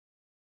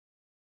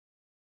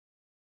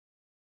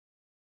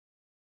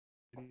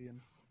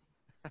Canadian.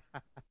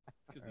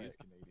 Because he is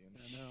Canadian.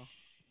 I know.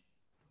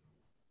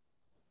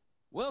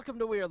 Welcome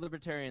to We Are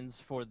Libertarians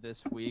for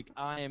this week.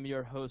 I am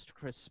your host,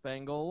 Chris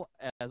Spangle.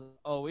 As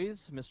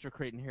always, Mr.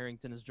 Creighton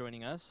Harrington is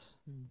joining us.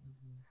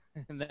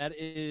 And that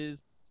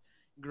is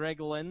Greg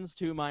Lenz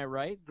to my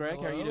right. Greg,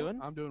 Hello. how are you doing?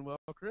 I'm doing well,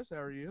 Chris. How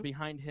are you?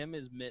 Behind him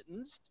is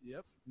Mittens.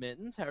 Yep.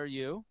 Mittens, how are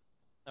you?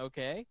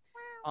 Okay.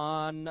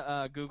 On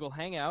Google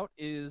Hangout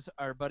is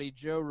our buddy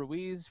Joe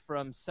Ruiz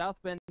from South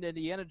Bend,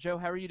 Indiana. Joe,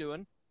 how are you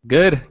doing?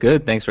 Good,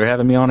 good. Thanks for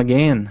having me on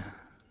again.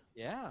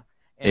 Yeah.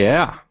 And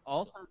Yeah.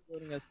 also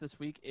joining us this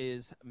week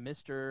is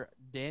Mr.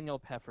 Daniel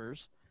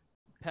Peffers.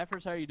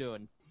 Peffers, how are you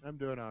doing? I'm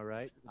doing all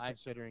right,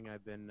 considering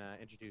I've been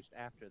introduced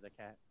after the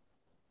cat.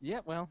 Yeah,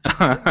 well, this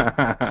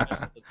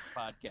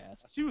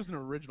podcast. She was an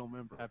original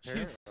member.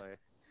 Apparently.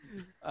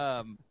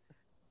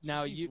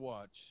 Now She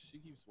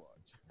keeps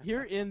watch.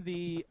 Here in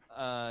the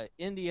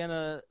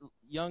Indiana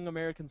Young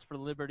Americans for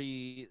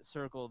Liberty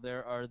circle,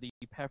 there are the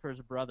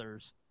Peffers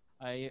brothers.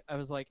 I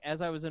was like,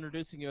 as I was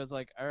introducing you, I was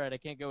like, all right, I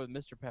can't go with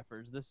Mr.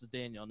 Peffers. This is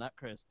Daniel, not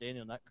Chris.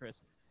 Daniel, not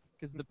Chris.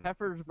 Because the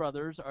Peffers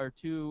brothers are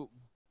two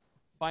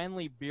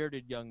finely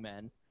bearded young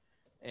men,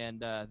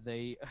 and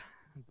they...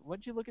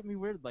 What'd you look at me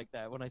weird like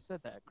that when I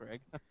said that, Greg?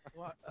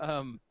 What? I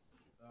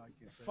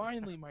can't say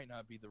Finally might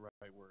not be the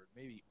right word.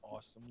 Maybe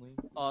awesomely.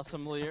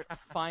 Awesomely,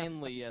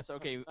 finally, yes.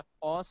 Okay,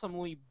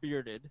 awesomely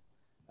bearded.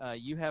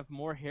 You have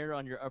more hair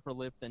on your upper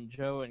lip than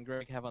Joe and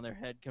Greg have on their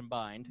head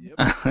combined. Yep.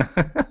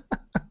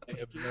 They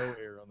have no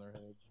hair on their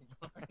head.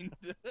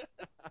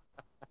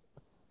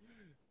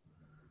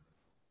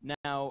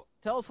 Now,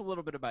 tell us a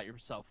little bit about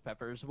yourself,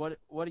 Peppers. What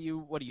do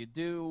you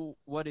do?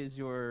 What is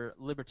your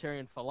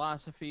libertarian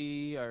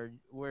philosophy? Or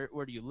where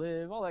do you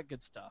live? All that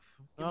good stuff.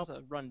 Give us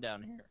a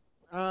rundown here.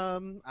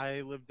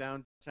 I live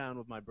downtown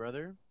with my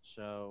brother,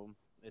 so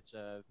it's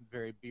a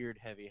very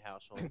beard-heavy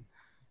household.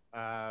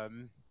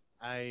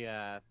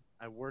 I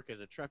work as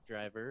a truck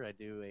driver. I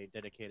do a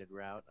dedicated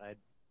route. I'd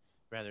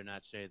rather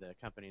not say the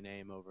company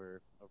name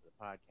over the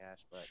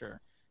podcast, but Sure.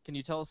 Can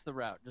you tell us the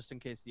route, just in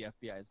case the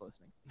FBI is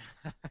listening?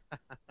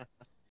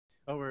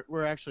 Oh,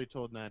 we're actually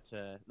told not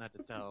to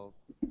tell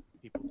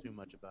people too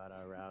much about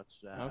our routes.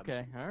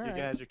 Okay, all right. If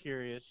you guys are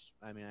curious,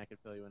 I mean, I can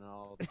fill you in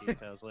all the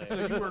details later.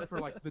 So you work for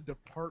like the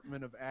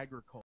Department of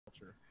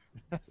Agriculture.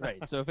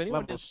 Right. So if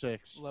anyone Level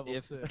 6. Level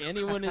if 6.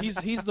 anyone is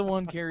He's the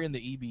one carrying the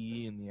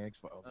EBE in the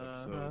X-Files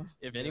episodes.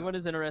 if anyone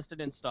is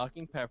interested in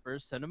stalking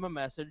Peppers, send him a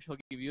message. He'll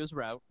give you his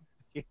route.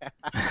 Yeah.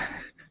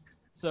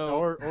 So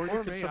Or Or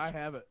you me, can I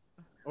have it.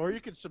 or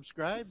you can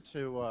subscribe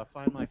to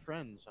Find My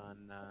Friends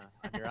on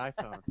your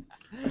iPhone.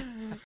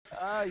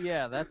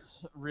 yeah,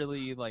 that's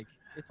really like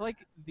it's like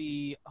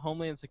the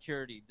Homeland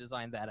Security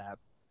designed that app,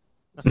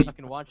 so you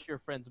can watch your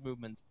friends'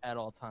 movements at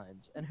all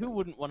times. And who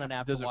wouldn't want an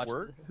app Does to it watch?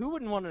 work? Who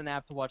wouldn't want an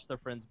app to watch their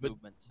friends' But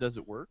movements? Does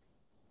it work?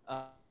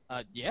 Yeah.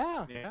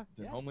 Yeah. Then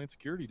Yeah. Homeland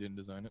Security didn't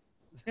design it.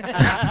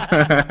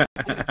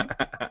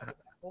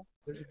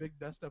 There's a big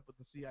dust up with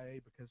the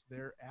CIA because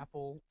their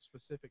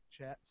Apple-specific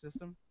chat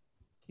system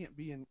can't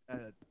be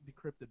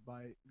decrypted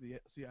by the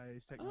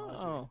CIA's technology.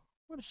 Oh,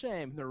 what a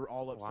shame. And they're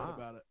all upset Wow.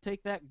 about it.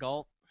 Take that,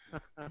 Galt.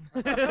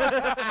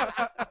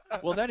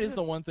 Well, that is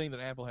the one thing that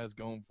Apple has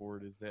going for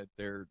it is that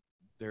their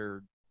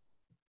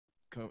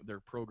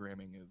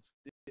programming is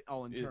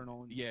All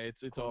internal. and yeah,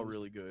 it's all closed.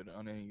 really good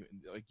on any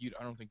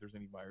I don't think there's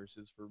any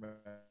viruses for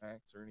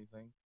Macs or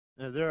anything.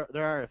 There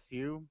are a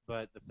few,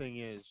 but the thing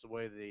is, the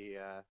way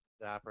the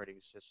operating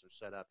system's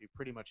set up, you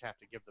pretty much have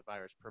to give the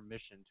virus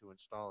permission to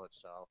install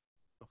itself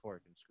before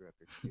it can screw up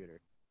your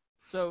computer.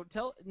 So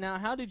now,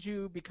 how did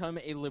you become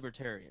a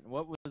libertarian?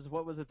 What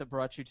was it that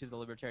brought you to the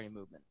libertarian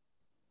movement?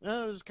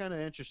 Well, it was kind of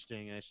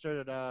interesting. I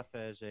started off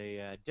as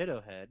a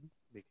ditto head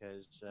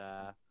because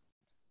Duddle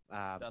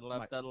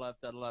up, duddle up,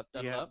 duddle up,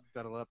 duddle yeah, up.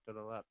 Duddle up,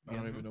 duddle up. I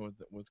don't even know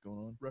what's going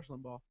on. Rush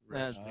Limbaugh.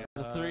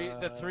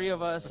 The three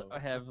of us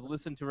have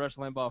listened to Rush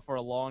Limbaugh for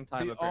a long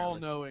time. The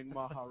apparently. all-knowing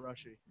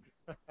Maharishi.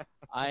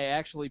 I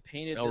actually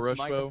painted El this Rushbo?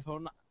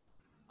 microphone.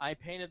 I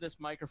painted this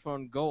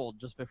microphone gold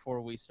just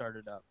before we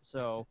started up.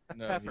 So,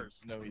 No,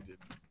 Peffers, no, he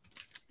didn't.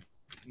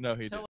 No,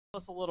 he tell didn't.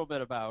 us a little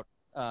bit about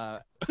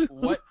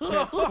what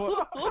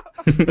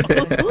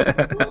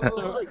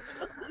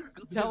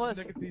tell us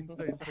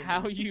Nicotine-stained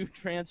how fingers. you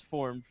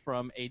transformed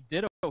from a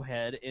ditto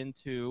head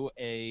into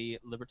a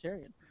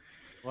libertarian.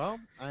 Well,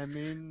 I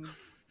mean,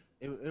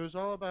 it was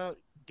all about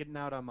getting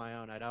out on my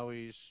own. I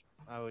always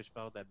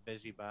felt that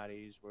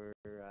busybodies were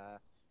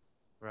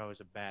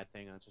always a bad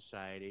thing on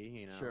society.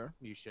 You know, Sure.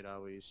 You should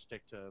always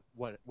stick to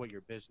what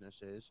your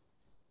business is.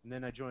 And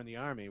then I joined the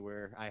Army,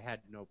 where I had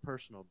no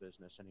personal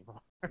business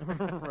anymore.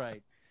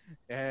 Right.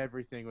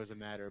 Everything was a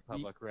matter of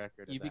public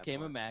record. You at that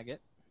became a point.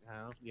 maggot.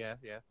 Yeah.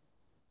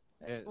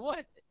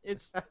 What?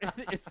 It's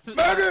the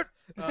Maggot!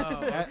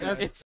 Oh,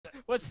 it's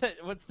what's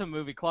the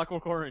movie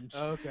Clockwork Orange?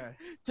 okay.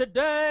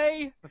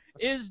 Today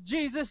is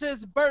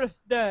Jesus'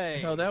 birthday.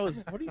 No,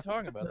 what are you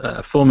talking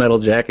about? Full Metal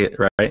Jacket,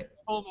 right?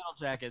 Full Metal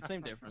Jacket,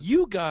 same difference.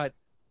 You got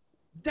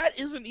That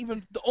isn't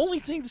even the only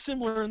thing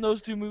similar in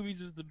those two movies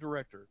is the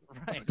director.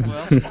 Right.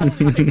 Well, The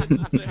only thing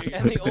that's the same.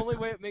 and the only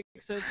way it makes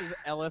sense is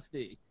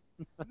LSD.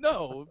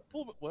 No,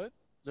 what?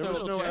 There So-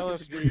 was no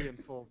Jacket's a LSD in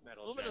Full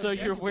Metal Full Metal Jacket. So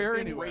Jacket's you're a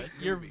wearing great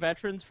your movie.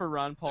 Veterans for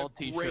Ron Paul It's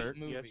a T-shirt. great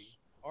movie. Yes.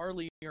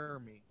 Arlie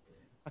Army.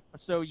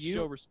 So Show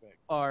you respect.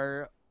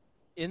 are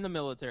in the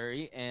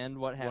military, and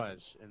what happened?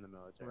 Was in the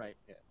military. Right.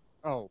 Yeah.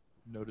 Oh,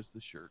 Notice the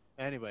shirt.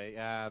 anyway,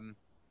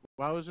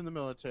 while I was in the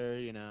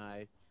military,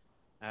 I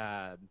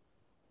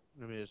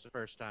mean, it was the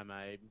first time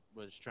I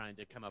was trying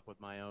to come up with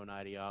my own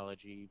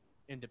ideology,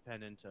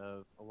 independent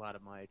of a lot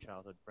of my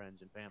childhood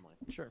friends and family.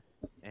 Sure.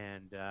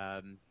 And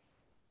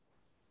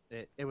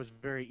it was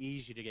very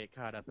easy to get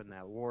caught up in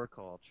that war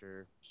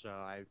culture, so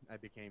I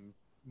became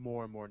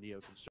more and more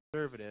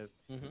neoconservative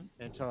Mhm.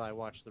 until I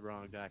watched the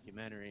wrong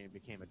documentary and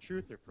became a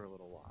truther for a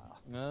little while.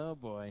 Oh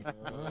boy.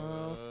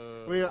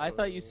 Oh. We- I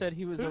thought you said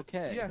he was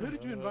okay. Yeah, who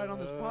did you invite on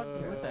this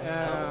podcast? What the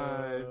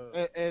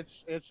hell?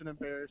 It's an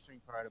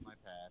embarrassing part of my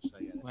past.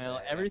 I gotta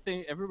Well,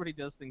 say. everybody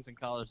does things in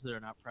college they're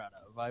not proud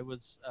of.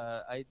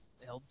 I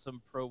held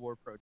some pro-war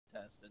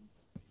protest in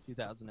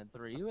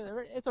 2003.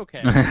 It's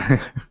okay.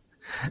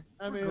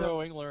 I mean,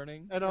 Growing,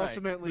 learning, and Right.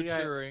 ultimately,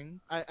 maturing.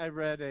 I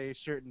read a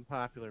certain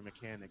popular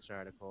mechanics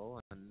article,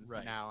 and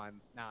Right. now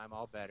I'm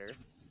all better.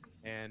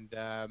 And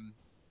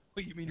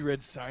What, you mean you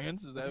read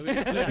science? Is that what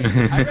you said?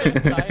 I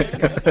read science.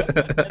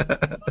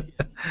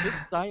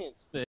 This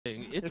science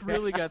thing, it's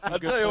really got some I'll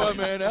good tell you what,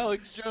 points. man.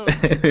 Alex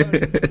Jones.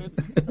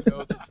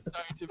 The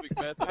scientific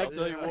method. I'll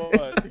tell you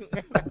what.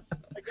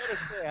 I gotta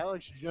say,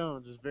 Alex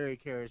Jones is very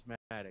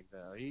charismatic,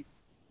 though.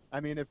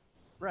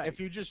 Right.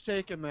 If you just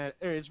take him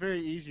it's very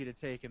easy to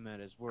take him at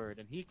his word,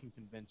 and he can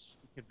convince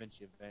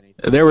you of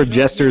anything. There were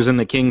jesters in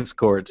the king's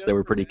courts that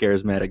were pretty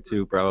charismatic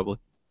too, probably.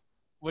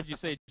 What'd you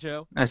say,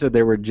 Joe? I said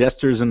there were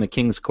jesters in the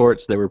king's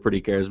courts that were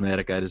pretty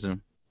charismatic, I'd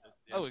assume.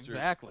 Oh, That's true.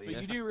 exactly. But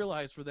you do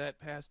realize for that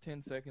past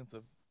 10 seconds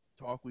of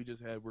talk we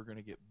just had, we're going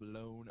to get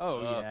blown Oh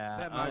up. yeah.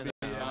 That I might be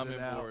know. edited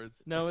Comment out.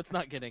 boards. No, it's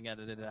not getting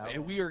edited out.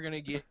 And we are going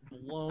to get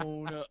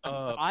blown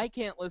up. I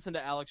can't listen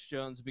to Alex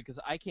Jones because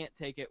I can't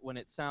take it when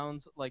it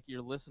sounds like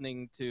you're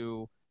listening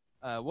to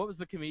what was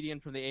the comedian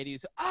from the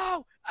 80s?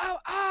 Oh, oh,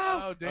 oh!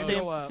 Oh,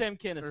 Daniel, Sam Or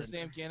Kinison.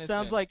 Sam Kinison.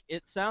 Sounds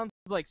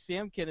like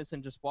Sam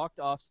Kinison just walked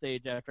off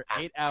stage after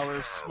 8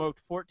 hours, smoked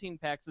 14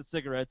 packs of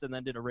cigarettes, and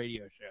then did a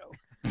radio show.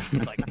 It's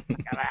like,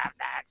 come on,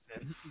 Max.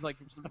 It's like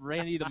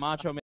Randy the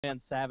Macho Man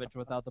Savage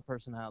without the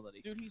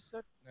personality. Dude, he's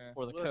such.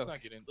 Or the let's Coke.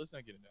 not get into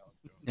Alex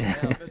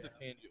Jones. That's a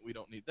tangent we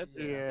don't need. That's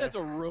Yeah. that's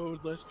a road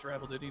less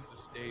traveled. It needs to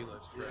stay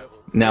less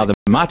traveled. Now the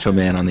Macho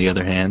Man, on the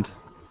other hand,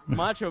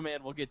 Macho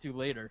Man we'll get to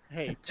later.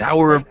 Hey,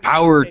 tower of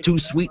power, too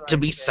sweet to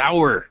be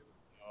sour.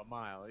 a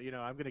mile.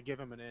 I'm gonna give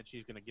him an inch.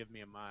 He's gonna give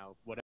me a mile.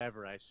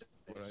 Whatever I say.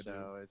 What I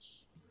So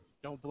it's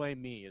don't blame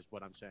me, is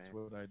what I'm saying. That's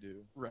what I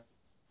do. Right.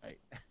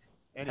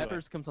 Anyway,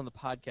 Peppers comes on the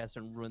podcast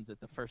and ruins it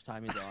the first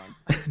time he's on.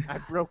 I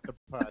broke the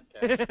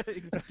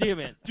podcast. Damn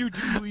it. Dude,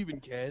 do you even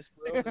cast,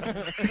 bro?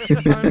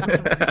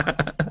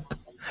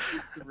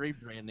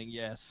 Rebranding,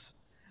 yes.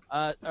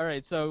 All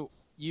right, so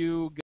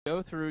you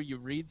go through, you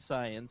read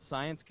science.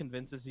 Science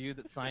convinces you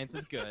that science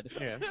is good.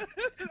 Yeah.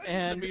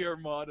 And be our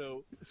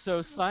motto.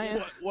 so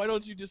science, Why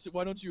don't you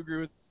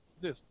agree with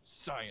this?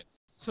 Science.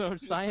 so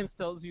science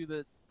tells you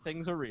that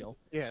things are real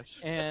Yes.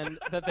 and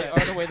that they are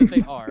the way that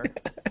they are.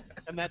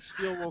 And that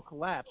steel will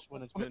collapse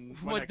when it's been.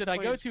 when What, a did I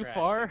go plane's too crashed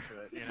far?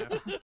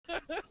 into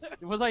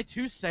it, Was I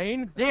too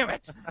sane? Damn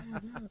it!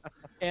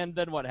 And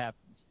then what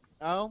happened?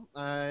 Oh,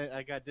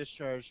 I got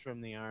discharged from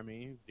the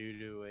army due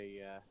to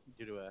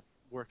a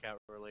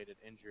workout related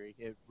injury.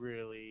 It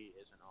really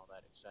isn't all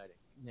that exciting.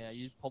 Yeah,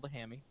 you pulled a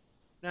hammy.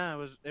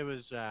 No, it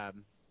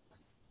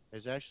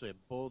was actually a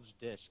bulged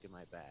disc in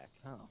my back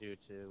Oh. due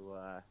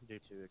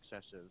to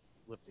excessive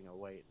lifting of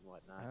weight and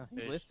whatnot.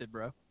 You lifted,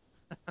 bro.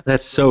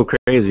 That's so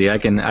crazy. I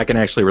can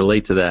actually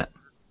relate to that.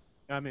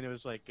 I mean, it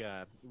was like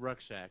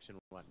rucksacks and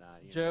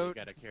whatnot. Joe- You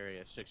got to carry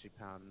a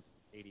 60-pound,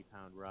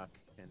 80-pound ruck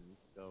and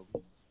go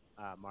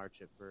march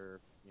it for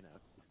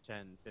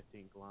 10,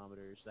 15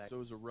 kilometers.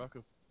 So is a ruck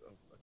a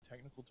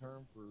technical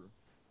term for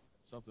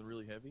something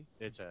really heavy?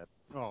 It's a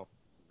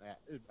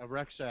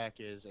rucksack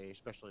is a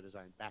specially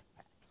designed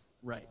backpack.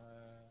 Right,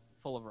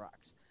 full of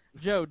rocks.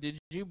 Joe, did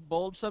you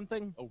bulge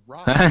something? A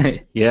rock.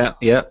 Yeah.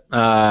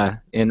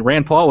 And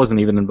Rand Paul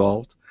wasn't even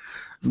involved.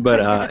 But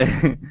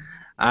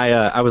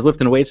I was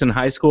lifting weights in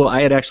high school.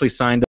 I had actually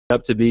signed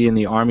up to be in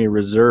the Army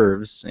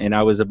Reserves, and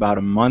I was about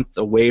a month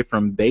away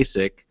from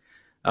basic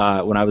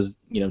when I was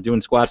doing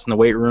squats in the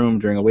weight room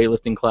during a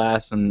weightlifting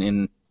class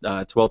in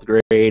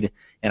 12th grade,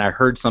 and I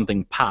heard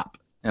something pop.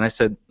 And I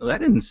said, well,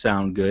 that didn't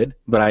sound good,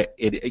 but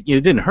it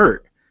didn't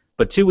hurt.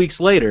 But 2 weeks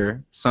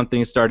later,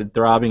 something started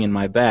throbbing in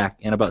my back,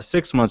 and about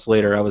 6 months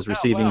later, I was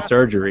receiving wow.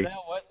 surgery.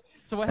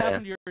 So what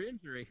happened to your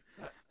injury?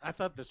 I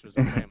thought this was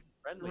a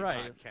family-friendly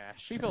Right.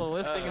 podcast. People are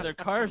listening in their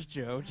cars,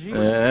 Joe.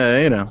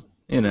 Jeez.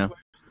 You know.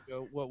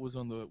 What was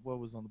on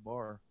the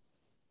bar?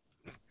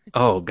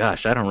 Oh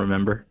gosh, I don't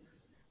remember.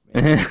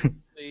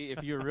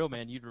 If you were a real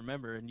man, you'd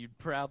remember, and you'd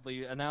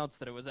proudly announce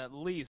that it was at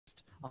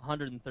least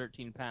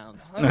 113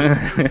 pounds.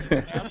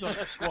 Pounds on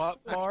a squat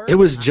bar. It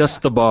was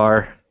just the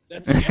bar.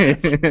 That's just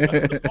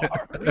the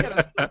bar. We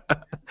got a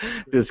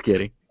Just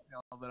kidding.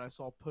 that I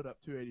saw put up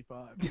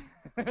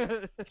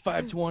 285.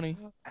 520.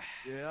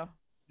 Yeah.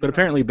 But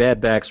apparently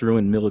bad backs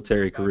ruin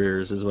military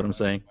careers, is what I'm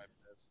saying.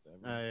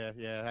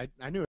 Yeah.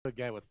 I knew a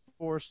guy with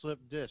 4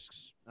 slipped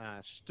discs,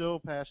 still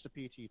passed a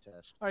PT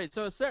test. All right,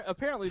 so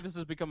apparently this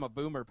has become a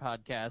boomer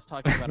podcast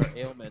talking about our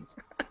ailments.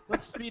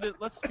 Let's speed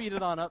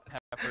it on up,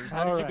 Peppers.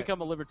 How did you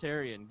become a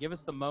libertarian? Give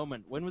us the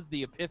moment. When was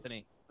the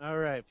epiphany? All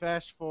right,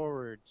 fast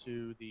forward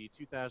to the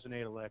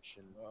 2008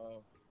 election.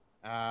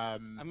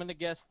 I'm gonna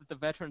guess that the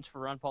Veterans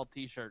for Ron Paul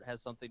T-shirt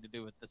has something to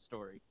do with this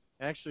story.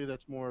 Actually,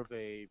 that's more of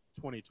a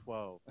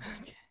 2012.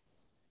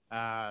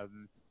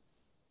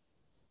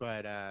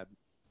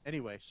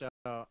 Anyway, so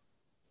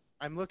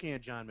I'm looking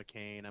at John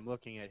McCain, I'm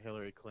looking at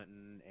Hillary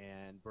Clinton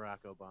and Barack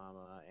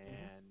Obama,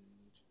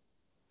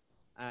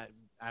 and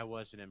I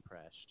wasn't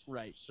impressed.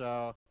 Right.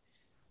 So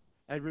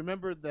I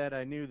remembered that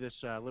I knew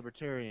this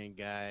libertarian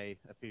guy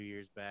a few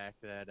years back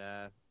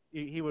that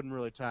he wouldn't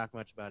really talk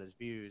much about his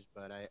views,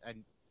 but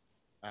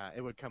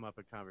it would come up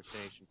in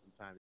conversation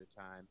from time to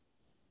time.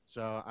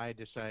 So I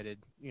decided,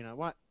 you know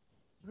what?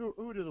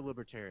 Who do the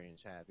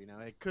libertarians have? You know,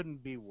 it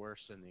couldn't be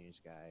worse than these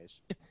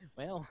guys.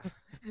 Well,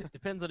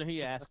 depends on who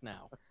you ask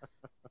now.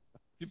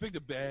 You picked a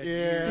bad Yeah,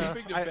 year. You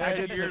picked a I bad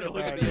did year pick to a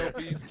look at bad the year.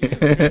 LP's It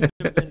game.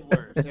 could have been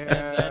worse. Yeah.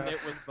 And then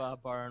it was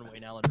Bob Barr and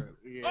Wayne Allen Root.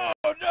 Yeah.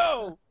 Oh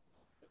no!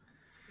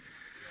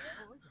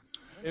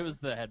 It was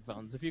the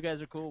headphones. If you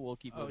guys are cool, we'll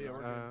keep Oh, moving yeah,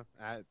 on.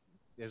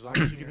 we're As long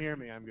as you can hear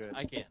me, I'm good.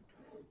 I can.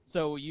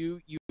 So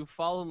you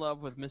fall in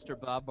love with Mr.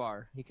 Bob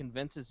Barr. He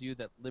convinces you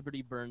that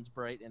liberty burns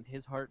bright in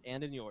his heart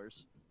and in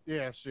yours.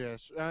 Yes.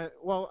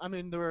 Well, I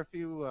mean, there were a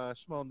few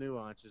small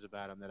nuances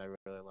about him that I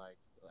really liked.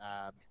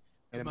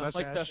 And it must,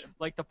 mustache.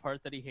 Like the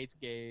part that he hates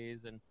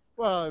gays and.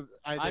 well,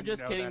 I'm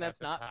just kidding.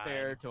 That's not time.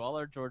 fair to all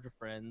our Georgia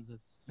friends.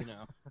 It's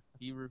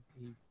he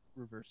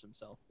reversed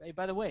himself. Hey,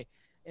 by the way,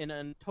 in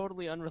a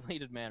totally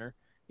unrelated manner,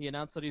 he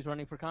announced that he's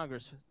running for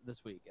Congress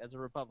this week as a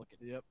Republican.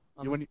 Yep.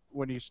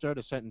 When you start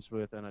a sentence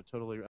with "in a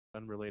totally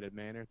unrelated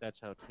manner," that's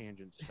how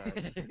tangents start.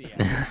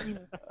 Yeah.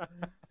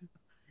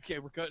 Okay,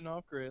 we're cutting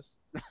off Chris.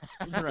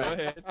 Right. Go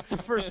ahead. It's the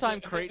first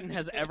time Creighton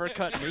has ever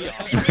cut me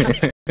off.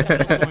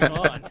 What's going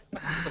on?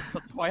 It's a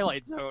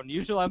Twilight Zone.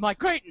 Usually I'm like,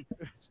 Creighton,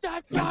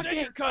 stop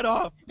talking. You're cut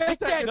off. Put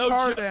that No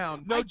guitar jo-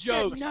 down. No I said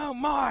jokes. no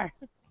more.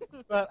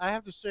 But I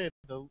have to say,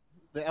 the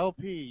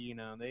LP, you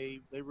know,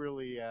 they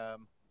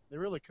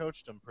really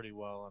coached him pretty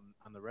well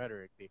on the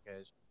rhetoric,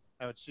 because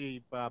I would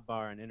see Bob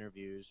Barr in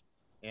interviews,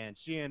 and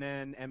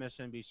CNN,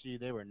 MSNBC,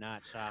 they were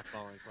not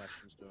softballing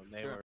questions to him.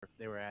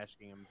 They were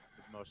asking him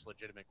the most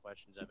legitimate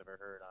questions I've ever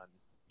heard on,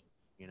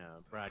 you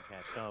know,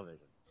 broadcast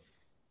television.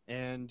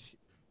 And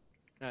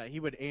he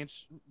would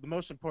answer. The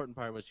most important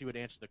part was he would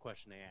answer the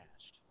question they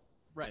asked.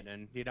 Right. And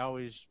then he'd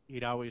always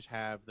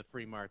have the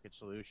free market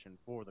solution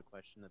for the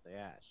question that they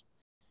asked.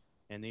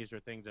 And these are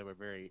things that were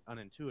very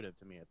unintuitive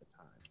to me at the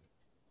time.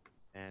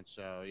 And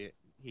so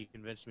he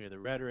convinced me of the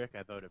rhetoric.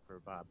 I voted for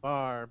Bob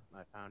Barr.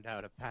 I found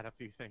out about a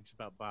few things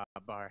about Bob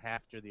Barr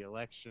after the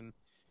election.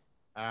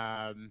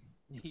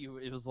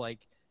 It was like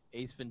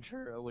Ace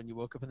Ventura when you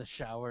woke up in the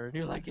shower and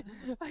you're like,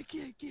 I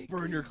can't get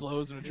Burn your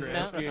clothes in a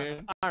trash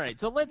can. All right,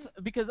 so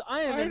because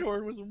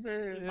Einhorn was a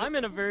man. I'm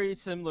in a very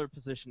similar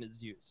position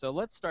as you. So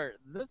let's start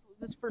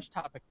this first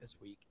topic this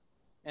week.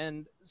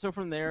 And so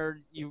from there,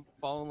 you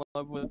fall in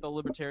love with the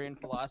libertarian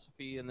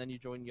philosophy, and then you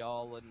join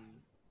y'all. And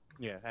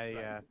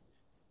yeah,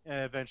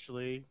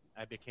 eventually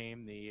I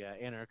became the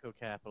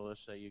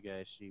anarcho-capitalist that you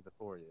guys see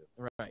before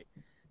you. right.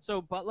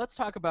 So, but let's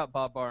talk about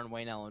Bob Barr and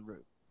Wayne Allen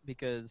Root,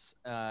 because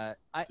Do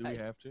we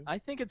have to? I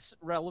think it's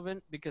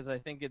relevant, because I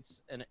think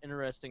it's an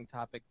interesting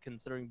topic,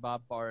 considering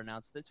Bob Barr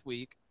announced this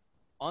week,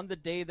 on the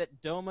day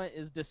that DOMA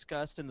is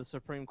discussed in the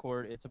Supreme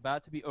Court, it's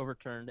about to be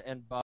overturned,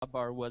 and Bob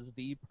Barr was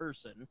the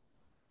person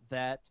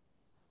that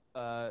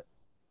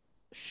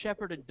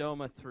shepherded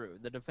DOMA through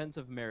the Defense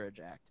of Marriage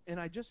Act. And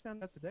I just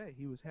found out today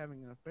he was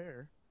having an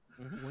affair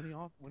when he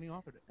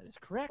offered it. That is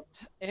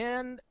correct.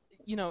 And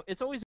you know,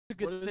 it's always a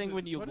good thing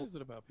when you. What is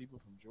it about people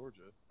from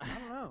Georgia? I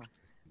don't know.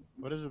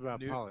 What is it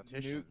about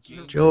politicians?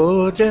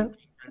 Georgia.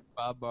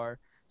 Bob Barr.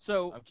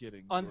 So I'm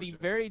kidding. on the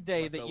Georgia. very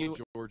day My that fellow you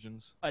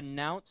Georgians.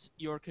 announce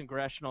your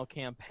congressional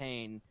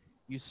campaign,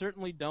 you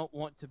certainly don't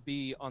want to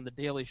be on the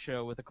Daily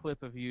Show with a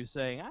clip of you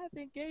saying, "I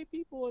think gay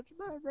people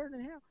are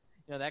burning hell,"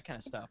 you know, that kind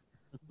of stuff.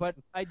 But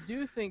I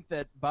do think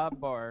that Bob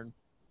Barr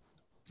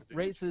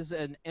raises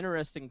an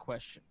interesting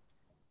question.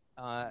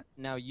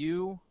 Now,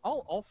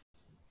 all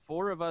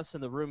four of us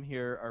in the room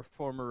here are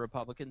former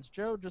Republicans.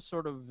 Joe,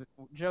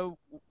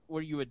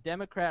 were you a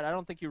Democrat? I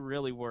don't think you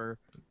really were.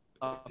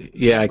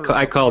 Yeah,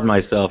 I called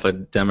myself a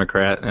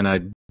Democrat, and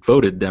I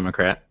voted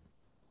Democrat.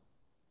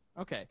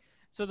 Okay,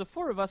 so the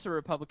four of us are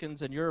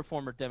Republicans, and you're a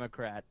former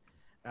Democrat.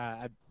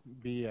 I'd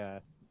be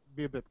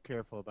be a bit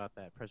careful about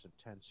that present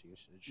tense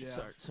usage.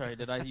 Yeah. Sorry,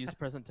 did I use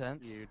present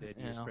tense? You did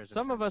You use know, present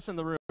some tense. of us in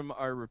the room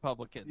are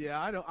Republicans. Yeah,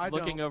 I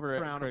looking don't over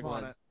at frown Craig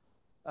upon Lenz. it.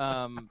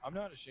 I'm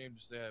not ashamed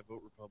to say I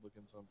vote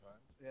Republican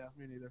sometimes. Yeah,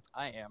 me neither.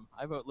 I am.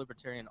 I vote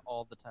Libertarian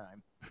all the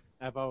time.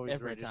 I've always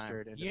Every time.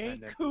 registered You ain't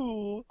independent.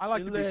 cool. I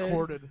like to be unless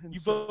courted and You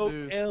vote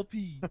seduced.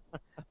 LP.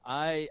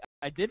 I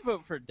did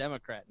vote for a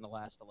Democrat in the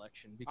last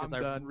election because I'm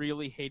I done.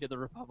 really hated the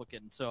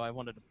Republican, so I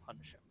wanted to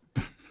punish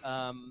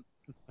him.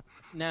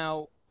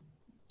 Now,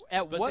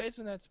 at But what?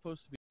 isn't that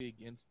supposed to be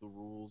against the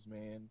rules,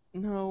 man?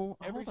 No.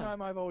 Every hold on.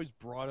 time I've always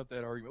brought up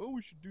that argument, oh,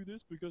 we should do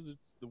this because it's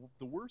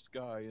the worst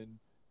guy, and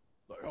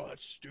like, oh,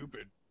 that's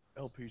stupid.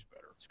 LP's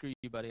better. Screw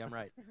you, buddy. I'm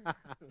right.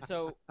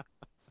 So,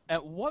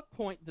 at what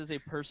point does a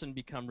person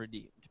become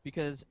redeemed?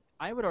 Because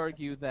I would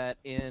argue that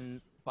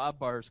in Bob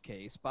Barr's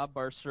case, Bob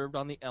Barr served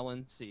on the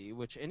LNC,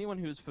 which anyone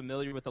who's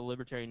familiar with the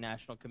Libertarian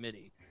National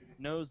Committee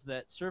knows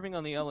that serving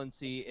on the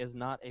LNC is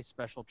not a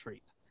special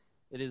treat.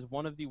 It is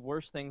one of the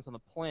worst things on the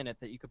planet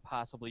that you could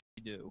possibly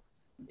do.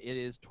 It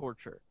is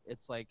torture.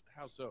 It's like,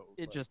 How so?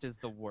 it Like, just is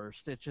the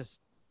worst. It just,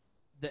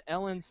 the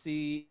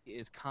LNC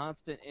is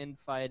constant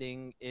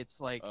infighting. It's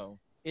like, oh,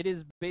 it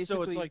is basically.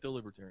 so it's like the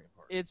Libertarian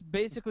Party. It's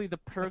basically the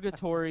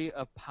purgatory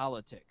of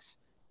politics.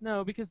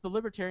 No, because the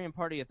Libertarian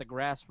Party at the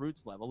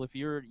grassroots level, if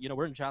you're,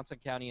 we're in Johnson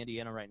County,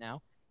 Indiana right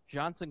now.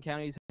 Johnson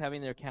County is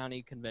having their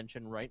county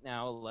convention right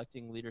now,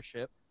 electing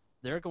leadership.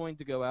 They're going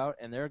to go out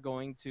and they're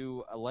going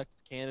to elect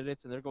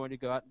candidates and they're going to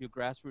go out and do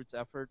grassroots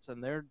efforts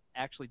and they're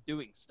actually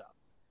doing stuff.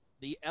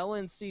 The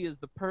LNC is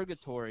the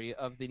purgatory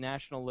of the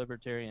National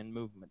Libertarian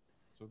Movement.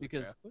 So they're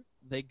because- Catholic?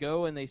 They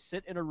go and they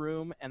sit in a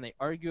room and they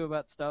argue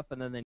about stuff and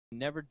then they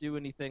never do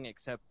anything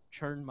except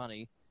churn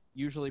money,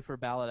 usually for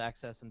ballot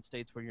access in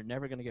states where you're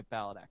never going to get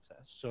ballot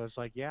access. So it's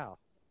like, yeah.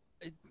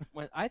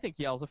 When I think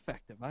Yale's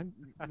effective. And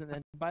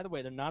by the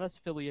way, they're not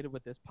affiliated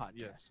with this podcast.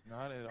 Yes,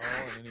 not at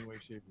all in any way,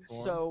 shape, or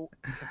form. So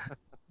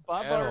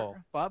At all.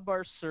 Bob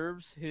Barr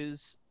serves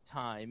his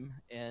time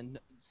and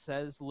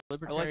says I like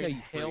Libertarian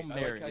how Hail I like how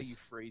Marys. you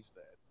phrased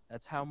that.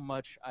 That's how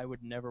much I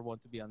would never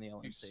want to be on the You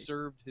LNC.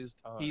 served his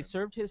time. He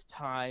served his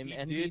time He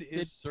and did he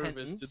his service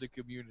penance. to the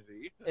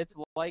community. It's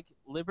like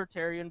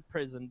Libertarian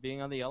prison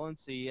being on the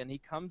LNC, and he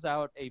comes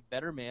out a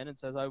better man and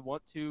says, I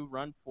want to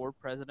run for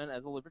president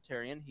as a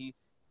Libertarian. He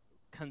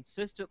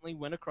consistently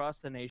went across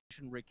the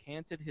nation,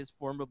 recanted his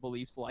former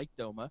beliefs like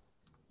DOMA.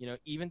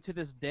 Even to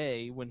this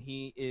day, when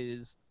he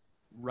is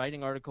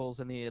writing articles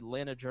in the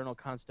Atlanta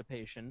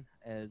Journal-Constipation,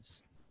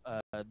 as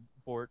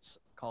Bortz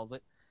calls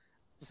it,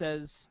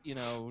 says,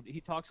 he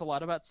talks a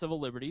lot about civil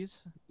liberties.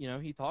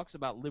 He talks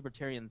about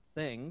libertarian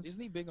things.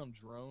 Isn't he big on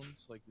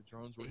drones? Like the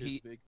drones were He- his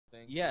big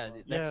thing. Yeah, for a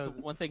while? that's Yeah,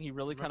 the one thing he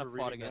really kind of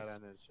Remember fought reading against.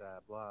 that on his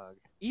blog.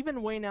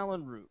 Even Wayne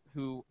Allen Root,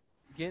 who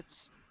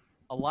gets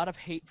a lot of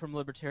hate from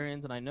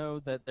libertarians, and I know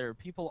that there are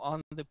people on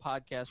the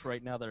podcast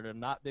right now that are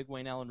not big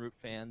Wayne Allen Root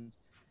fans,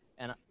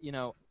 and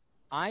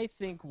I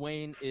think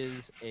Wayne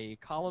is a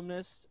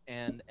columnist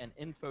and an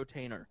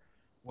infotainer.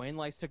 Wayne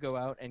likes to go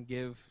out and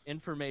give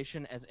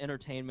information as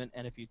entertainment,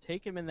 and if you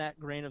take him in that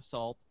grain of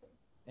salt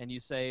and you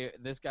say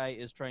this guy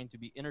is trying to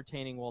be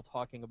entertaining while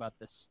talking about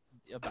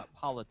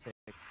politics,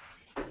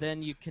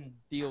 then you can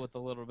deal with a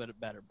little bit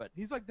better. But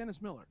He's like Dennis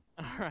Miller.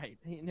 all right,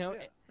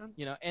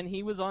 Yeah. and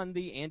he was on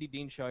the Andy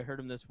Dean show. I heard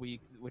him this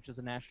week, which is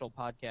a national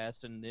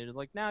podcast, and it was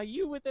like, now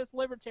you with this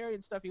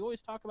libertarian stuff, you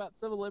always talk about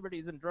civil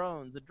liberties and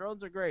drones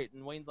are great,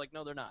 and Wayne's like,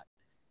 no, they're not.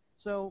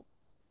 So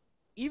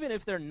even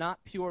if they're not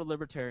pure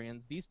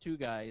libertarians, these two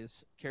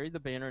guys carried the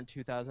banner in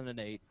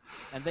 2008,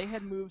 and they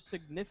had moved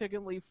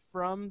significantly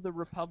from the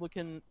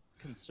Republican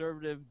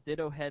conservative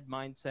ditto head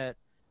mindset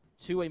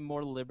to a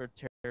more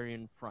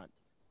libertarian front.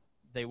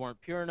 They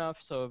weren't pure enough,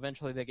 so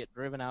eventually they get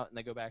driven out and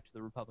they go back to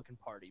the Republican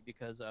Party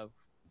because of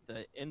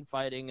the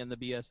infighting and the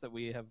BS that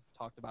we have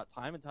talked about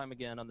time and time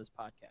again on this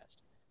podcast.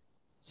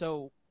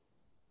 So,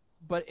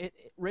 but it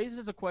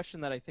raises a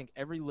question that I think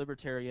every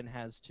libertarian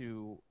has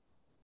to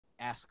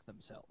ask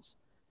themselves.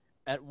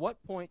 At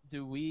what point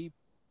do we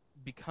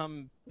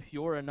become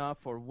pure enough,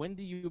 or when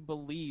do you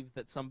believe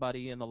that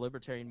somebody in the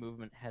libertarian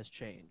movement has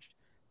changed?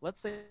 Let's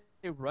say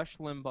Rush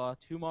Limbaugh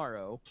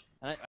tomorrow,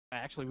 and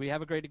actually we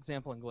have a great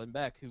example in Glenn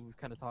Beck who we've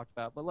kind of talked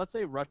about, but let's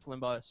say Rush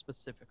Limbaugh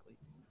specifically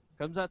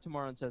comes out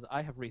tomorrow and says,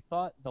 I have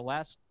rethought the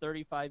last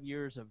 35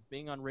 years of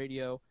being on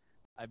radio.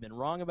 I've been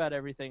wrong about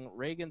everything.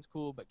 Reagan's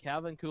cool, but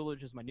Calvin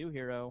Coolidge is my new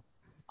hero.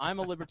 I'm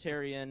a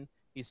libertarian.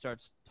 He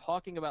starts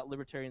talking about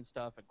libertarian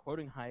stuff and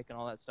quoting Hayek and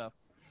all that stuff.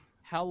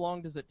 How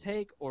long does it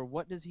take, or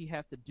what does he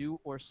have to do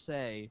or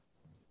say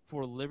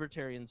for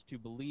libertarians to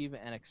believe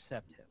and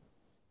accept him?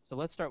 So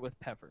let's start with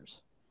Peffers.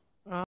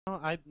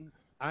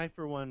 I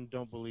for one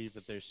don't believe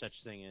that there's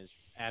such thing as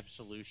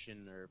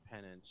absolution or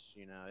penance.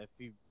 If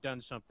you've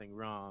done something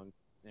wrong,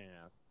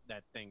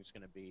 that thing's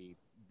going to be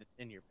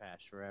in your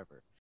past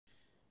forever.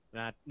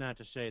 Not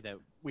to say that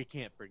we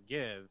can't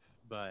forgive,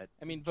 but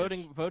I mean,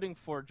 just- voting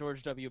for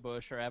George W.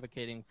 Bush or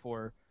advocating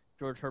for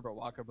George Herbert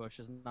Walker Bush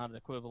is not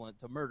equivalent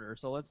to murder.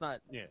 So let's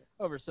not yeah.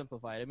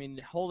 oversimplify it. I mean,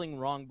 holding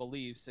wrong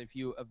beliefs, if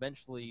you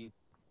eventually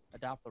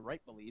adopt the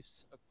right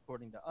beliefs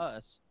according to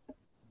us,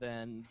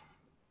 then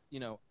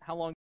how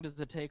long does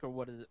it take, or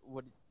what is it?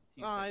 What do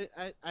you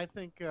think? I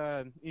think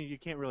you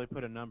can't really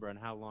put a number on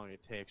how long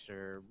it takes,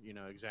 or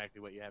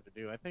exactly what you have to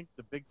do. I think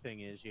the big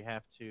thing is you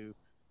have to,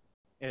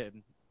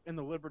 in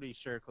the liberty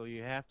circle,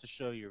 you have to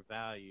show your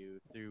value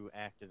through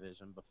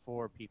activism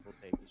before people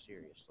take you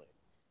seriously.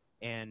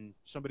 And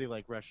somebody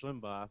like Rush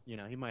Limbaugh,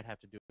 he might have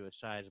to do a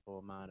sizable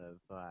amount of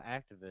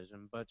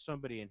activism, but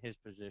somebody in his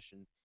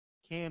position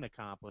can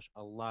accomplish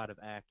a lot of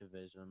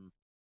activism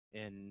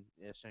in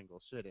a single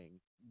sitting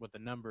with the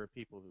number of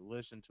people who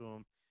listen to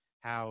him,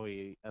 how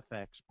he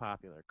affects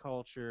popular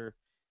culture.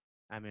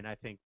 I mean, I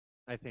think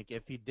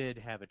if he did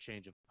have a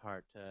change of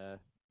heart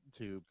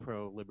to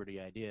pro liberty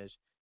ideas,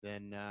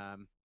 then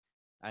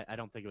I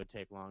don't think it would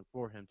take long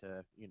for him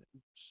to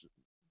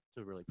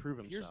to really prove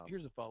himself.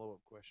 Here's a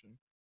follow-up question.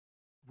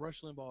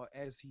 Rush Limbaugh,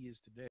 as he is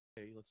today,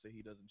 let's say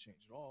he doesn't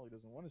change at all, he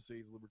doesn't want to say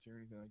he's a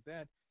libertarian or anything like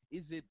that,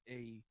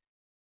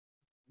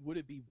 would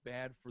it be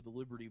bad for the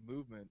liberty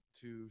movement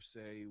to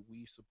say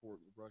we support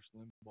Rush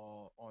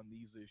Limbaugh on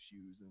these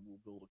issues and we'll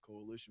build a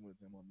coalition with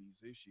him on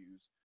these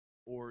issues?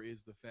 Or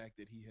is the fact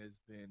that he has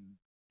been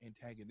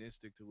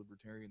antagonistic to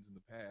libertarians in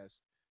the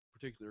past,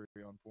 particularly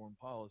on foreign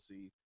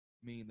policy,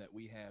 mean that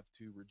we have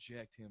to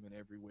reject him in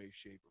every way,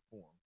 shape, or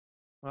form?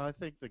 Well, I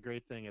think the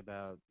great thing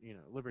about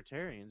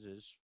libertarians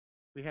is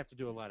we have to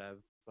do a lot of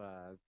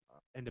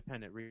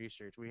independent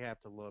research. We have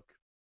to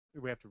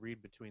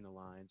read between the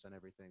lines on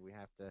everything. We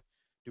have to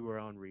do our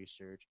own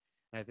research.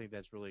 And I think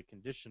that's really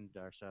conditioned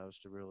ourselves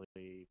to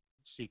really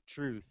seek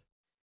truth.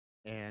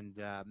 And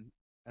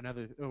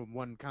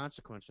one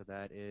consequence of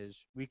that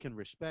is we can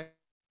respect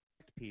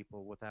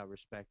people without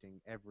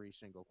respecting every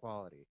single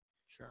quality.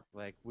 Sure.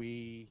 Like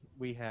we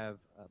have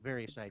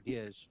various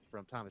ideas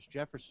from Thomas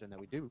Jefferson that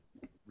we do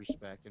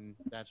respect, and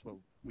that's what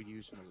we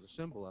use him as a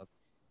symbol of,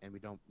 and we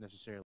don't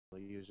necessarily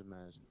use him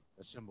as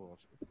a symbol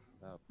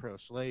of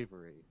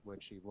pro-slavery,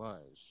 which he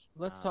was.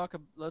 Let's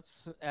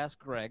ask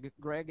Greg.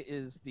 Greg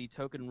is the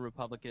token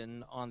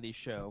Republican on the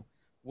show.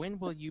 When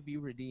will you be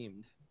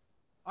redeemed?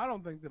 I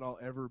don't think that I'll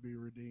ever be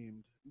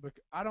redeemed. But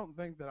I don't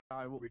think that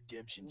I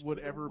would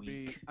ever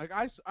be. Like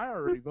I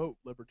already vote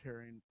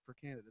Libertarian for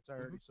candidates. I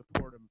already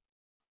support them.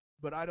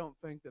 But I don't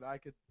think that I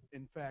could,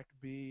 in fact,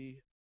 be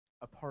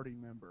a party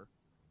member,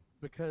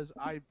 because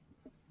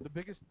the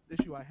biggest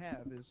issue I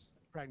have is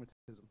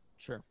pragmatism.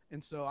 Sure.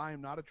 And so I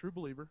am not a true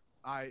believer.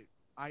 I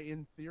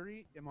in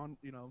theory am on.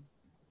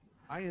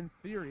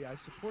 I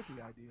support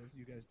the ideas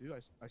you guys do.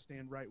 I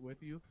stand right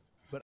with you,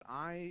 but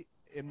I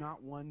am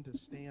not one to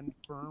stand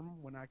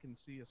firm when I can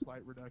see a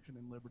slight reduction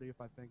in liberty if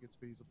I think it's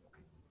feasible.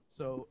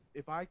 So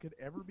if I could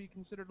ever be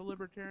considered a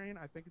libertarian,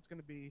 I think it's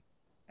going to be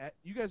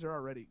you guys are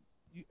already.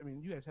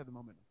 You guys have the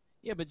momentum.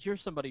 Yeah, but you're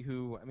somebody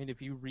who,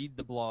 if you read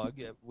the blog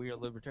at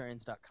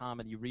wearelibertarians.com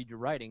and you read your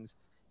writings,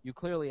 you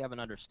clearly have an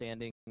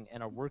understanding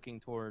and are working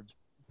towards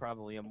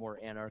probably a more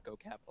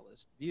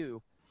anarcho-capitalist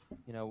view.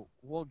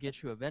 We'll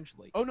get you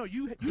eventually. Oh no,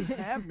 you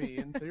have me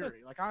in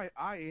theory. Like I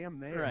am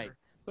there. Right.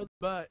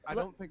 But I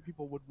don't think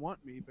people would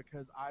want me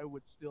because I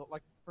would still,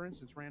 like, for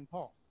instance, Rand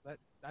Paul.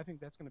 I think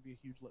that's going to be a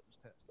huge litmus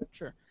test.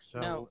 Sure. So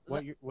now,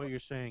 what you're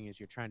saying is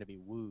you're trying to be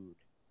wooed.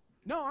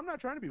 No, I'm not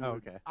trying to be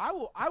rude. Okay. I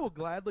will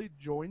gladly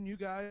join you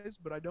guys,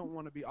 but I don't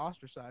want to be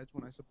ostracized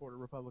when I support a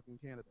Republican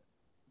candidate.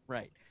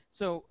 Right.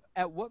 So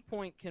at what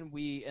point can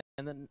we,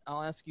 and then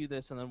I'll ask you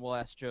this, and then we'll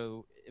ask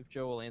Joe if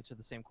Joe will answer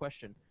the same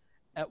question.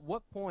 At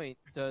what point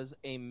does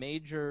a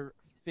major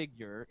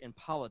figure in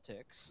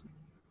politics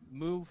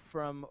move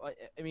from,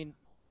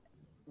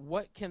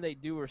 what can they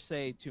do or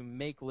say to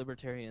make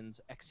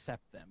libertarians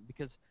accept them?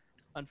 Because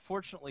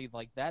unfortunately,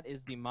 that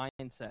is the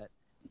mindset,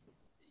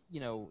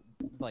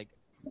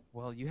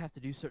 well, you have to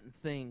do certain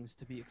things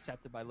to be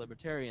accepted by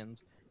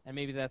libertarians, and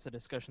maybe that's a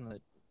discussion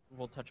that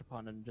we'll touch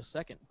upon in just a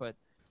second. But,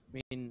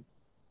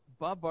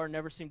 Bob Barr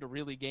never seemed to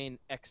really gain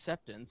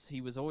acceptance.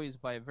 He was always,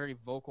 by a very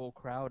vocal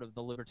crowd of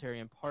the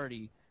Libertarian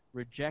Party,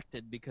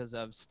 rejected because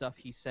of stuff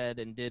he said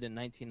and did in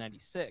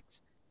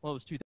 1996. Well, it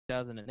was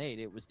 2008.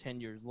 It was 10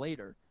 years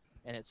later,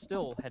 and it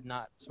still had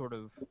not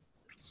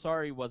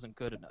sorry wasn't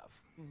good enough.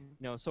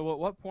 Mm-hmm. So at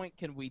what point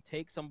can we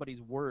take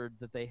somebody's word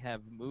that they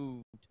have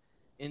moved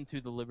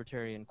into the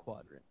libertarian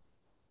quadrant?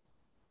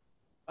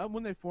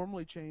 When they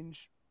formally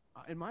change,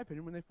 in my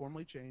opinion, when they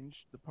formally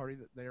change the party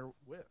that they're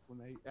with, when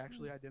they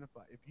actually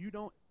identify. If you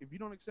don't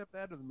accept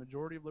that, or the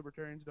majority of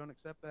libertarians don't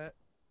accept that,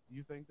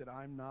 you think that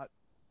I'm not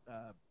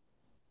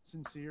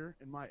sincere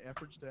in my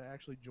efforts to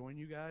actually join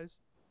you guys.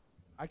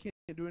 I can't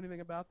do anything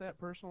about that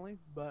personally,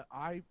 but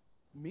I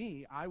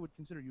would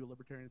consider you a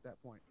libertarian at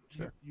that point.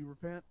 Sure. You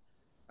repent.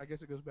 I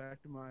guess it goes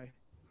back to my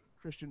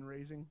Christian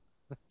raising,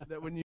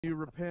 that when you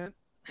repent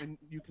and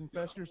you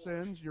confess your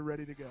sins, you're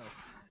ready to go.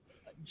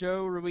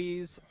 Joe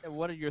Ruiz,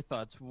 what are your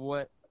thoughts?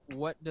 What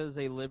does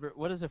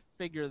a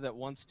figure that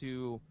wants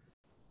to,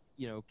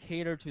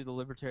 cater to the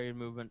libertarian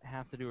movement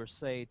have to do or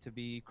say to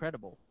be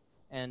credible?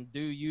 And do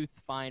you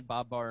find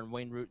Bob Barr and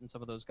Wayne Root and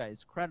some of those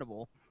guys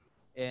credible?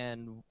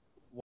 And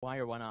why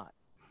or why not?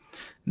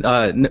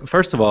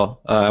 First of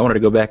all, I wanted to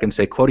go back and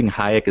say quoting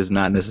Hayek is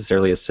not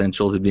necessarily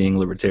essential to being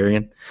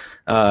libertarian.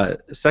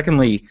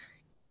 Secondly,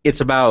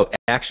 it's about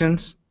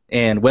actions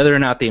and whether or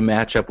not they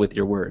match up with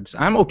your words.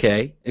 I'm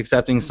okay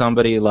accepting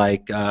somebody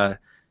like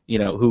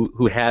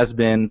who has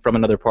been from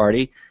another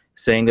party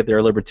saying that they're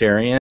a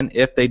libertarian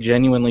if they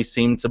genuinely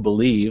seem to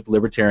believe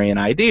libertarian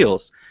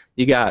ideals.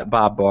 You got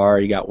Bob Barr,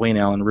 you got Wayne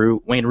Allen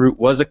Root. Wayne Root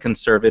was a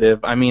conservative.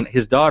 I mean,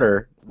 his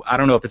daughter, I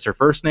don't know if it's her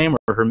first name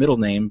or her middle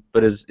name,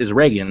 but is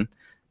Reagan,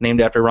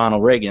 named after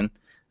Ronald Reagan.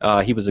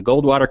 He was a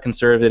Goldwater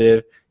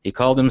conservative. He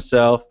called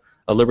himself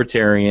a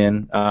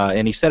libertarian,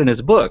 and he said in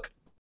his book,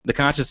 The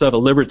Conscience of a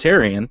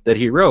Libertarian, that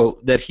he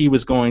wrote that he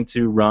was going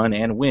to run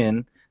and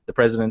win the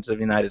president of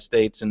the United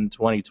States in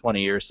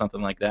 2020 or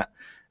something like that.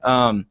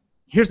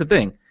 Here's the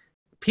thing.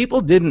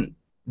 People didn't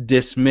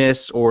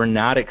dismiss or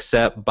not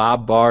accept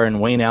Bob Barr and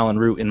Wayne Allen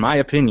Root, in my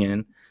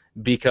opinion,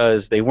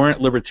 because they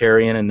weren't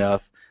libertarian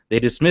enough. They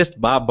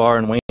dismissed Bob Barr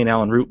and Wayne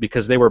Allen Root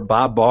because they were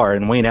Bob Barr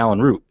and Wayne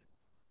Allen Root.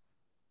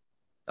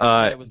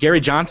 Gary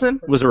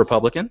Johnson was a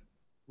Republican,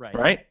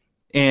 right?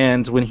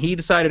 And when he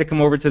decided to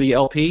come over to the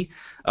LP,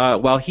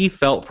 while he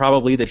felt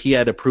probably that he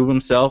had to prove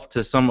himself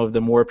to some of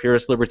the more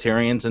purist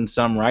libertarians and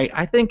some right,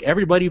 I think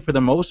everybody for the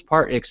most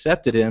part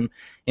accepted him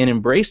and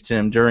embraced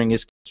him during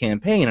his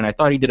campaign. And I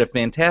thought he did a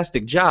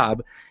fantastic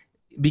job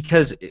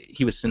because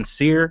he was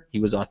sincere, he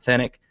was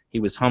authentic,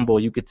 he was humble.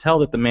 You could tell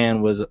that the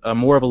man was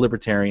more of a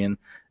libertarian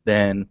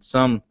than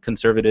some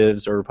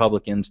conservatives or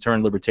Republicans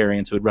turned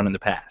libertarians who had run in the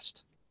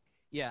past.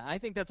 Yeah, I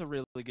think that's a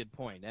really good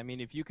point. I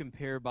mean, if you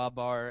compare Bob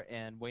Barr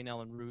and Wayne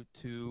Allen Root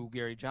to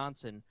Gary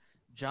Johnson,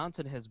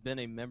 Johnson has been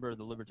a member of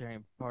the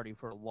Libertarian Party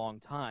for a long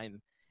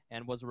time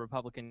and was a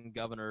Republican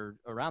governor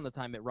around the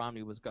time Mitt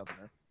Romney was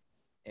governor,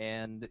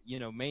 and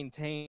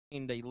maintained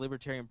a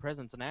libertarian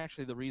presence. And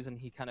actually, the reason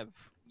he kind of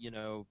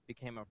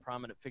became a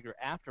prominent figure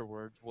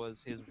afterwards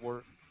was his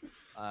work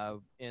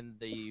in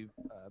the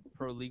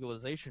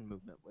pro-legalization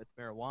movement with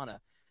marijuana.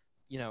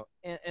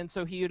 And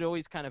so he had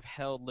always kind of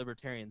held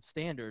libertarian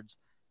standards,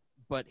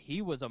 but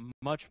he was a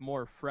much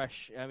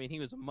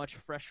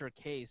fresher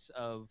case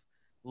of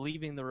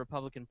leaving the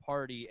Republican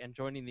Party and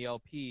joining the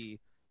LP.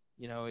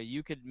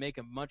 You could make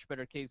a much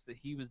better case that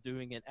he was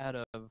doing it out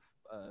of,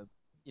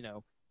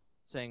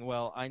 saying,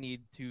 well, I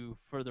need to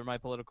further my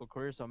political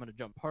career, so I'm going to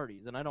jump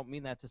parties. And I don't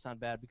mean that to sound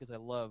bad because I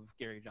love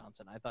Gary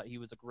Johnson. I thought he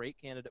was a great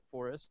candidate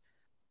for us.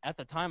 At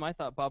the time, I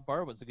thought Bob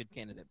Barr was a good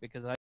candidate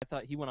because I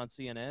thought he went on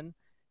CNN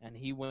and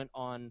he went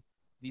on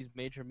these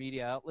major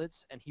media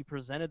outlets, and he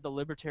presented the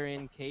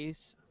libertarian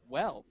case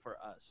well for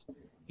us.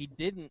 He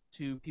didn't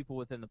to people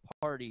within the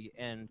party,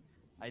 and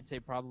I'd say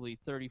probably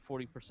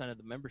 30-40% of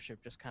the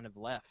membership just kind of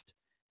left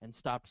and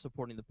stopped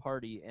supporting the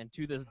party. And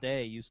to this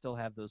day, you still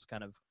have those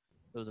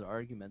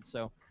arguments.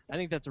 So I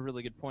think that's a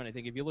really good point. I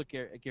think if you look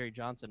at Gary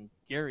Johnson,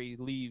 Gary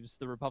leaves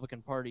the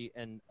Republican Party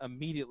and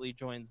immediately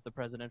joins the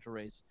presidential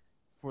race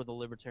for the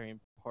Libertarian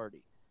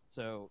Party.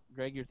 So,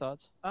 Greg, your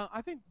thoughts?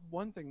 I think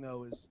one thing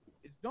though is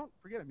don't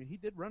forget. I mean, he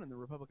did run in the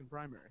Republican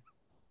primary.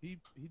 He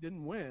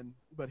didn't win,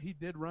 but he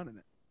did run in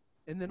it.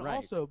 And then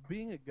also,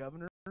 being a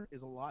governor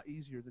is a lot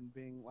easier than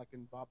being like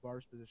in Bob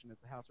Barr's position as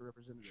the House of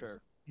Representatives.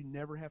 Sure. You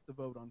never have to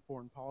vote on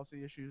foreign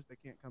policy issues; they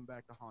can't come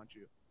back to haunt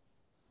you.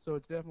 So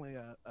it's definitely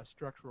a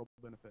structural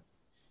benefit.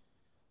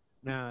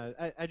 Now,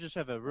 I just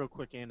have a real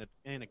quick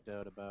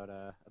anecdote about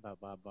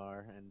Bob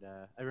Barr, and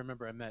I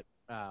remember I met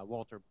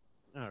Walter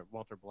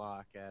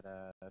Block at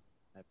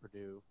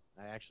Purdue.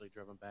 I actually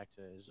drove him back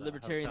to his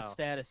Libertarian hotel.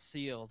 status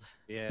sealed.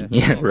 Yeah.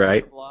 Yeah,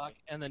 right. Block,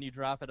 and then you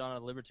drop it on a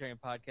Libertarian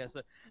podcast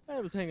that I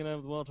was hanging out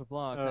with Walter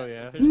Block. Oh,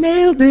 yeah.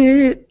 Nailed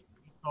it.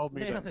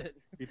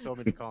 He told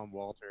me to call him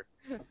Walter.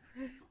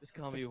 Just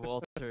call me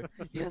Walter.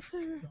 Yes,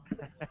 sir.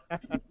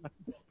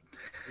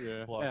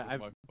 Yeah. Block Yeah,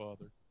 with my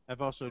father.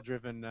 I've also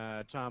driven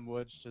Tom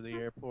Woods to the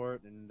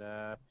airport, and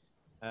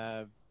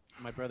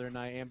my brother and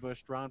I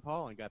ambushed Ron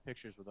Paul and got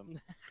pictures with him.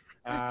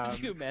 Could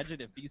you imagine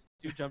if these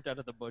two jumped out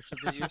of the bushes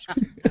at you?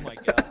 Oh my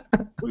god!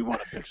 We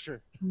want a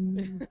picture.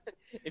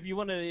 If you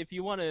want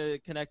to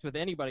connect with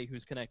anybody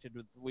who's connected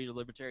with We Are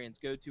Libertarians,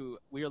 go to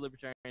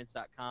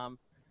wearelibertarians.com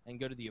and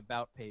go to the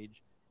About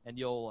page, and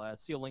you'll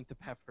see a link to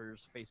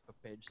Peffers' Facebook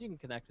page, so you can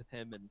connect with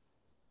him and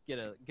get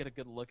a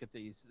good look at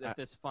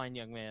this fine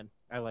young man.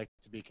 I like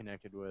to be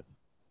connected with.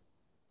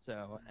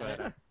 So,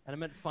 and I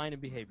meant fine in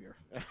behavior.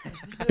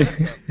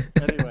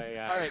 Anyway,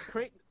 all right,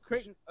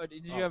 Creighton,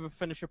 did you have a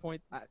finish your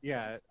point?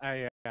 Yeah,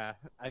 I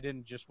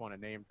didn't just want to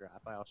name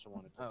drop. I also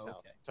wanted to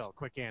tell a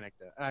quick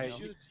anecdote.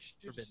 You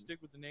should just stick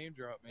with the name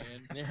drop,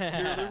 man.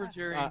 Your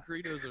libertarian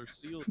credos are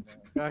sealed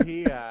now.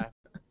 He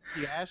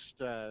asked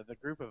the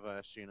group of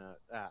us,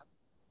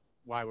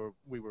 why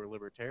we were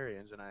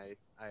libertarians, and I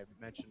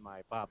mentioned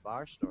my Bob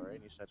Barr story,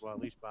 and he said, well, at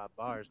least Bob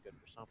Barr is good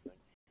for something.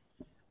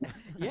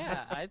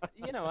 Yeah, I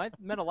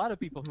met a lot of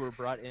people who were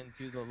brought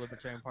into the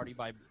Libertarian Party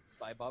by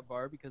Bob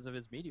Barr because of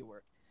his media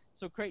work.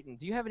 So, Creighton,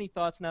 do you have any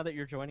thoughts now that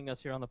you're joining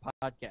us here on the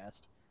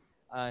podcast?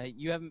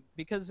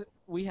 Because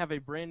we have a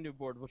brand new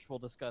board, which we'll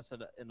discuss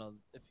in a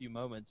few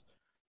moments.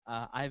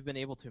 I've been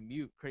able to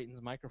mute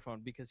Creighton's microphone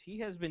because he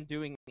has been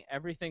doing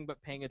everything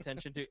but paying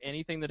attention to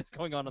anything that is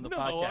going on the No,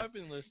 podcast. I've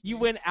been listening. You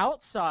went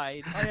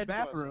outside, I had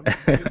bathroom. you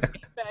came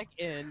back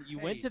in, you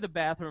went Hey. to the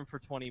bathroom for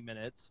 20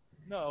 minutes,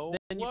 No.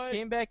 then what? you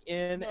came back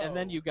in, and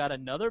then No. you got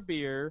another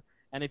beer,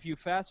 and if you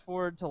fast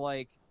forward to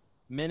like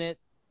minute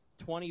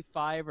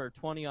 25 or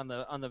 20 on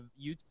the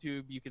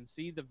YouTube, you can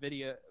see the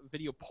video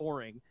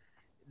pouring.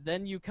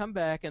 Then you come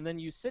back, and then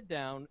you sit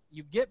down,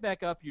 you get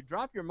back up, you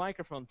drop your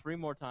microphone 3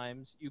 more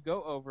times, you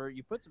go over,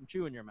 you put some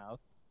chew in your mouth,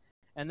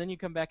 and then you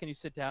come back and you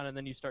sit down, and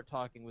then you start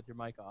talking with your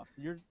mic off.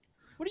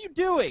 What are you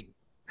doing?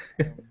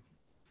 Being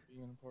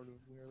a part of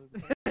We Are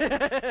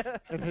Libertarians.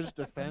 In his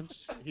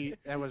defense,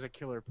 that was a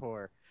killer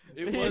pour.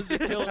 It was a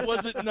kill.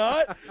 Was it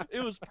not?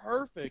 It was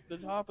perfect. The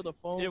top of the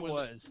phone It was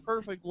was.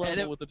 perfect level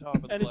And it- with the top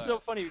of the And it's so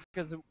glass. funny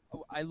because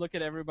I look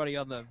at everybody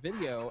on the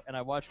video, and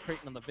I watch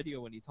Creighton on the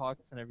video when he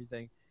talks and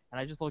everything, and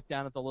I just look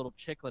down at the little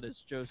chiclet as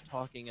Joe's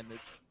talking, and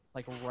it's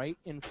like right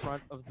in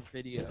front of the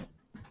video.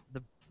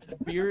 The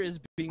beer is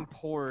being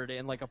poured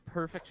in like a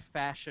perfect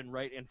fashion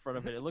right in front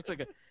of it. It looks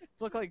like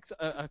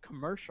a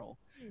commercial.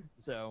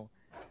 So,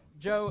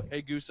 Joe,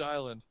 Hey, Goose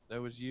Island,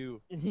 that was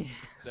you.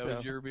 That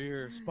was your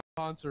beer.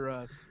 Sponsor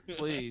us.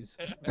 please.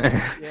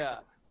 Yeah.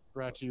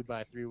 Brought to you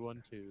by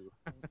 312.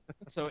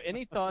 So,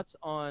 any thoughts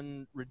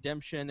on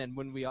redemption and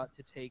when we ought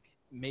to take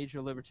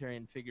major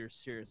libertarian figures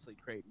seriously,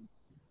 Creighton?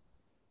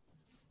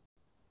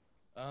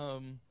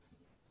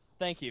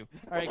 Thank you.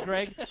 All right,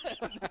 Greg.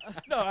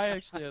 No, I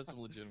actually have some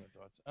legitimate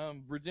thoughts.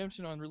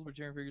 Redemption on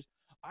libertarian figures.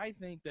 I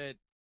think that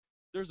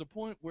there's a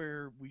point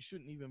where we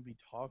shouldn't even be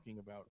talking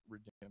about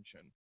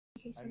redemption.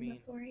 Okay, so I I'm mean- not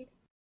worried.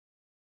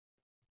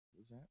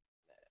 Who's that?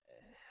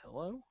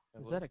 Hello?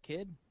 Is Hello? that a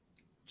kid?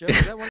 Joe,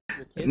 is that one of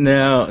your kids?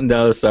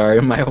 No,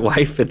 sorry. My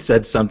wife had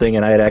said something,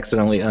 and I had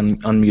accidentally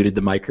unmuted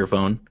the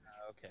microphone.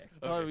 Okay.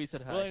 Tell her Okay. we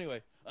said hi. Well,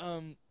 anyway,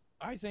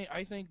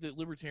 I think that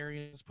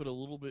libertarians put a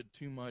little bit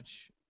too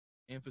much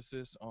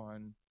emphasis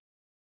on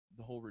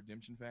the whole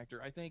redemption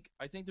factor. I think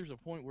there's a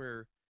point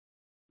where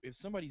if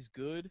somebody's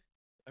good,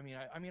 I mean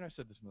I've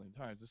said this a million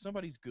times. If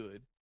somebody's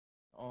good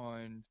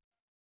on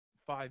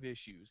 5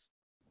 issues,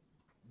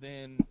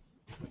 then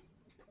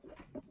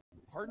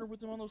partner with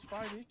them on those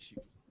 5 issues.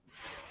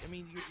 I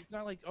mean, it's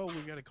not like, oh,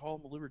 we got to call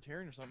them a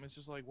libertarian or something. It's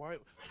just like, why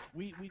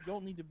we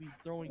don't need to be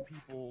throwing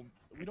people.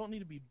 We don't need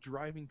to be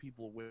driving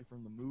people away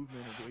from the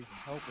movement or away from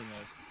helping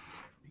us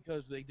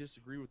because they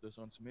disagree with us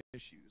on some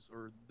issues,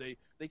 or they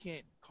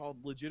can't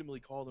legitimately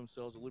call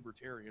themselves a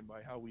libertarian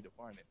by how we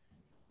define it.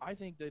 I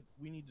think that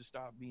we need to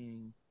stop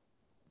being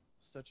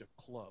such a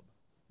club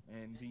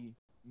and be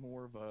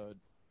more of a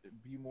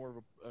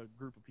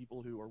group of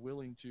people who are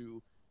willing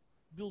to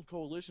build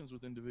coalitions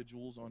with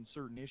individuals on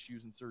certain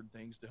issues and certain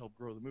things to help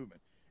grow the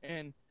movement.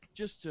 And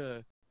just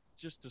to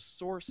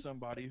source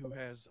somebody who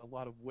has a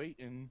lot of weight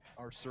in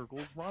our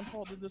circles, Ron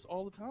Paul did this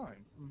all the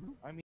time. Mhm.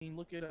 I mean,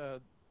 look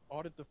at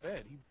Audit the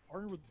Fed. He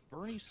partnered with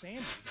Bernie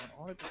Sanders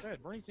on Audit the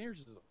Fed. Bernie Sanders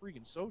is a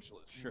freaking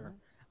socialist. you Sure. know?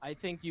 I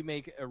think you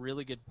make a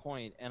really good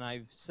point, and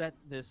I've set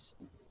this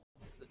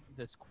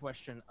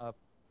question up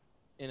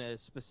in a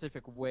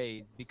specific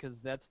way because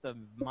that's the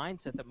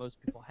mindset that most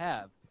people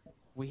have.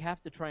 We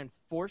have to try and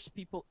force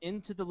people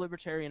into the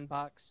libertarian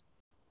box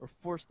or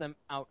force them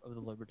out of the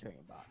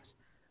libertarian box.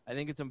 I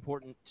think it's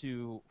important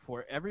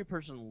for every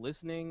person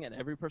listening and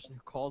every person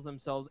who calls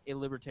themselves a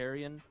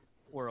libertarian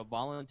or a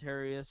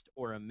voluntarist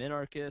or a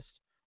minarchist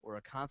or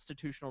a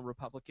constitutional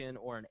Republican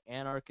or an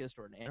anarchist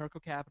or an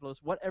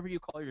anarcho-capitalist, whatever you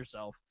call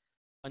yourself,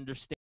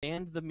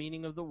 understand the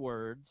meaning of the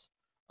words,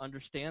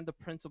 understand the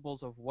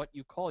principles of what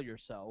you call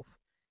yourself,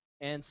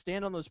 and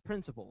stand on those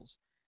principles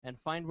and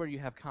find where you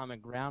have common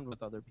ground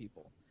with other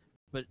people.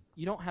 But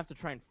you don't have to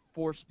try and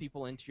force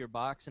people into your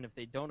box, and if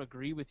they don't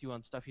agree with you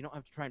on stuff, you don't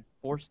have to try and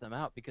force them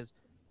out because,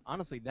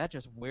 honestly, that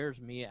just wears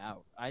me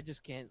out. I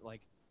just can't,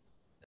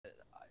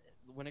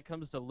 when it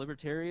comes to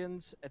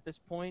libertarians at this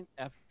point,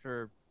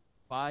 after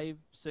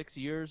 5-6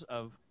 years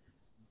of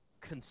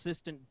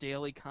consistent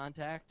daily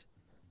contact,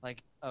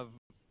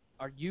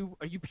 are you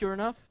pure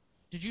enough?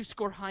 Did you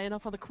score high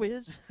enough on the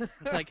quiz?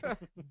 It's like,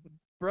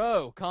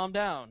 bro, calm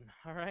down,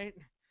 all right?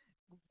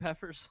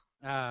 Peffers.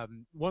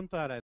 One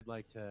thought I'd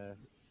like to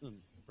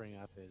bring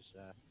up is,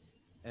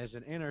 as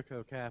an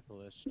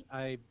anarcho-capitalist,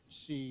 I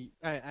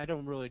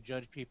don't really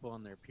judge people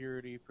on their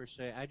purity per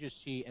se. I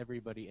just see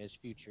everybody as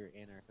future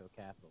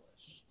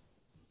anarcho-capitalists.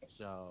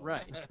 So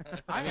Right.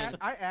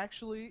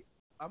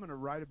 I'm gonna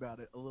write about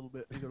it a little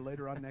bit either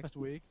later on next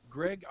week.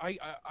 Greg,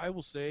 I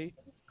will say,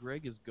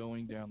 Greg is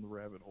going down the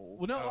rabbit hole.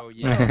 Well, no, Oh,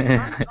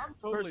 yeah. I'm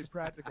totally First-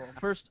 practical.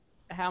 First,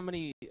 how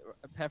many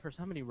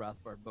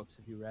Rothbard books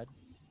have you read?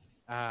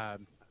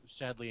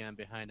 sadly, I'm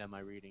behind on my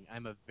reading.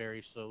 I'm a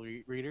very slow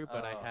reader,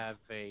 but I Oh. have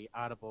a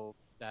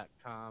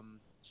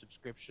Audible.com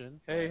subscription.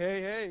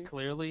 Hey.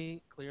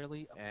 Clearly.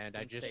 And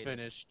I and just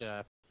statist.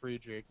 finished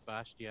Friedrich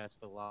Bastiat's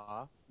The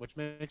Law, which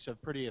makes a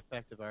pretty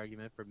effective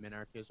argument for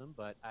minarchism,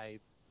 but I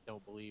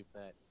don't believe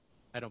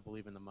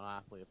in the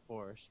monopoly of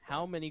force.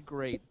 How many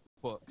great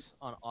books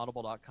on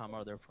Audible.com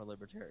are there for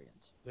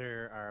libertarians?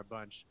 There are a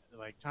bunch.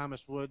 Like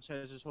Thomas Woods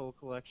has his whole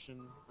collection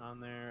on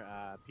there.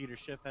 Peter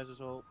Schiff has his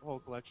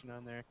whole collection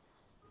on there.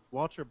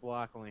 Walter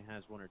Block only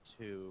has one or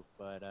two,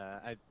 but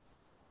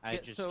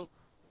So,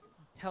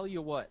 tell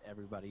you what,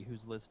 everybody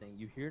who's listening,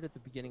 you hear it at the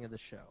beginning of the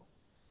show.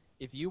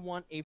 If you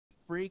want a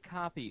free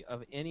copy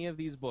of any of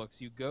these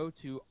books, you go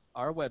to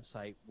our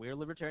website,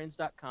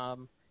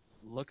 wearelibertarians.com,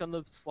 look on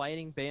the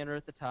sliding banner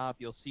at the top,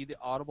 you'll see the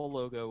Audible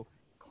logo,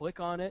 click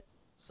on it,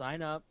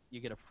 sign up,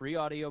 you get a free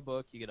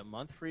audiobook, you get a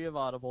month free of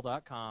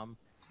audible.com,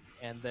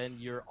 and then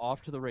you're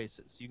off to the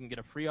races. You can get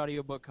a free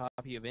audiobook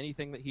copy of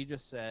anything that he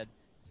just said,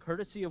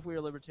 courtesy of We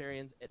Are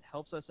Libertarians. It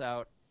helps us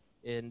out,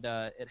 and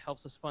it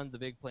helps us fund the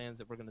big plans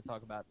that we're going to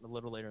talk about a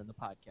little later in the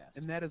podcast.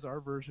 And that is our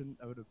version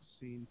of an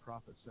obscene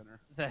profit center.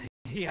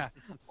 Yeah,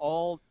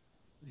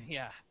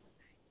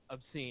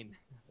 obscene.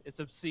 It's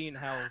obscene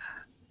how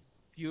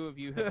few of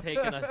you have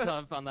taken us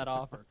up on that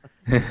offer.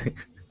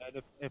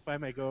 And if I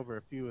may go over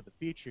a few of the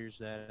features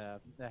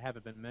that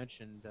haven't been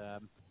mentioned,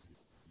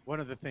 one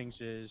of the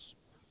things is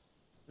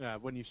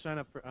when you sign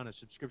up on a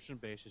subscription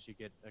basis, you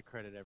get a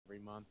credit every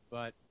month.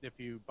 But if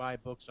you buy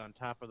books on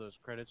top of those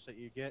credits that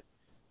you get,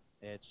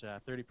 it's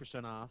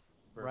 30% off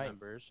for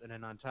members. And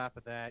then on top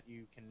of that,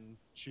 you can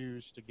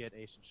choose to get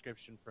a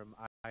subscription from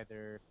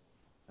either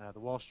the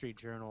Wall Street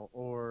Journal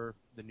or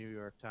the New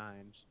York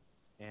Times.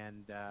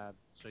 And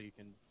so you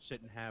can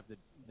sit and have the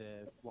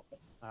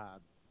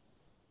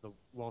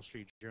Wall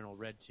Street Journal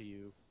read to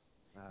you.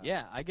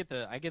 Yeah, I get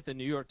the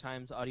New York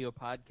Times audio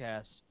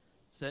podcast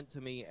sent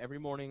to me every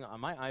morning on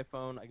my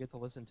iPhone. I get to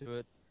listen to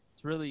it.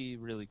 It's really,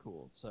 really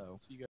cool. So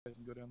you guys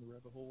can go down the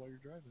rabbit hole while you're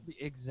driving.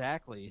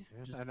 Exactly.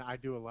 And I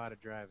do a lot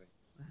of driving.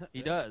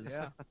 He does.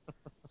 Yeah.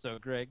 So,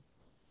 Greg.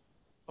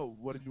 Oh,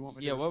 what did you want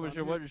me to Yeah, what was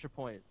respond your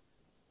point?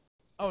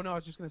 Oh, no, I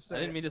was just going to say... I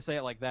didn't mean to say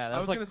it like that. I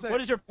was like, gonna say-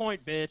 what is your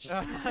point, bitch?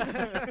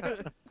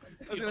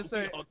 I was going to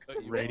say,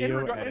 Radio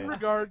in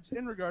regards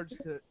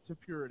to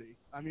purity,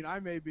 I mean, I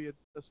may be a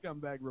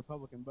scumbag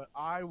Republican, but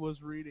I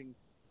was reading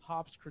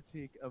Hoppes'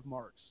 critique of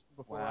Marx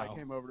before I Wow.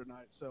 came over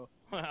tonight, so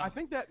Wow. I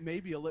think that may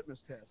be a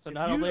litmus test. So If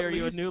not only at are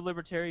you a least- new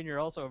libertarian, you're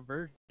also a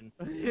virgin.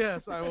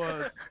 Yes, I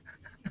was.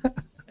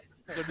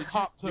 So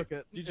Hoppe took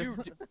it. Did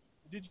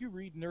you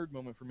read Nerd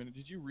Moment for a minute?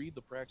 Did you read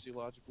the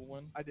praxeological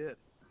one? I did.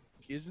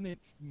 Isn't it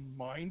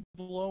mind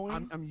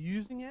blowing? I'm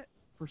using it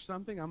for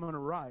something I'm going to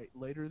write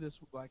later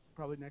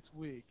probably next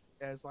week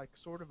as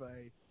sort of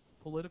a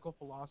political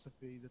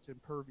philosophy that's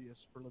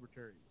impervious for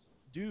libertarians.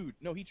 Dude,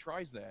 no, he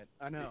tries that.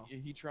 I know.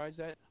 He tries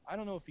that. I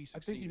don't know if he I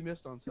succeeded. think you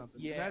missed on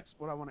something. Yeah. That's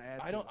what I want to add.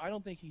 I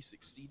don't think he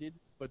succeeded,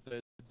 but the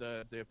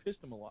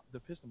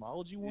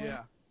epistemology one,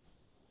 Yeah.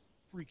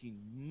 freaking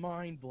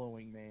mind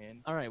blowing,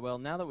 man. All right, well,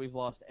 now that we've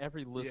lost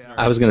every listener...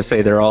 I was going to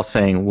say they're all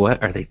saying,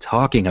 "What are they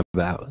talking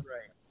about?"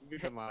 You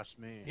even lost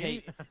me.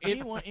 Hey,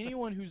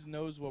 anyone who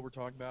knows what we're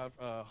talking about,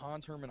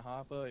 Hans Hermann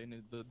Hoppe,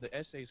 and the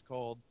essay is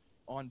called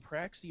 "On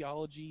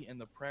Praxeology and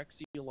the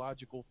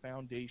Praxeological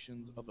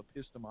Foundations of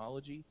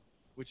Epistemology,"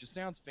 which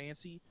sounds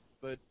fancy,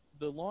 but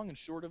the long and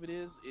short of it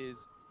is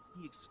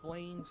he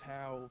explains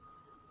how,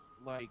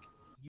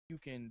 you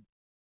can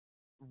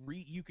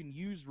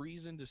use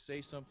reason to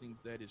say something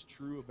that is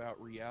true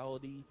about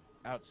reality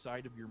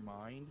outside of your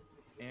mind,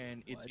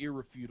 and it's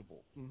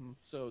irrefutable. Mm-hmm.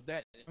 So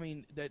that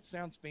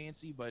sounds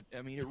fancy, but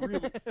I mean it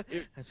really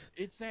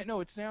it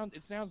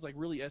sounds like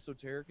really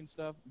esoteric and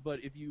stuff.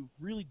 But if you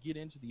really get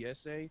into the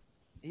essay,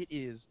 it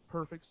is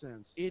Perfect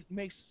sense. it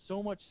makes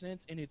so much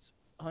sense, and it's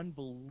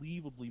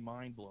unbelievably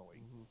mind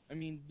blowing. Mhm. I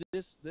mean,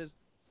 this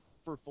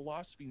for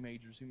philosophy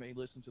majors who may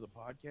listen to the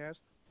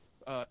podcast,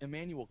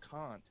 Immanuel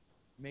Kant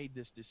made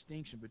this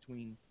distinction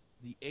between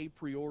the a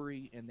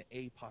priori and the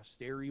a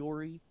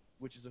posteriori,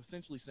 which is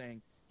essentially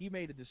saying he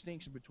made a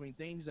distinction between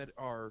things that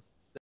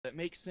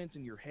make sense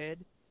in your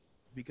head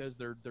because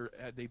they're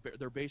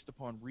based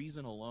upon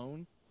reason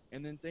alone,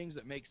 and then things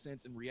that make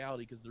sense in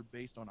reality because they're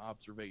based on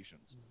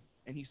observations. Mm-hmm.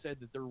 And he said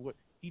that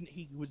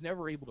he was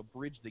never able to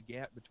bridge the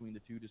gap between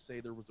the two to say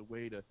there was a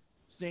way to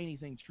say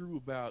anything true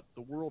about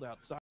the world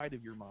outside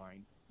of your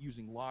mind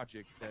using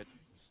logic that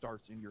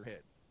starts in your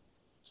head.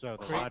 So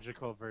the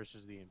logical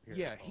versus the empirical.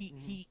 Yeah,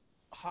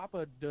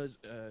 Hoppe does.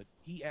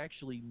 He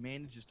actually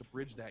manages to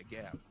bridge that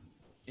gap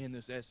in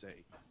this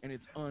essay, and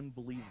it's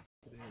unbelievable.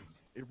 It is.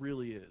 It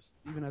really is.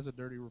 Even as a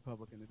dirty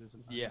Republican, it is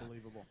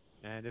unbelievable.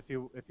 And if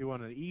you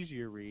want an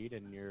easier read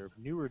and you're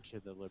newer to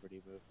the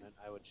liberty movement,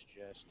 I would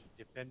suggest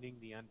Defending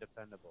the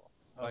Undefendable.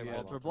 by yeah,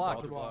 Walter Walter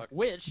Block, Block.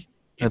 which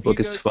That if book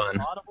you is go fun. to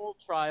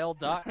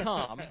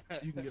audibletrial.com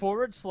You can get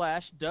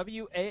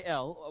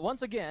 /WAL.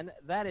 Once again,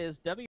 that is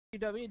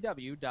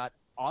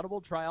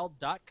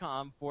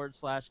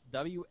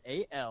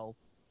www.audibletrial.com/WAL.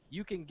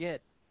 You can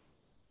get,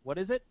 what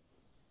is it?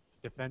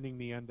 Defending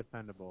the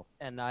Undefendable.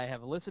 And I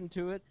have listened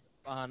to it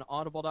on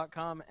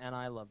audible.com, and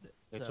I loved it.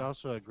 It's So-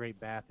 also a great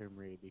bathroom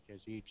read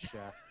because each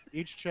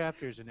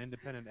chapter is an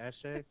independent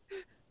essay.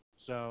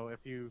 So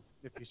if you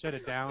set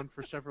it down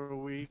for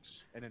several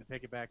weeks and then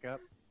pick it back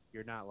up,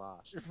 you're not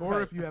lost.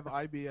 Or if you have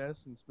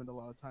IBS and spend a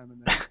lot of time in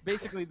there.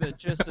 Basically, the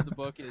gist of the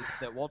book is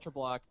that Walter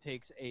Block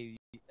takes a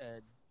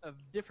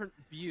different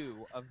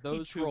view of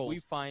those who we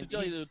trolls. find. To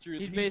tell you the truth,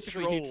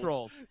 he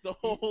trolls. The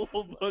whole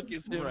book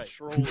is him Right.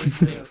 trolling.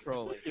 Him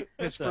trolling.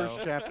 His So-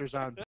 first chapter's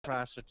on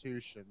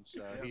prostitution,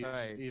 so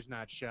Right. he's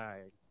not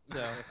shying. So,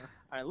 all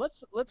right,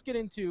 let's get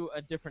into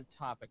a different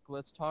topic.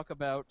 Let's talk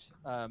about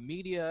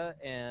media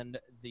and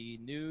the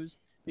news,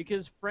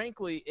 because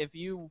frankly, if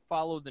you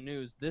follow the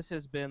news, this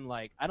has been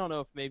like, I don't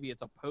know if maybe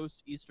it's a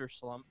post-Easter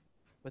slump,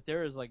 but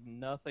there is like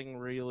nothing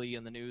really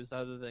in the news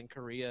other than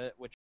Korea,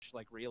 which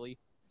like really,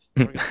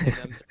 we're gonna say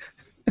them.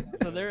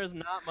 So there is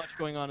not much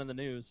going on in the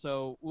news.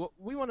 So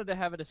we wanted to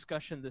have a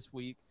discussion this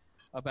week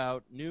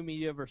about new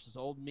media versus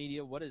old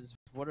media. What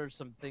are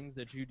some things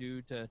that you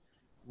do to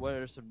what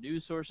are some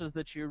news sources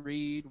that you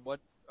read?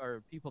 What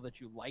are people that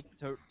you like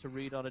to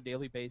read on a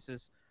daily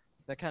basis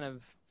that kind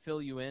of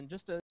fill you in?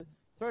 Just to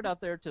throw it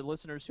out there to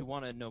listeners who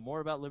want to know more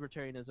about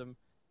libertarianism.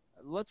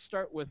 Let's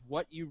start with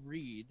what you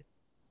read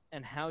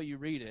and how you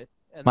read it.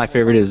 And My then we'll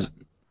favorite talk is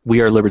about-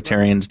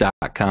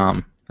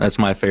 wearelibertarians.com. That's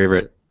my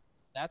favorite.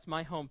 That's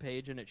my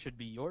homepage, and it should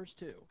be yours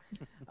too.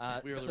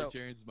 We Are So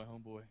Libertarians is my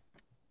homeboy.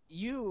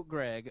 you,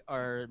 Greg,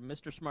 are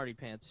Mr. Smarty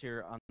Pants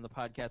here on the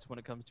podcast when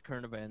it comes to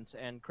current events,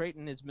 and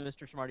Creighton is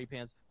Mr. Smarty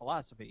Pants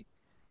philosophy.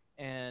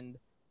 And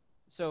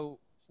so,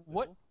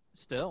 what?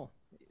 Still,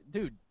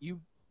 dude,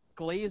 you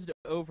glazed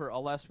over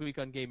all last week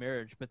on gay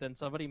marriage, but then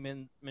somebody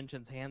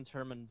mentions Hans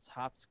Hermann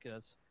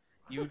Hopkins,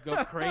 you would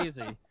go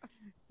crazy.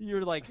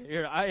 You're like,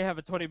 here, I have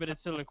a 20-minute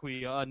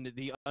soliloquy on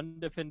the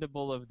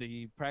undefendable of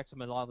the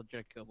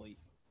praxeologically.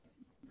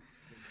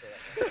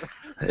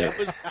 That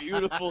was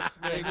beautiful,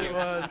 Smith. It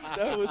was.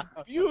 That was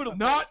beautiful.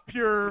 Not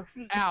pure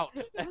out.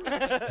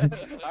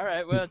 All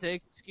right, well,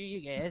 screw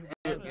you guys.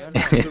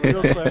 The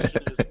real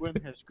question is, when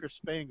has Chris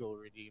Spangle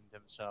redeemed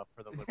himself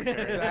for the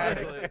Libertarian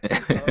Party?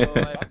 Exactly. Oh,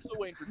 I'm still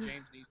waiting for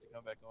James Neese to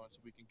come back on so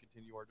we can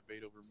continue our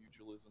debate over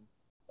mutualism.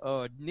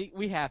 Oh,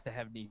 we have to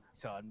have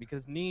Neese on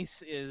because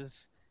Neese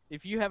is.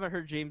 If you haven't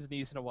heard James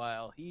Neese in a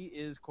while, he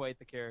is quite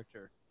the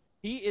character.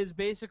 He is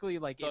basically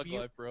like Thug if you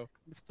life, bro.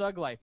 thug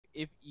life.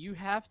 If you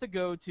have to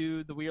go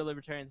to the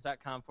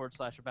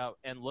wearelibertarians.com/about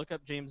and look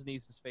up James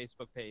Neese's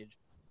Facebook page,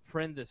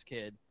 friend this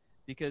kid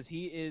because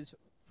he is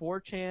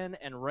 4chan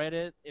and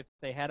Reddit. If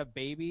they had a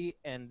baby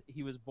and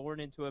he was born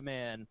into a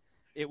man,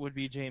 it would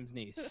be James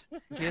Neese.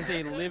 He is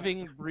a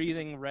living,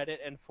 breathing Reddit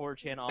and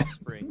 4chan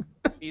offspring.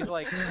 He's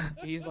like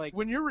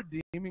When your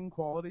redeeming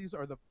qualities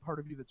are the part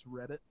of you that's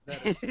Reddit,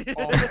 that is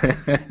all.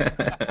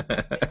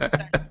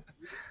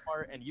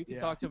 smart, and you can Yeah,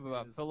 talk to him it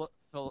about is.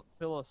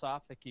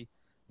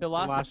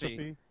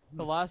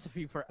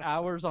 philosophy for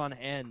hours on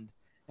end,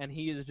 and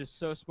he is just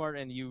so smart,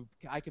 and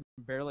I can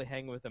barely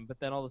hang with him. But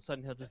then all of a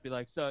sudden he'll just be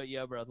like, "So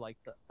yeah, bro, like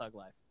thug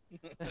life."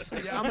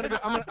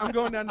 Yeah, I'm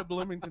going down to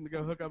Bloomington to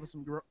go hook up with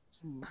some.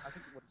 I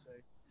think what to say.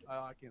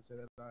 I can't say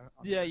that.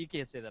 Yeah, you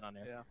can't say that on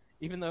air. Yeah.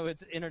 Even though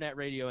it's internet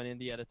radio and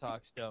Indiana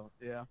Talks don't.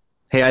 Yeah.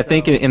 Hey, I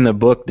think So- in the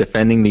book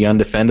Defending the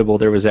Undefendable,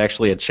 there was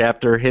actually a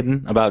chapter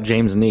hidden about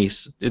James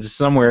Neese. It's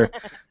somewhere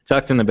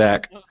tucked in the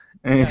back. Yeah,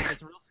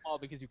 it's real small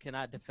because you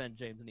cannot defend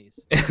James Neese.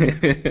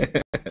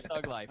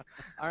 Thug life.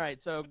 All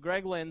right, so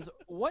Greg Lenz,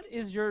 what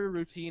is your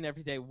routine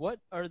every day? What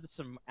are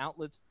some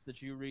outlets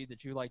that you read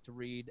that you like to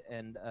read?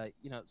 And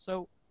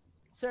so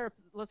Sarah,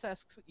 let's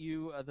ask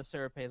you the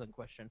Sarah Palin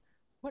question.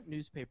 What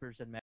newspapers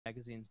and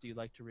magazines do you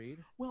like to read?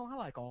 Well, I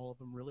like all of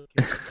them, really.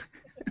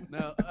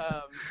 No,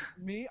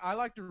 I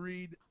like to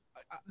read.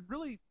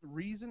 Really,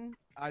 Reason.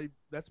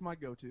 That's my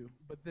go-to.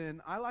 But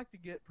then I like to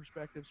get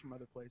perspectives from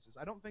other places.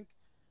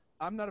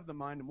 I'm not of the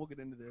mind, and we'll get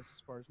into this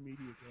as far as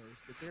media goes,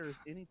 but there is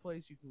any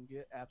place you can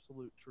get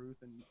absolute truth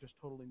and just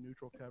totally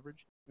neutral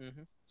coverage.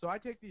 Mm-hmm. So I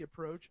take the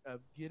approach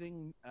of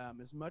getting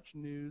as much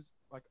news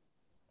like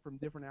from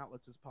different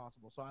outlets as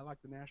possible. So I like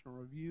the National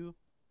Review.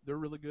 They're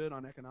really good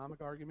on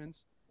economic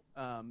arguments.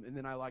 And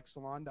then I like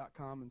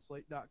Salon.com and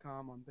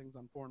Slate.com on things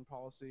on foreign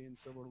policy and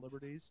civil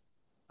liberties.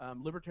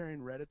 Libertarian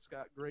Reddit's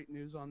got great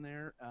news on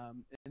there.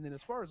 And then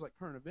as far as like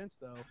current events,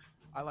 though,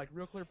 I like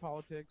Real Clear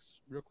Politics,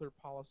 Real Clear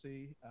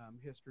Policy,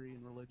 History,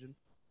 and Religion.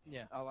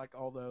 Yeah. I like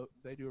although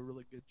they do a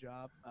really good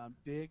job.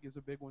 Dig is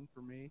a big one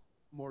for me,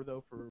 more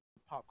though for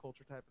pop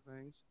culture type of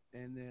things.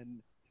 And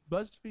then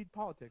BuzzFeed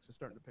Politics is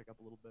starting to pick up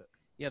a little bit.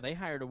 Yeah, they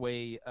hired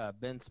away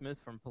Ben Smith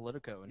from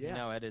Politico, and he Yeah.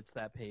 now edits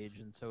that page,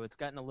 and so it's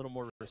gotten a little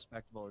more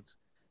respectable. It's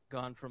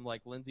gone from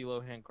like Lindsay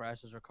Lohan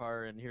crashes her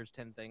car, and here's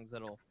 10 things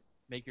that'll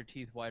make your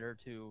teeth whiter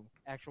to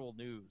actual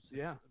news.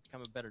 Yeah. It's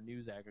become a better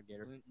news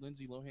aggregator.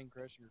 Lindsay Lohan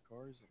crashing her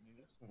car is it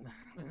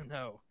news?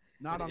 No,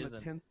 Not It on the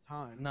isn't. 10th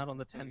time. not on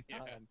the 10th Yeah.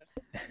 time.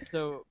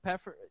 So,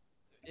 Peffer,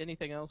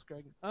 anything else,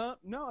 Greg?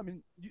 No, I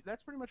mean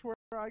that's pretty much where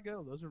I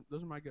go. Those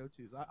are my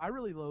go-tos. I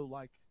really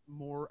like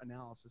more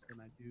analysis than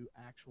I do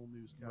actual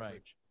news coverage.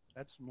 Right.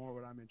 That's more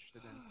what I'm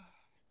interested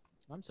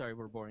in. I'm sorry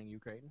we're boring you,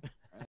 Creighton.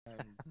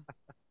 I'm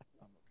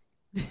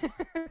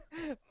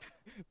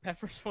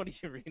Peffers, what do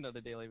you read on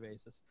a daily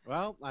basis?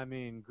 Well, I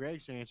mean,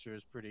 Greg's answer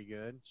is pretty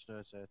good, so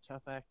it's a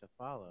tough act to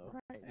follow.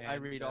 Right. I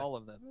read all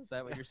of them. Is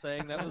that what you're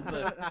saying? That was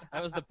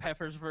the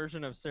Peffers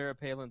version of Sarah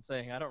Palin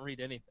saying, "I don't read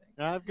anything."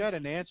 I've got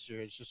an answer.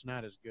 It's just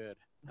not as good.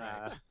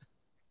 Right.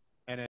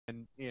 And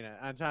then,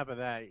 on top of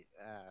that,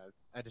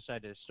 I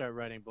decided to start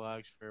writing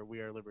blogs for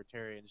We Are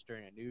Libertarians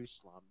during a news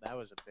slump. That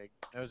was a big.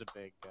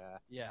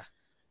 Yeah.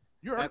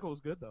 Your article was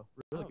good though,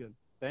 really good.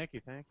 Thank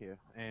you.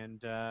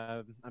 And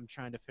I'm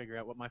trying to figure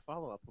out what my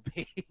follow-up will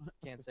be.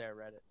 Can't say I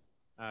read it.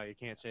 Oh, you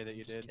can't say that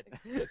you Just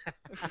did. kidding.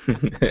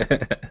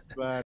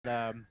 But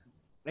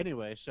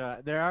anyway, so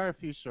there are a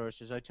few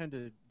sources. I tend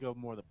to go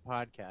more the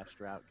podcast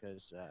route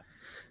because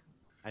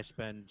I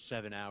spend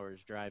 7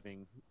 hours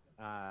driving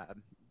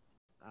on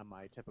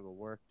my typical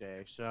work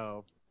day.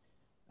 So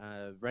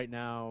right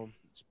now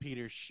it's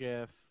Peter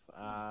Schiff.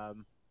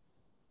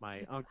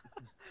 My uncle.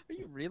 Are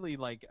you really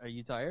are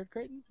you tired,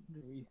 Creighton?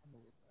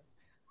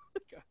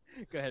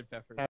 Go ahead,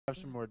 Peffers. Have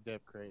some more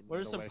dip, Creighton. What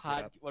are It'll some wake you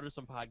up. What are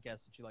some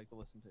podcasts that you like to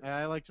listen to?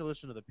 I like to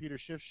listen to the Peter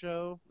Schiff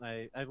Show.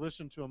 I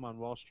listened to him on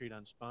Wall Street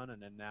Unspun,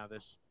 and then now the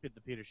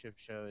Peter Schiff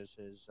Show is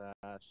his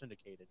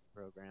syndicated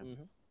program.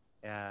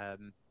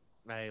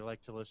 Mm-hmm. I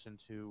like to listen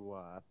to.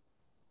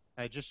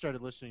 I just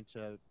started listening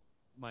to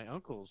my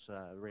uncle's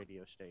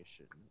radio show.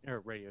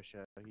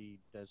 He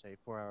does a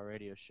 4-hour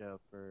radio show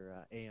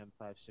for AM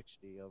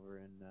 560 over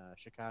in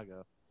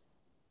Chicago.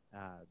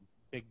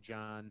 Big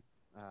John.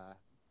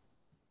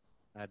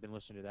 I've been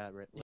listening to that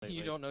lately.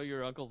 You don't know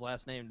your uncle's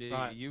last name, do you?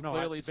 You no,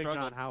 clearly Big struggled.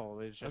 John Howell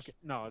is just Okay.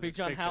 no. Big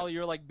John Howell,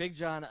 you're like Big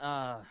John.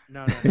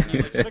 No.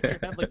 You shook your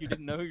head like you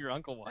didn't know who your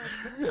uncle was.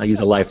 I use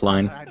a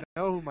lifeline. I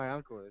know who my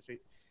uncle is.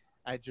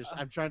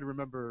 I'm trying to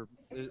remember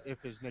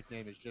if his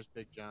nickname is just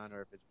Big John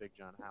or if it's Big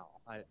John Howell.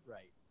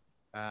 Right.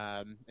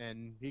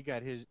 And he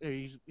got his.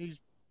 He's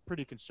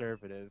pretty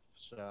conservative,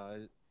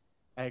 so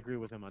I agree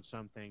with him on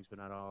some things, but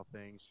not all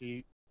things.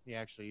 He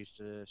actually used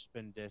to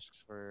spin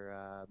discs for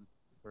a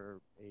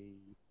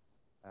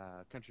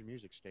country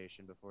music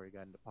station before he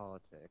got into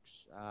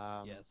politics.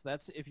 Yes,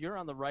 that's if you're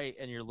on the right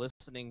and you're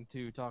listening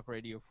to talk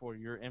radio for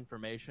your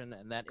information,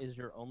 and that is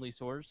your only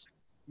source.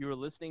 You are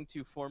listening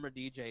to former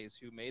DJs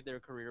who made their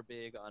career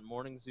big on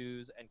morning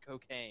zoos and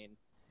cocaine,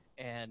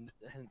 and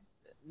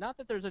not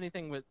that there's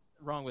anything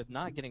wrong with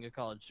not getting a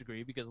college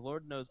degree, because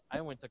Lord knows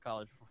I went to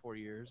college for 4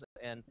 years,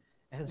 and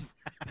as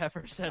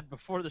Peffer said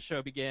before the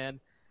show began,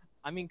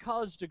 I mean,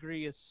 college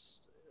degree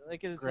is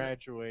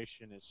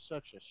graduation is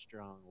such a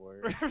strong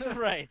word.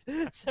 Right.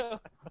 So,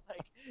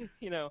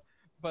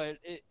 but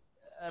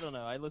I don't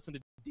know. I listen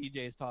to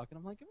DJs talk, and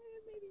I'm like, maybe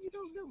you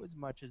don't know as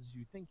much as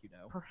you think you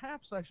know.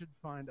 Perhaps I should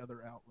find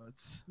other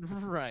outlets.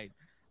 Right.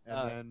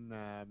 And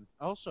then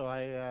also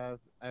I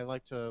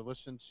like to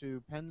listen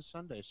to Penn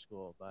Sunday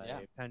School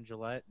by Penn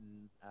Jillette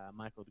and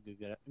Michael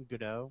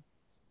Godot.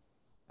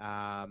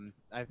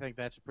 I think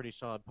that's a pretty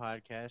solid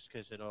podcast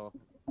because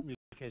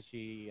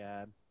he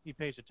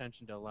pays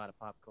attention to a lot of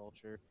pop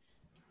culture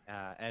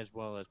as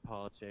well as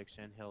politics,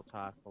 and he'll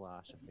talk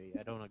philosophy.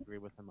 I don't agree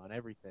with him on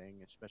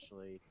everything,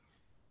 especially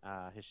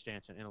his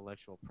stance on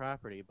intellectual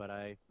property, but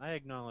I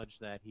acknowledge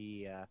that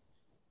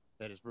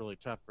that it's really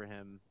tough for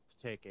him to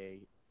take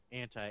a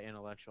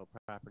anti-intellectual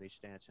property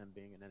stance, him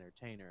being an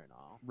entertainer and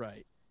all.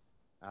 Right.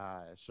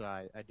 So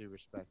I do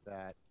respect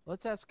that.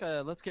 Let's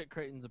get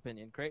Creighton's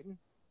opinion. Creighton?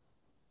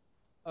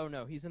 Oh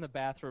no, he's in the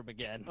bathroom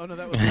again. Oh no,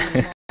 that was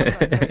his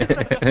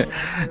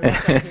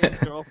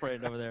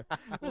girlfriend over there.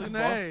 Lene.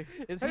 Hey,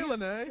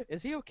 Lene.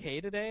 Is he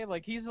okay today?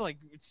 He's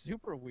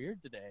super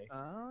weird today. Oh,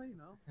 I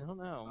don't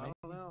know. I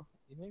don't know.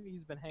 Maybe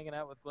he's been hanging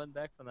out with Glenn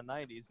Beck from the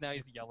 '90s. Now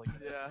he's yelling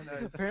at us. Yeah,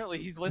 nice.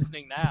 Apparently he's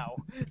listening now.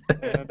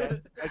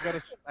 And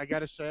I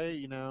gotta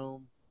say,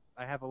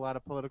 I have a lot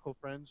of political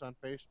friends on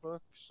Facebook,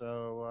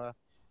 so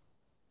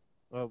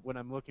when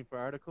I'm looking for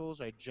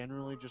articles, I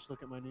generally just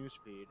look at my news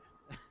feed.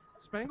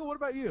 Spangle, what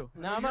about you?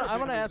 Now I'm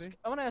gonna ask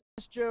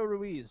Joe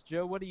Ruiz.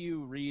 Joe, what do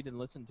you read and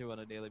listen to on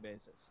a daily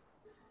basis?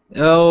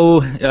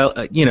 Oh,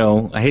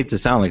 I hate to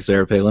sound like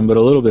Sarah Palin, but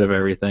a little bit of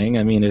everything.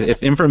 I mean,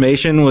 if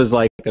information was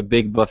like a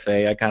big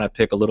buffet, I kind of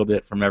pick a little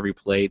bit from every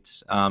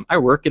plate. I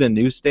work at a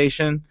news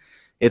station.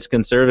 It's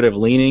conservative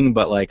leaning,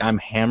 but I'm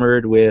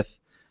hammered with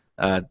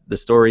the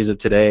stories of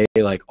today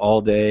all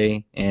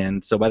day.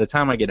 And so by the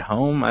time I get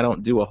home, I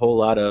don't do a whole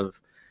lot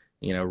of,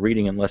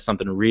 reading unless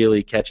something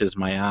really catches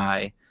my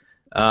eye.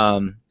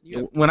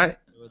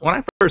 When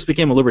I first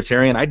became a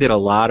libertarian, I did a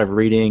lot of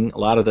reading, a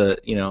lot of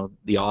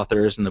the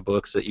authors and the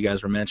books that you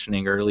guys were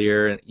mentioning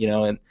earlier, and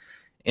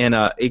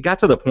it got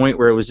to the point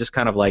where it was just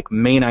kind of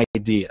main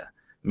idea,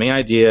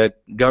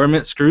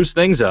 government screws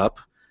things up,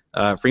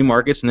 free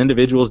markets and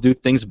individuals do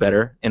things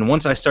better. And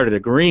once I started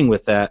agreeing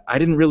with that, I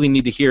didn't really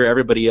need to hear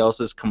everybody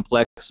else's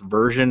complex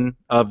version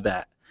of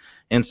that.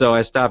 And so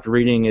I stopped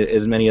reading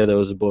as many of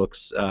those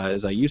books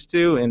as I used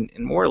to, and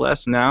more or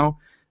less now,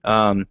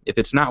 if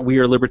it's not We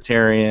Are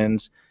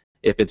Libertarians,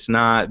 if it's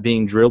not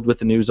being drilled with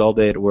the news all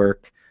day at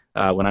work,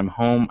 when I'm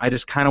home, I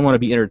just kind of want to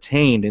be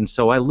entertained. And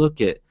so I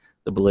look at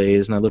the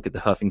Blaze and I look at the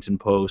Huffington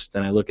Post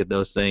and I look at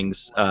those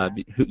things,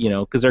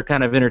 because they're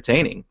kind of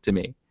entertaining to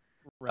me.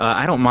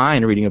 Right. I don't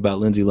mind reading about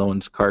Lindsay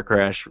Lohan's car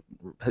crash,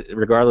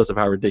 regardless of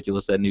how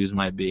ridiculous that news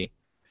might be.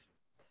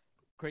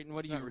 Creighton,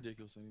 It's not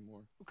ridiculous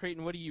anymore.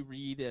 Creighton, what do you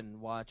read and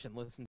watch and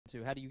listen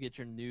to? How do you get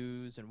your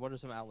news, and what are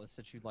some outlets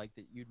that you'd like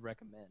that you'd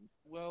recommend?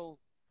 Well,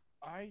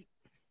 I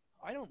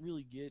don't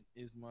really get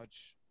as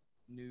much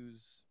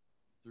news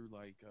through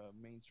like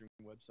mainstream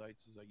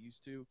websites as I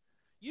used to.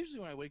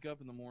 Usually when I wake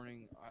up in the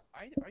morning,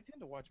 I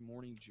tend to watch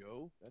Morning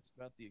Joe. That's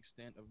about the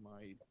extent of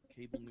my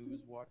cable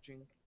news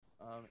watching.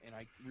 And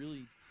I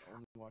really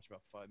only watch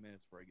about 5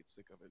 minutes before I get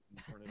sick of it and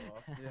turn it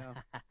off.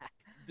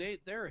 Yeah.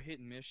 They're a hit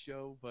and miss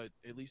show, but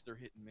at least they're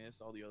hit and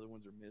miss. All the other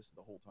ones are missed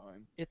the whole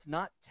time. It's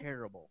not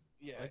terrible.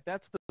 Yeah. Like,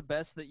 that's the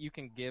best that you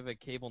can give a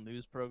cable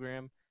news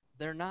program.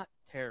 They're not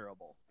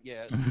terrible.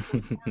 Yeah. So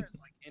as far as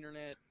like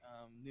internet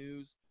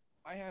news,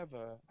 I have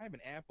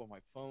an app on my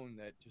phone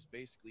that just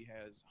basically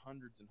has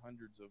hundreds and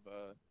hundreds of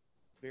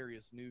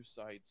various news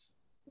sites,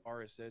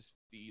 RSS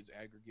feeds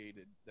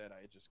aggregated that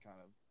I just kind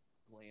of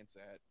glance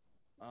at.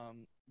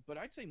 But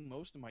I'd say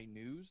most of my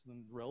news, the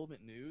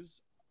relevant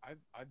news,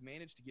 I've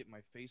managed to get my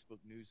Facebook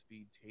news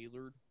feed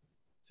tailored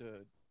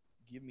to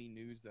give me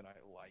news that I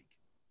like.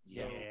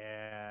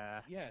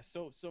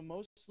 So, so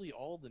mostly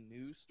all the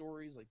news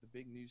stories, like the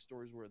big news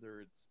stories,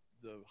 whether it's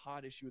the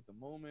hot issue at the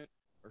moment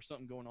or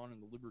something going on in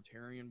the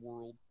libertarian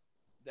world,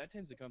 that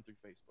tends to come through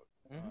Facebook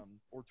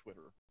or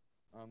Twitter,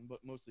 but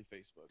mostly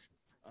Facebook.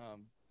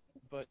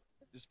 But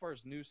as far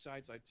as news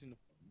sites, I tend to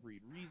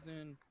read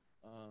Reason.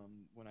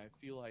 When I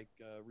feel like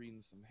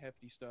reading some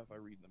hefty stuff, I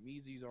read the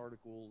Mises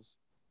articles.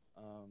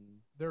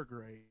 They're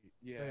great.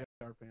 Yeah,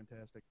 They are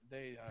fantastic.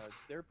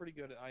 They're pretty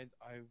good.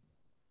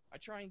 I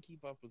try and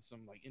keep up with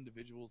some like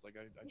individuals. Like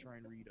I try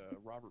and read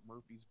Robert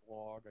Murphy's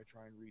blog. I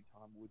try and read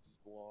Tom Woods'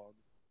 blog.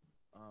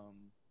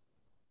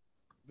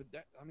 But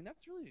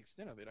that's really the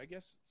extent of it, I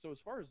guess. So as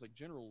far as like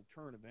general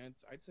current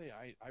events, I'd say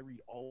I read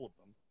all of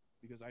them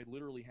because I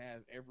literally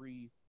have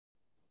every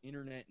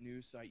internet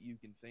news site you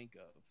can think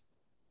of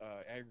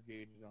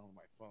aggregated on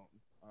my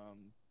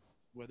phone.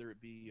 Whether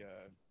it be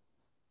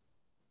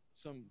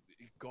some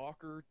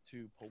Gawker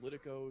to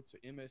Politico to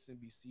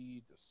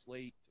MSNBC to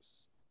Slate to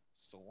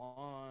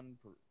Salon,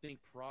 Think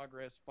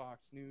Progress,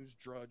 Fox News,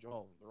 Drudge,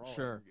 all of them. They're all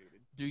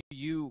aggregated. Do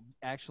you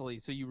actually,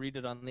 so you read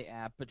it on the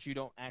app, but you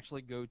don't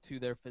actually go to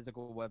their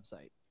physical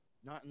website?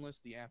 Not unless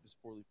the app is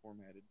poorly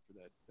formatted for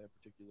that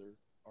particular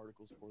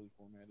article is poorly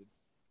formatted.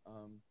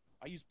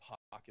 I use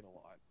Pocket a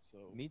lot.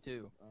 So Me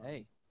too.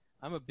 Hey,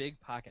 I'm a big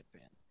Pocket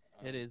fan.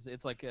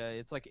 It's like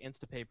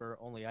Instapaper,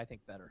 only I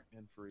think better.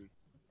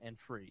 And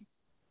free.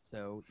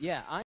 So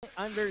yeah,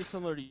 I'm very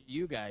similar to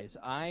you guys.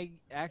 I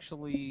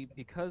actually,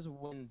 because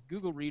when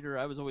Google Reader,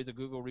 I was always a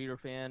Google Reader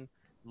fan.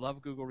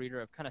 Love Google Reader.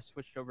 I've kind of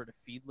switched over to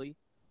Feedly,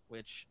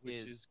 which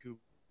is Google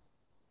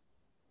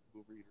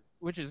Reader.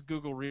 Which is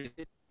Google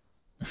Reader.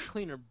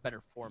 Cleaner,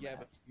 better format. Yeah,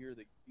 but here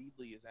the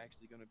Feedly is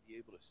actually going to be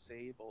able to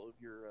save all of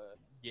your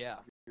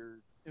your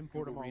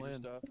import Google them all Reader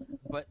in stuff.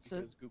 But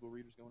because Google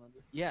Reader's going under.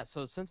 Yeah,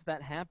 so since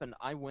that happened,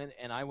 I went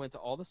to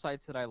all the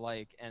sites that I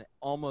like, and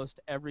almost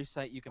every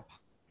site you can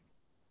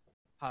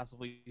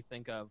possibly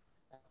think of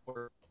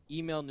were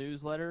email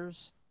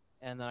newsletters,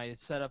 and then I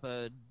set up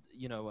a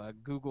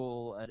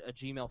Google a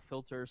Gmail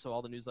filter, so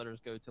all the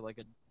newsletters go to like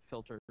a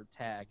filter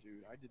tag.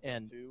 Dude, I did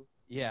and that too.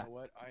 Yeah. You know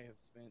what? I have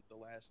spent the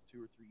last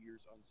 2 or 3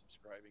 years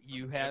unsubscribing.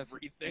 You from have,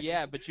 everything.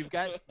 yeah, but you've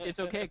got, it's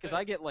okay because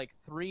I get like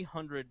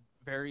 300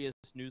 various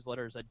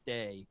newsletters a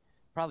day,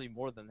 probably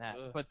more than that.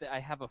 Ugh. But I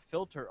have a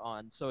filter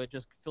on, so it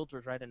just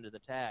filters right into the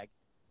tag.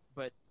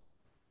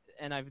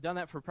 And I've done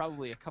that for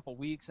probably a couple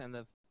weeks, and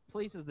the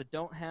places that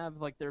don't have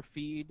like their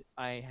feed,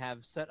 I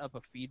have set up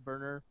a feed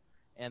burner,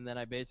 and then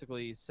I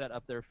basically set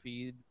up their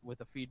feed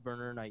with a feed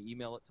burner, and I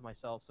email it to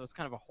myself. So it's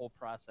kind of a whole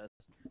process.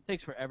 It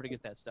takes forever to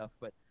get that stuff,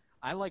 but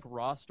I like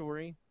Raw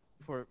Story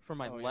for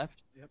my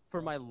left. Yep.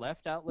 For my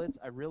left outlets,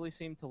 I really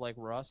seem to like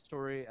Raw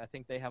Story. I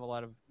think they have a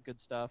lot of good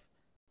stuff.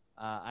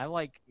 I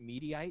like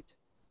Mediaite.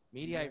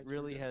 Mediaite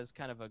really has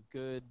kind of a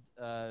good.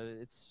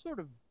 It's sort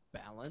of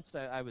balanced,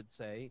 I would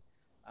say.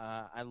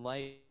 I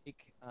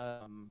like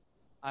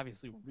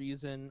obviously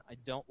Reason. I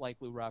don't like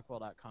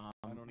LouRockwell.com.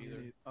 I don't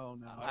either. Oh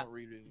no. I don't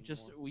read it anymore.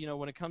 Just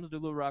when it comes to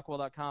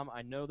LouRockwell.com,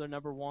 I know they're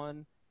number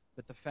one,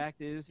 but the fact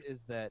is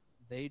that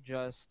they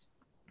just.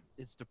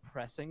 It's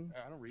depressing.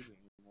 I don't read it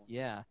anymore.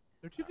 Yeah.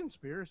 They're too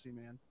conspiracy,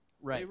 man.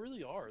 Right. They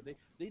really are.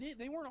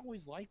 They weren't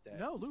always like that.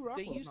 No, Lou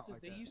Rockwell's not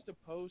like They that. used to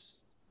post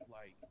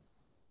like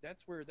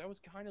that was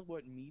kind of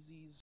what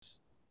Mises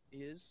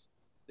is.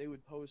 They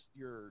would post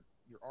your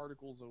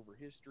articles over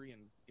history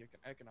and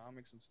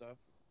economics and stuff.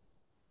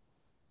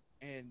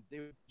 And they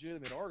would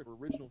legitimate article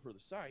original for the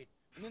site,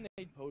 and then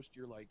they'd post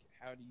your like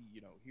how do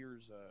you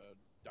here's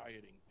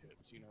dieting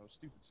tips,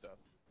 stupid stuff.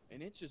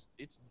 And it's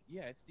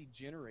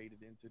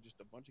degenerated into just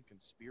a bunch of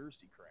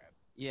conspiracy crap.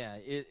 Yeah,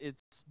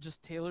 it's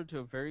just tailored to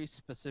a very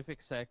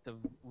specific sect of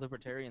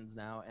libertarians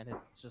now, and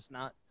it's just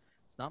not.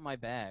 It's not my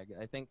bag.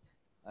 I think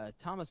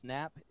Thomas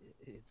Knapp,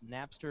 it's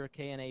Napster,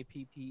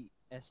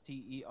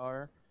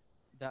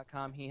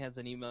 KNAPPSTER.com. He has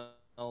an email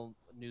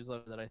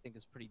newsletter that I think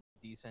is pretty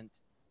decent.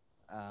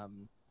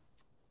 On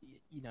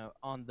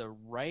the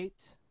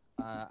right,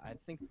 I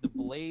think the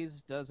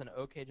Blaze does an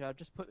okay job.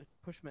 Just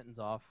push Mittens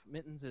off.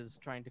 Mittens is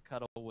trying to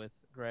cuddle with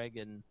Greg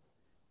and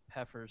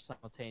Peffers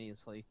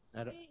simultaneously.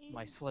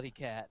 My slutty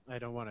cat. I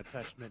don't want to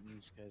touch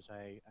Mittens because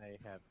I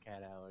have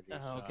cat allergies.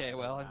 Oh, so okay,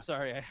 well, I'm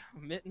sorry.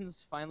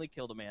 Mittens finally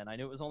killed a man. I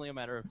knew it was only a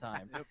matter of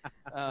time.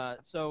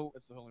 So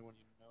That's the only one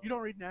you know. You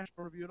don't read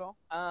National Review at all?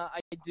 I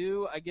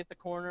do. I get the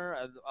corner.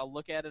 I'll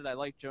look at it. I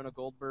like Jonah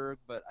Goldberg,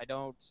 but I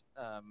don't.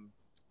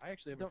 I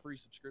actually have a free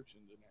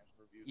subscription to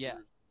National Review. Yeah.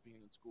 For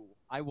being in school.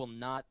 I will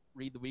not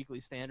read the Weekly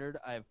Standard.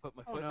 I've put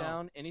my foot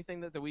down. Anything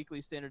that the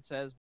Weekly Standard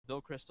says, Bill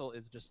Crystal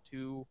is just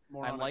too.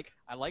 Moronic.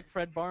 I like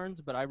Fred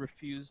Barnes, but I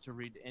refuse to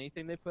read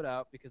anything they put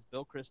out because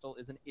Bill Crystal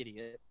is an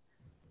idiot.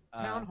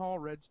 Town Hall,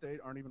 Red State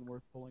aren't even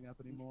worth pulling up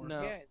anymore.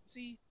 No. Yeah,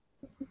 see,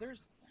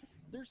 there's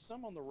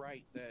some on the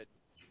right that,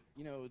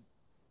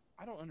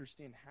 I don't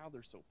understand how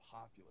they're so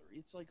popular.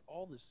 It's like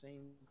all the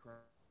same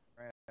crap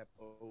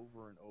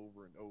over and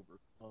over and over.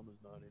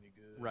 Is not any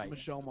good. Right.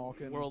 Michelle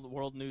Malkin.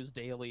 World News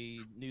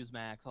Daily,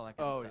 Newsmax, all that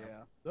kind of stuff. Oh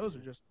yeah, those are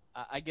just.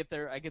 I get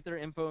their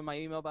info in my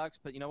email box,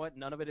 but you know what?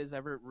 None of it is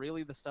ever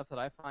really the stuff that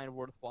I find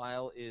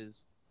worthwhile.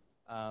 Is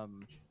I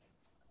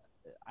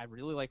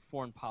really like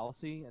Foreign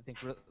Policy. I think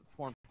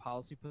Foreign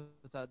Policy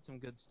puts out some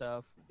good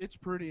stuff. It's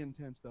pretty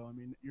intense though. I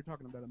mean, you're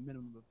talking about a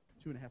minimum of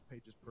 2.5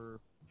 pages per.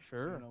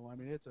 Sure. I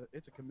mean, it's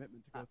a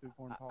commitment to go through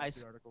foreign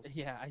policy articles.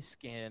 Yeah, I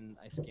scan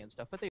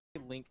stuff, but they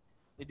link.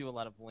 They do a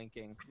lot of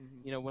linking.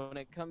 Mm-hmm. When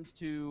it comes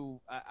to,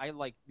 I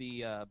like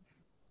the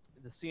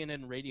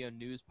CNN Radio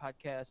News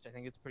podcast. I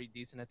think it's pretty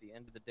decent at the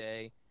end of the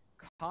day.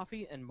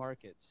 Coffee and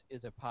Markets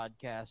is a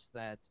podcast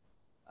that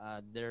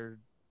they're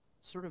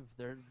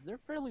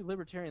fairly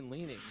libertarian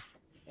leaning,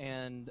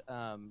 and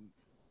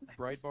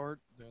Breitbart,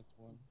 that's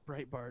one.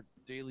 Breitbart,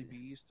 Daily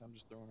Beast, I'm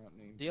just throwing out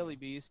names. Daily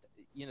Beast.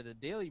 The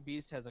Daily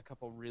Beast has a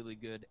couple really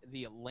good.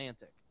 The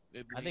Atlantic.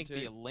 I think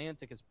The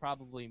Atlantic is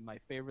probably my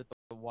favorite.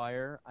 The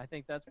Wire. I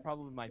think that's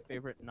probably my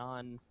favorite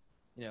I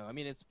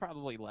mean, it's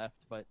probably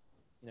left, but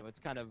it's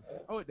kind of.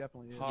 Oh, it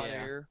definitely is. Hot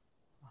Air.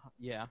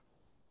 Yeah.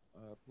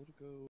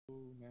 Politico,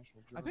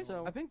 National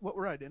Journal. I think what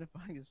we're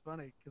identifying is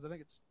funny because I think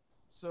it's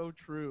so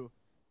true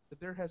that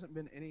there hasn't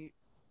been any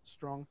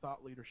strong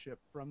thought leadership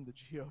from the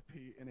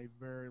GOP in a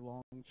very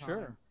long time.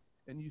 Sure.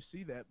 And you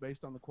see that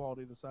based on the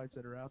quality of the sites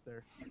that are out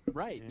there.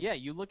 Right. Yeah.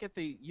 You look at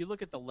the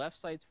left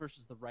sites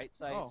versus the right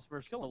sites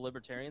versus the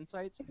libertarian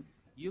sites.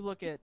 You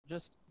look at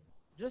just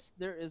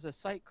there is a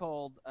site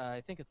called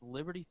I think it's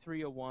Liberty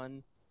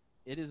 301.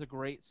 It is a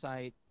great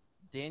site.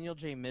 Daniel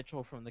J.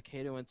 Mitchell from the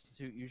Cato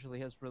Institute usually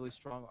has really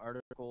strong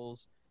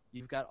articles.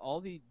 You've got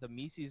all the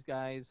Mises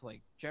guys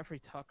like Jeffrey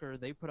Tucker.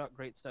 They put out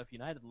great stuff.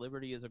 United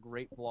Liberty is a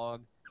great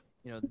blog.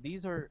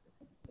 These are.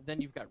 Then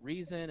you've got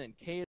Reason and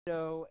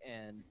Cato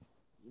and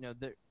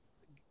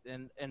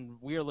and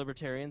We Are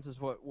Libertarians is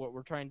what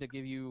we're trying to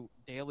give you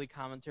daily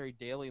commentary,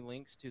 daily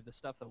links to the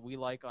stuff that we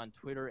like on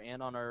Twitter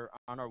and on our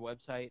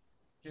website.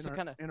 Just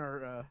in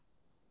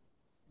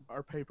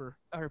our paper.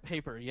 Our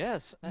paper,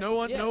 yes. No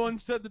one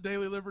said the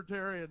Daily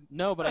Libertarian.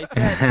 No, but I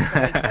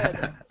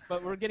said,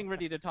 but we're getting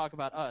ready to talk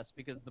about us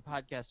because the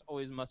podcast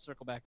always must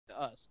circle back to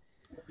us.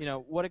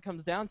 What it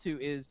comes down to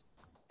is,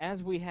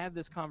 as we had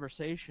this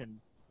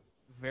conversation,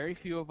 very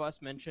few of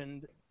us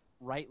mentioned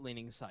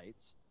right-leaning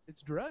sites.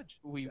 It's Drudge.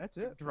 That's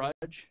it.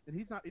 Drudge. And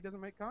he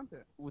doesn't make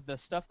content. With the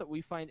stuff that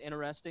we find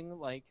interesting,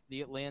 like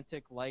The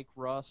Atlantic, like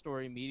Raw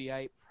Story,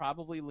 Mediaite,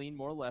 probably lean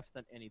more left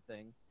than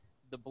anything.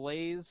 The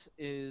Blaze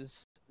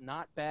is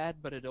not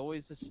bad, but it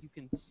always you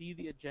can see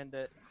the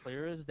agenda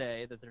clear as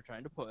day that they're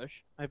trying to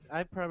push.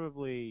 I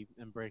probably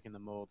am breaking the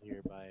mold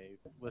here by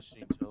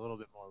listening to a little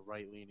bit more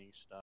right-leaning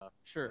stuff.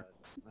 Sure.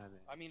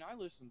 I mean, I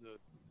listen to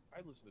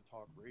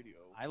talk radio.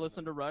 I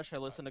listen to Rush. I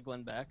listen to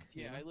Glenn Beck.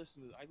 Yeah, I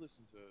listen to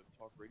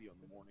talk radio in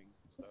the mornings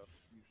and stuff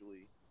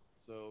usually.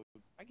 So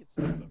I get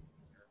some stuff from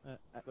there,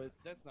 but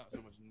that's not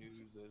so much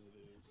news as it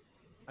is.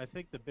 I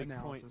think the big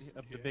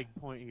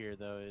point here,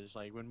 though, is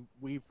like when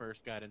we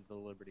first got into the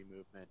Liberty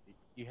movement,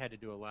 you had to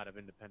do a lot of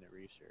independent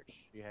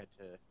research. You had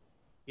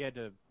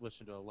to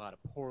listen to a lot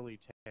of poorly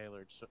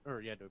tailored, or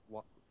you had to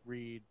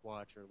read,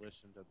 watch, or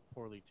listen to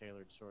poorly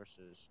tailored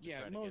sources to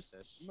try to get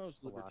this.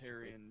 Most philosophy.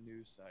 libertarian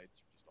news sites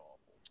are just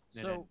awful.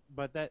 So,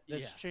 but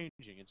that's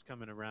changing. It's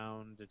coming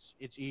around.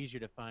 It's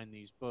easier to find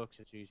these books.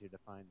 It's easier to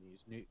find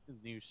these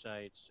news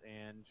sites,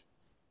 and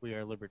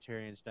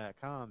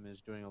WeAreLibertarians.com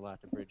is doing a lot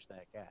to bridge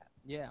that gap.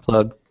 Yeah.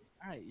 Plug.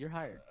 All right, you're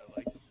hired. I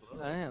like it.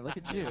 Yeah, look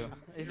at you.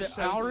 Your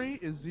salary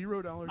is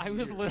 $0. I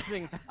was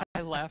listening. I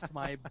laughed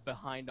my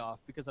behind off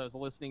because I was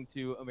listening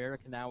to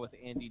America Now with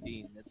Andy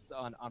Dean. It's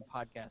on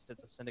podcast.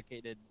 It's a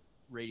syndicated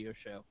radio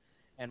show.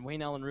 And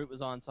Wayne Allen Root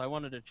was on, so I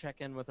wanted to check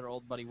in with our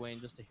old buddy Wayne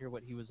just to hear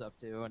what he was up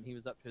to. And he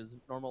was up to his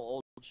normal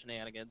old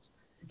shenanigans.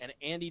 And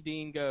Andy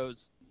Dean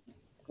goes,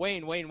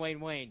 Wayne,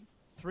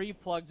 3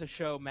 plugs a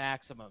show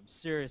maximum.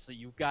 Seriously,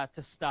 you've got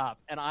to stop.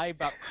 And I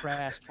about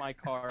crashed my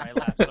car. I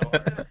laughed so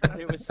hard.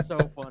 It was so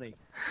funny.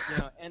 You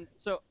know, and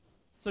so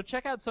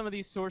check out some of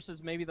these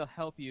sources. Maybe they'll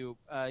help you.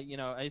 You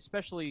know,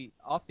 especially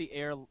Off the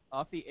Air.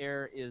 Off the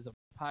Air is a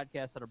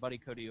podcast that our buddy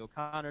Cody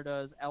O'Connor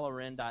does.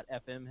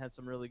 LRN.FM has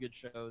some really good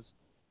shows.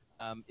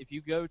 If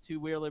you go to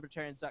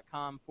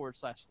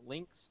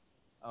wearelibertarians.com/links,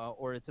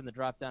 or it's in the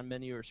drop-down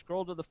menu, or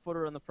scroll to the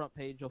footer on the front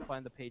page, you'll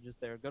find the pages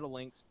there. Go to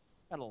links.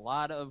 Got a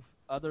lot of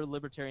other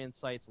libertarian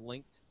sites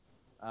linked,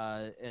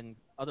 and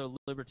other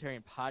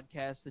libertarian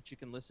podcasts that you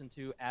can listen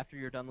to after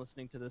you're done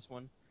listening to this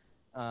one.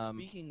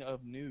 Speaking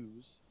of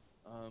news,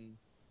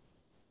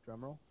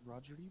 Drumroll.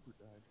 Roger Ebert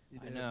died.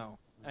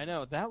 I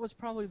know. That was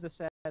probably the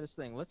saddest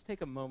thing. Let's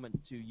take a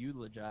moment to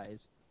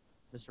eulogize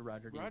Mr.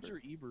 Roger Ebert.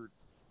 Roger Ebert.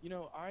 You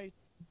know, I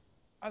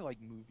like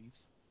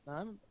movies.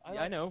 I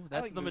know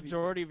that's like the movies.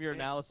 majority of your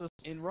analysis.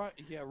 And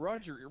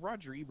Roger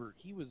Ebert,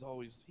 he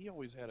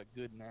always had a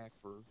good knack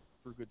for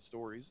good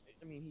stories.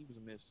 I mean, he was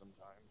a miss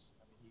sometimes.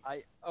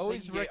 I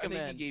always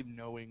recommend. I think he gave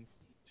Knowing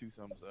 2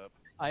 thumbs up.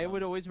 I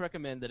would always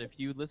recommend that if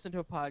you listen to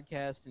a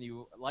podcast and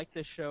you like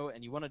this show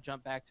and you want to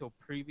jump back to a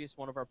previous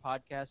one of our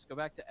podcasts, go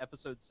back to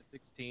episode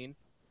 16.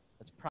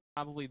 That's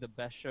probably the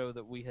best show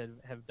that we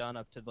have done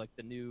up to like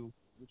the new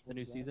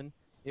season.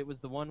 It was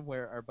the one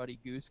where our buddy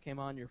Goose came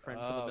on, your friend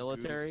from the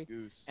military.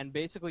 Goose. And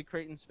basically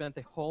Creighton spent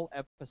the whole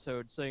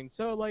episode saying,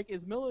 so, like,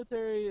 is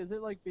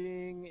it like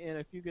being in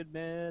A Few Good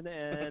Men?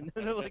 And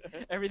like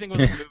everything was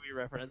a movie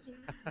reference.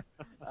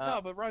 No,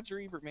 but Roger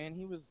Ebert, man,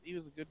 he was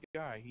a good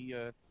guy. He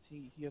had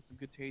some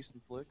good taste in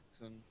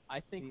flicks. And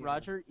I think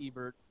Roger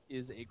Ebert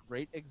is a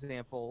great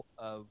example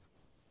of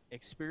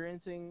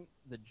experiencing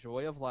the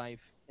joy of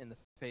life in the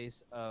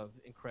face of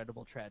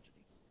incredible tragedy.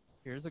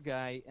 Here's a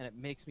guy, and it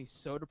makes me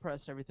so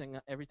depressed every time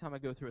I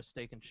go through a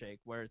Steak and Shake,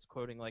 where it's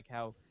quoting like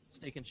how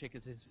Steak and Shake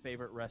is his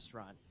favorite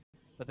restaurant,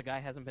 but the guy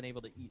hasn't been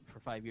able to eat for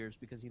 5 years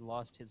because he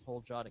lost his whole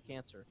jaw to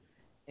cancer.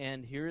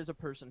 And here is a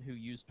person who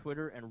used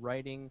Twitter and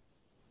writing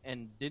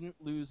and didn't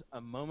lose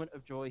a moment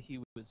of joy.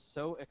 He was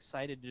so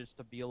excited just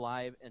to be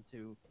alive and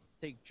to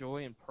take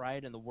joy and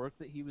pride in the work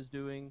that he was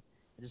doing,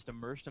 and just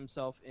immersed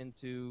himself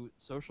into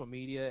social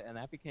media, and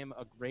that became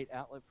a great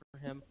outlet for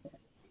him.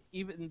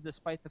 Even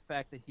despite the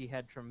fact that he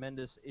had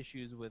tremendous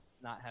issues with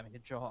not having a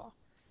jaw.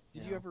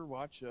 Did you ever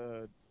watch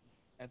at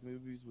the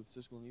movies with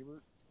Siskel and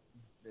Ebert?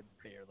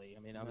 Barely.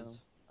 I mean, I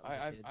was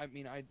a kid.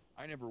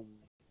 I never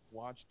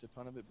watched a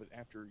ton of it, but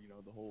after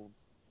the whole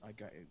I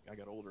got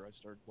older, I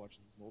started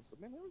watching some old stuff.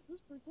 Man, that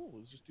was pretty cool. It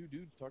was just 2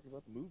 dudes talking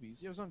about the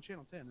movies. Yeah, it was on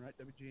Channel 10, right?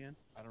 WGN.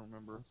 I don't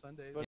remember. On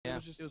Sundays. But yeah.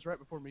 It was right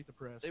before Meet the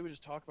Press. They would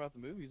just talk about the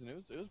movies, and it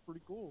was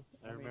pretty cool.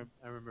 I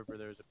remember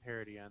there was a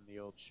parody on the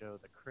old show,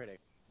 The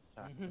Critic.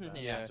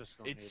 Yeah,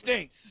 it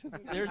stinks.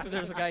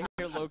 There's a guy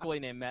here locally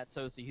named Matt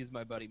Sosi. He's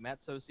my buddy.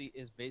 Matt Sosi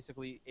is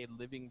basically a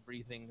living,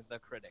 breathing The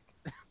Critic.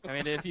 I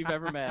mean, if you've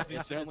ever met, Does he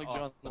sound like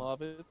John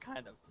awesome. Lovitz?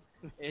 Kind of.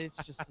 It's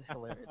just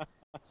hilarious.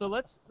 So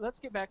let's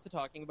get back to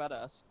talking about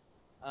us.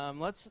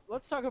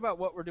 Let's talk about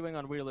what we're doing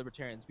on We Are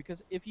Libertarians,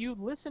 because if you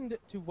listened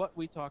to what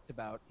we talked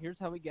about, here's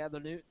how we gather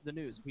the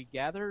news. We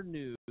gather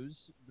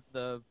news.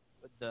 The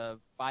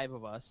 5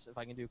 of us, if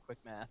I can do quick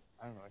math.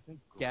 I don't know. I think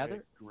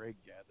Greg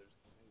gathers.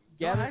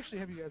 I actually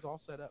have you guys all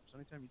set up, so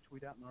anytime you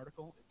tweet out an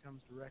article, it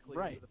comes directly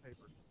into the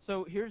paper.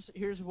 So here's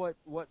what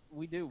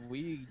we do.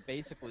 We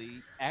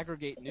basically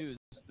aggregate news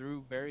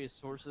through various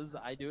sources.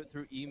 I do it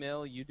through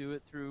email. You do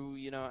it through,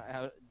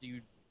 how do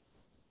you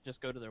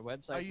just go to their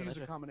website? I use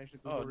a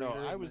combination of Google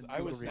Reader. I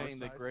was saying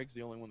that Greg's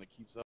the only one that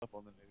keeps up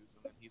on the news,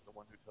 and then he's the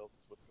one who tells us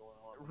what's going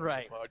on.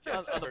 Right. On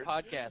the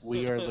podcast.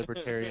 We are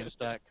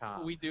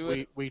libertarians.com. We do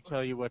it. We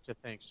tell you what to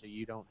think, so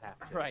you don't have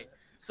to. Right.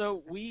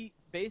 So we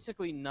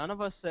basically, none of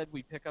us said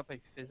we pick up a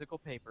physical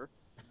paper.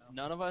 No.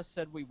 None of us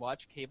said we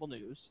watch cable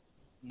news.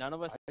 None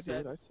of us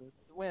said. I said.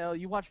 Well,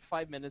 you watched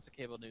 5 minutes of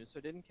cable news, so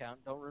it didn't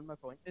count. Don't ruin my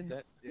point.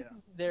 Yeah.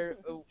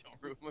 Don't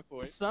ruin my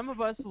point. Some of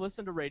us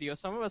listen to radio.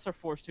 Some of us are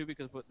forced to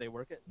because they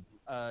work at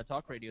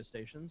talk radio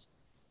stations.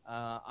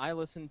 I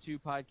listen to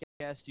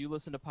podcasts. You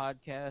listen to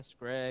podcasts.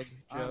 Greg,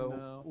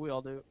 Joe, we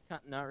all do.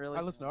 Not really.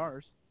 I listen to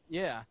ours.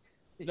 Yeah.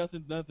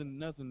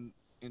 Nothing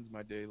ends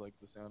my day like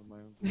the sound of my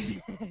own voice.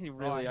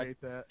 Really, I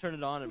hate that. Turn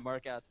it on and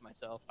mark out to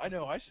myself. I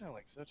know, I sound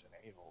like such an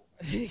a-hole.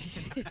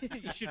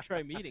 You should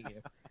try meeting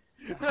you.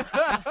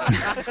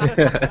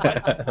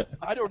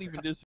 I don't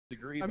even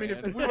disagree. I mean,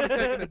 man. if we want to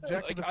take an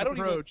objectivist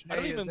approach, I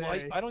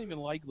don't even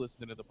like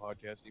listening to the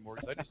podcast anymore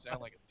because I just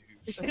sound like a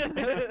douche.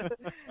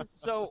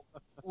 So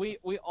we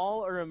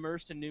all are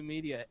immersed in new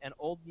media, and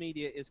old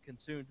media is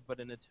consumed,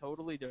 but in a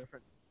totally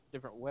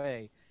different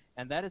way.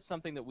 And that is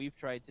something that we've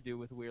tried to do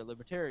with We Are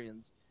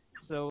Libertarians.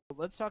 So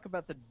let's talk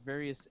about the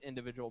various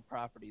individual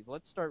properties.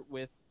 Let's start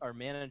with our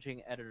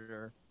managing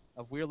editor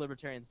of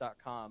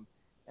WeareLibertarians.com.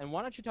 And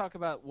why don't you talk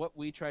about what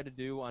we try to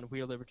do on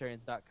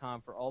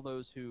WeareLibertarians.com for all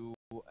those who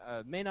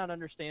may not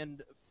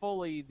understand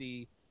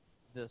fully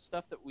the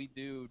stuff that we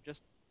do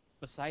just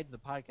besides the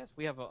podcast.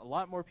 We have a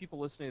lot more people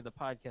listening to the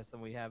podcast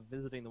than we have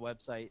visiting the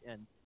website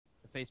and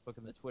Facebook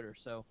and the Twitter.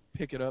 So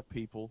Pick it up,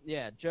 people.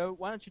 yeah, Joe,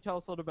 why don't you tell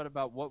us a little bit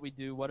about what we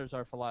do? What is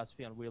our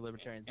philosophy on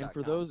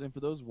WeAreLibertarians.com? And for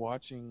those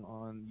watching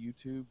on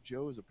YouTube,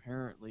 Joe is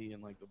apparently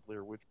in like the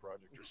Blair Witch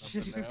Project or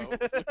something now.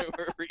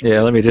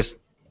 Yeah, let me just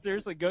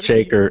Seriously, go to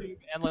Shaker. YouTube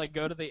and like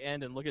go to the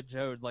end and look at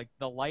Joe. Like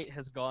the light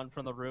has gone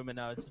from the room and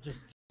now it's just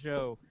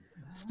Joe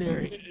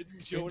staring. It's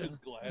Joe and his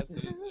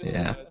glasses.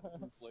 Yeah.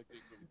 Reflecting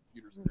the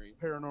computer screen.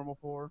 Paranormal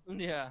 4.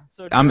 Yeah.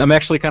 So I'm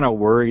actually kind of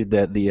worried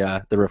that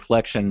the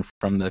reflection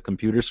from the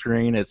computer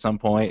screen at some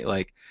point,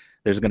 like,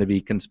 there's going to be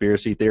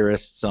conspiracy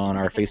theorists on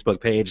our Facebook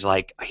page,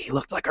 like, he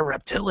looked like a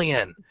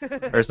reptilian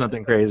or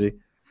something crazy.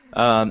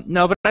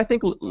 No, but I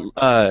think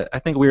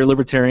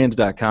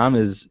WeAreLibertarians.com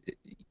is,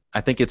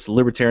 I think it's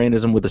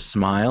libertarianism with a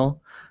smile.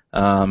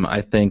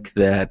 I think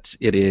that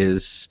it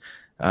is,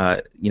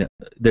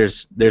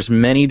 there's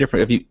many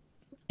different.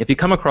 If you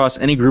come across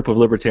any group of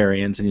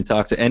libertarians and you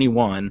talk to any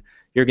one,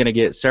 you're going to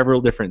get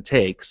several different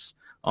takes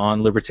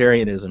on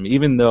libertarianism,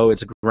 even though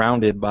it's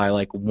grounded by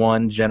like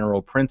one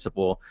general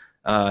principle.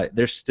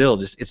 There's still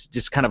it's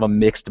just kind of a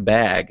mixed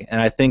bag, and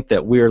I think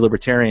that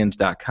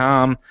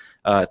WeAreLibertarians.com,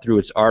 through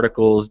its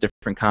articles,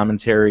 different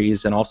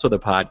commentaries, and also the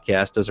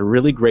podcast, does a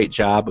really great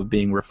job of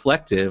being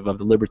reflective of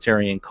the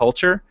libertarian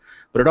culture,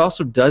 but it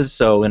also does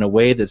so in a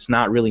way that's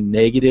not really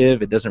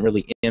negative. It doesn't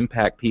really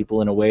impact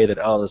people in a way that,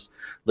 oh, those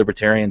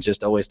libertarians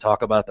just always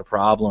talk about the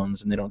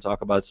problems and they don't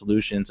talk about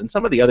solutions, and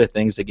some of the other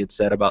things that get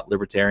said about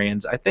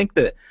libertarians. I think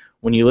that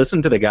when you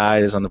listen to the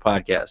guys on the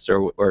podcast,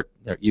 or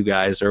you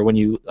guys, or when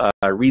you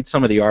read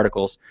some of the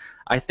articles,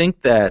 I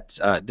think that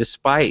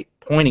despite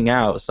pointing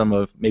out some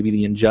of maybe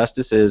the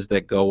injustices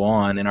that go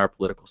on in our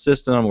political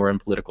system or in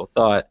political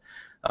thought,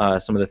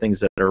 some of the things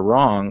that are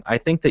wrong, I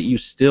think that you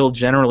still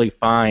generally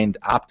find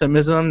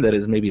optimism that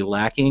is maybe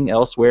lacking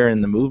elsewhere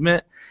in the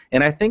movement.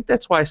 And I think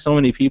that's why so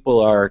many people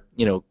are,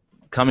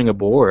 coming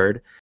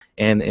aboard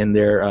and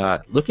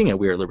they're looking at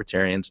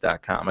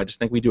WeAreLibertarians.com. I just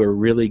think we do a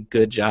really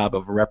good job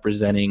of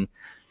representing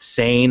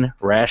sane,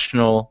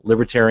 rational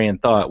libertarian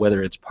thought,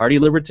 whether it's party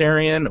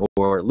libertarian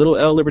or little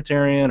L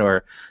libertarian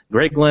or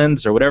Greg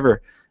Glenn's or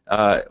whatever.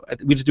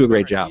 We just do a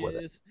great job with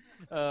it.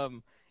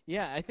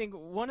 Yeah, I think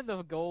one of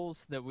the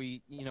goals that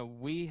we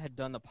had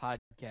done the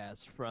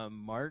podcast from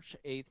March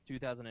 8th,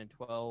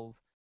 2012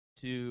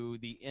 to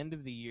the end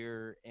of the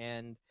year,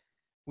 and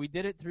we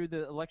did it through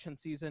the election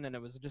season, and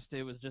it was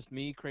just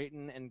me,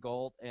 Creighton, and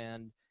Galt,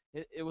 and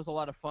it was a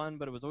lot of fun,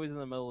 but it was always in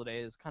the middle of the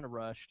day. It was kind of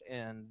rushed,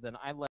 and then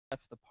I left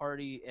the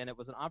party, and it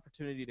was an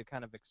opportunity to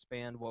kind of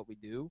expand what we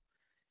do.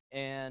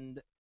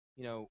 And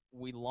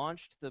we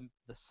launched the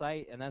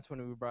site, and that's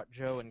when we brought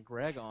Joe and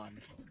Greg on,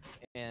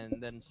 and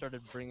then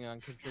started bringing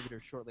on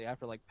contributors shortly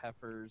after, like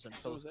Peffers and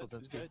Phyllis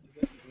Kozinski. Is that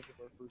the end of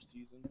our first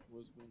season?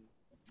 Was when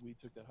we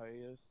took that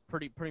hiatus?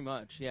 Pretty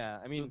much, yeah.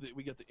 I mean, so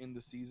we got to end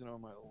the season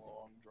on my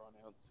long,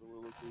 drawn-out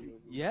soliloquy.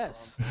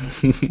 Yes,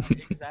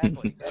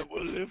 exactly. That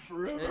will live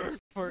forever. It's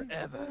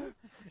forever.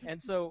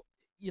 And so,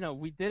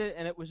 we did it,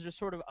 and it was just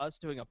sort of us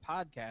doing a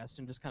podcast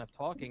and just kind of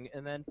talking,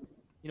 and then.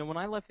 When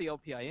I left the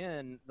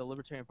LPIN, the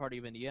Libertarian Party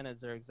of Indiana,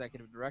 as their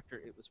executive director,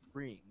 it was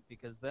freeing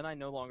because then I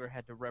no longer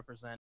had to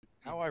represent.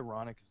 How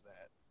ironic is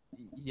that?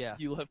 Yeah.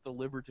 You left the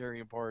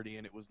Libertarian Party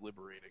and it was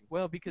liberating.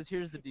 Well, because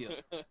here's the deal: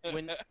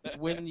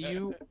 when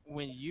you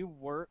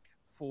work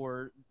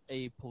for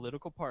a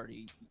political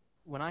party,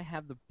 when I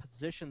had the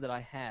position that I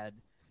had,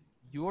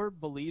 your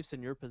beliefs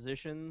and your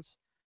positions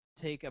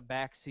take a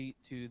backseat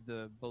to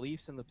the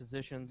beliefs and the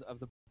positions of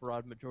the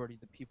broad majority of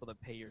the people that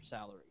pay your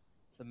salary,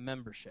 the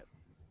membership.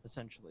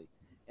 Essentially,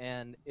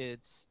 and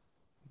it's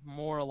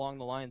more along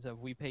the lines of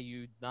we pay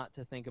you not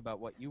to think about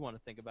what you want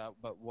to think about,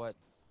 but what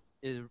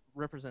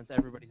represents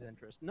everybody's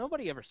interest.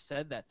 Nobody ever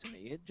said that to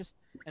me.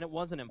 And it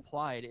wasn't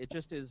implied. It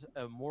just is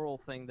a moral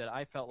thing that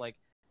I felt like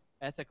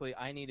ethically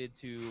I needed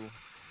to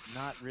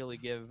not really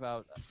give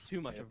out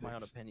too much of my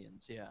own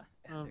opinions. Yeah.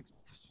 Ethics.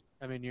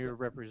 I mean, you're a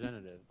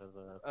representative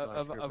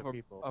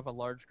of a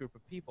large group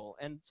of people,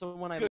 and so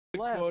when I Good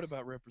left, quote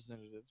about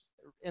representatives.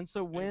 and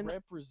so when a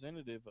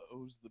representative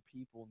owes the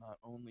people not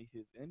only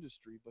his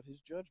industry but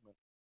his judgment,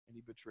 and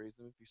he betrays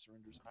them if he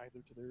surrenders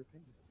either to their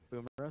opinions.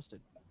 Boom,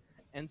 roasted.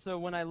 And so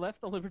when I left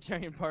the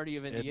Libertarian Party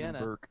of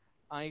Indiana,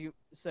 I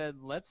said,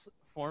 let's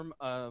form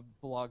a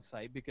blog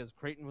site because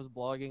Creighton was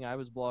blogging, I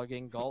was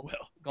blogging, Galt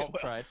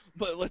tried.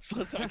 But let's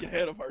not get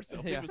ahead of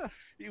ourselves. Yeah.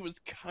 He was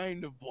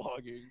kind of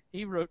blogging.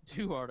 He wrote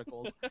 2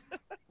 articles.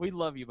 We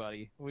love you,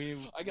 buddy.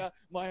 I got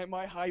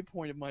my high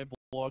point of my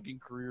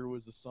blogging career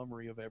was a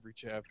summary of every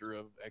chapter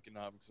of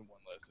economics in one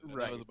lesson. And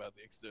that was about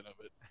the extent of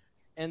it.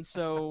 And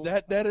so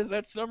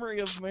that summary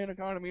of man,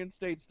 economy, and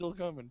state still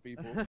coming,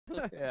 people.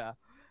 Yeah.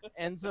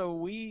 And so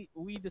we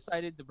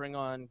decided to bring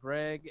on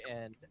Greg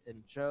and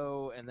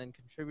Joe and then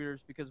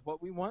contributors because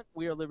what we want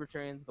We Are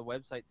Libertarians, the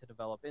website, to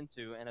develop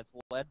into, and it's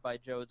led by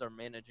Joe as our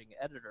managing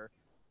editor,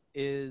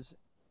 is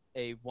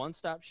a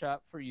one-stop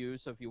shop for you.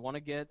 So if you want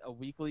to get a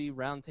weekly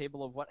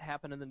roundtable of what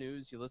happened in the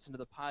news, you listen to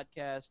the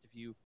podcast. If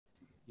we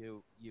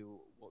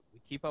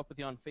keep up with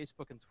you on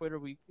Facebook and Twitter.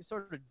 We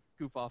sort of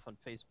goof off on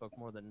Facebook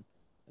more than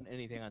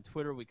anything on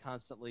Twitter. We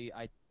constantly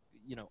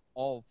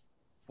all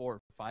 4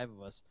 or 5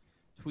 of us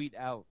tweet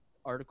out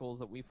articles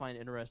that we find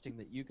interesting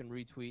that you can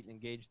retweet and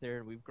engage there,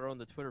 and we've grown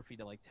the Twitter feed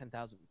to like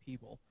 10,000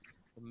 people.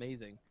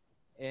 Amazing.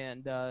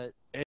 And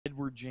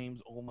Edward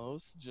James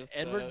Olmos,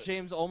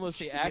 James Olmos,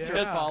 the actor,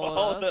 Yeah.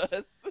 followed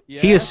us.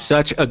 Yeah. He is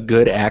such a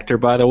good actor,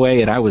 by the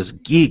way, and I was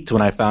geeked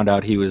when I found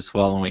out he was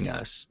following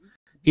us.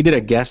 He did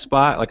a guest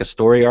spot, like a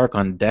story arc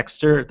on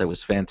Dexter, that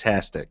was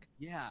fantastic.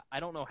 Yeah, I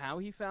don't know how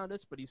he found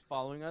us, but he's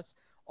following us.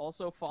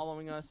 Also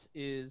following us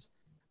is,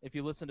 if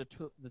you listen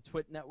to the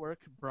Twit Network,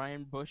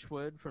 Brian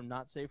Bushwood from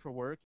Not Safe for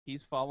Work,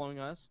 he's following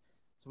us.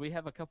 So we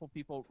have a couple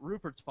people.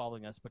 Rupert's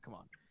following us, but come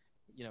on.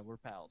 We're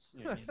pals.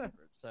 Me and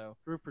Rupert, so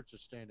Rupert's a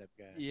stand-up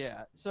guy.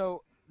 yeah.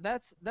 So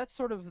that's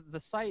sort of the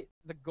site,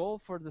 the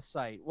goal for the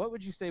site. What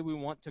would you say we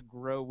want to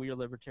grow We Are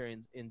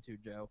Libertarians into,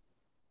 Joe?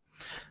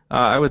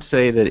 I would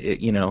say that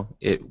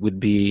it would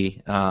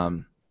be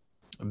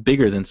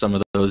bigger than some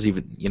of those,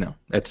 even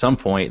at some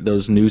point,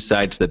 those news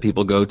sites that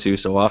people go to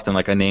so often,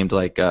 like I named,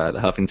 like the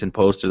Huffington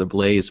Post or the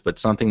Blaze, but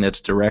something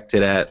that's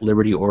directed at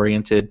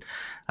liberty-oriented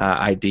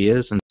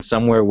ideas, and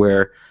somewhere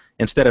where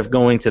instead of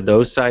going to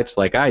those sites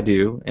like I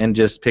do and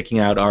just picking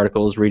out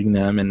articles, reading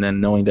them, and then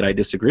knowing that I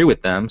disagree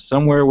with them,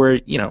 somewhere where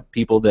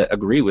people that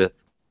agree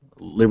with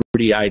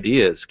liberty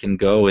ideas can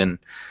go and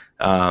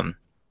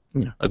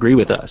agree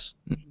with us.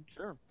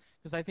 Sure,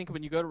 because I think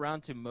when you go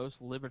around to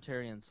most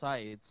libertarian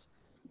sites,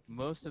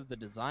 most of the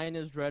design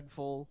is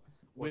dreadful,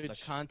 or the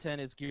content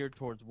is geared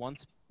towards one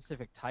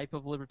specific type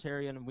of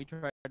libertarian, and we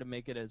try to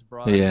make it as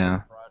broad as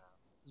a broad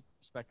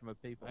spectrum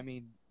of people. I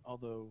mean,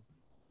 although,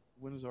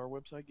 when is our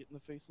website getting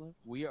the facelift?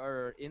 We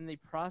are in the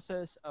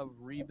process of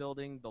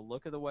rebuilding the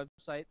look of the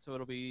website, so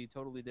it'll be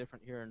totally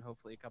different here in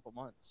hopefully a couple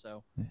months.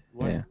 So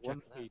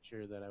one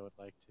feature that I would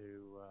like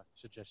to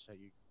suggest that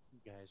you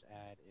guys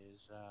add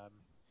is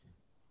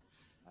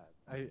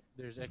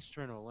there's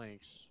external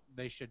links.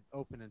 They should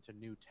open into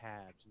new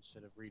tabs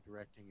instead of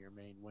redirecting your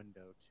main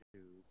window to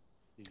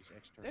these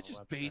external That's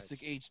just websites.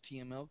 basic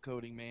HTML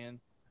coding, man.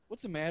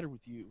 What's the matter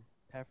with you?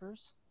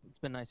 Peffers, it's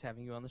been nice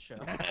having you on the show.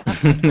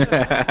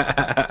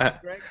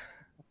 Greg,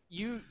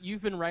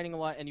 you've been writing a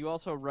lot, and you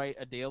also write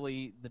the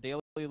Daily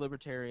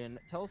Libertarian.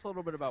 Tell us a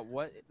little bit about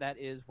what that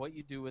is, what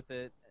you do with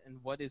it, and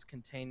what is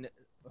contained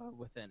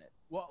within it.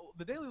 Well,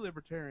 the Daily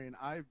Libertarian,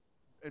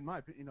 in my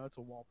opinion, it's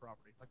a WAL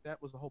property. Like,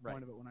 that was the whole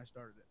point of it when I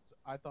started it. So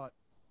I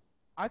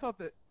thought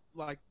that,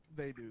 like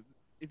they do,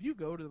 if you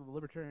go to the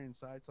libertarian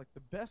sites, like the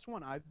best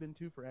one I've been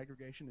to for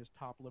aggregation is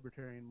Top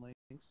Libertarian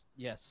Links.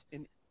 Yes.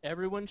 And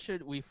everyone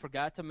should, we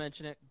forgot to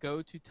mention it,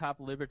 go to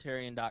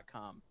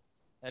toplibertarian.com.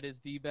 That is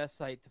the best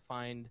site to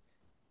find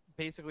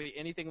basically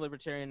anything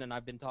libertarian, and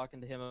I've been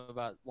talking to him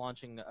about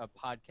launching a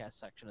podcast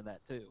section of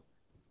that too.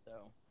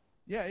 So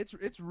yeah,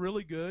 it's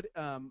really good.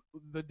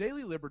 The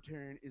Daily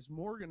Libertarian is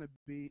more going to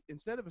be,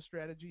 instead of a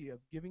strategy of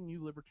giving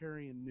you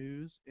libertarian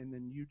news and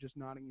then you just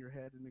nodding your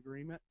head in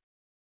agreement,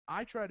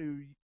 I try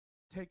to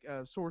take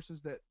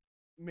sources that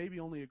maybe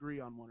only agree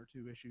on 1 or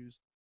 2 issues,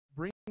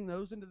 bring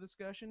those into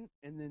discussion,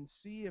 and then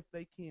see if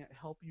they can't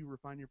help you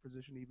refine your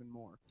position even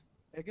more.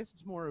 I guess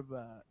it's more of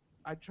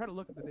I try to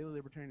look at the Daily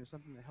Libertarian as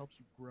something that helps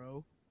you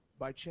grow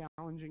by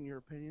challenging your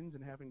opinions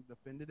and having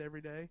defended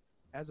every day,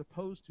 as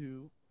opposed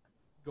to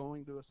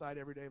going to a site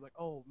every day like,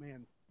 oh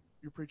man,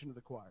 you're preaching to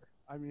the choir.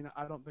 I mean,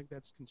 I don't think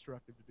that's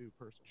constructive to do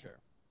personally.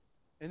 Sure.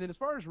 And then as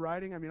far as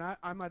writing, I mean,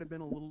 I might have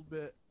been a little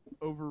bit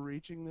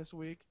overreaching this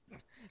week,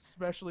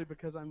 especially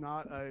because I'm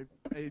not a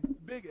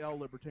big L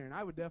libertarian.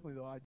 I would definitely,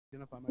 though,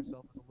 identify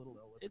myself as a little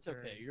L libertarian. It's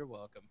okay. You're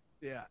welcome.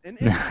 Yeah. And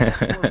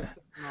it's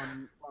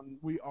on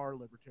We Are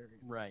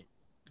Libertarians. Right.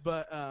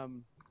 But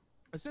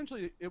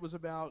essentially, it was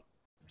about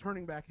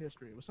turning back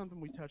history. It was something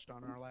we touched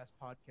on in our last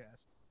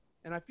podcast.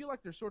 And I feel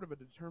like there's sort of a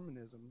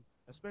determinism,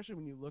 especially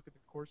when you look at the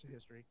course of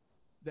history,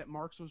 that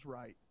Marx was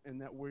right and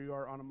that we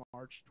are on a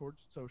march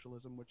towards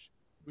socialism, which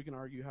we can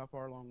argue how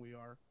far along we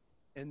are,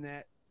 and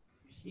that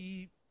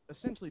he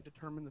essentially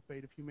determined the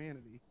fate of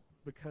humanity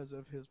because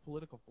of his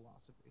political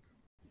philosophy.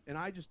 And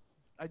I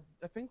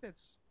think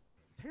that's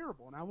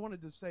terrible. And I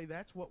wanted to say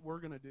that's what we're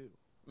going to do.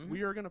 Mm-hmm.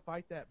 We are going to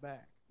fight that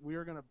back. We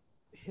are going to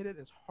hit it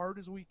as hard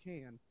as we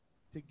can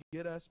to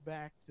get us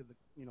back to the,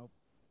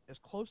 as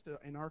close to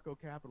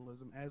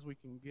anarcho-capitalism as we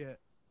can get,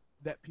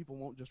 that people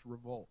won't just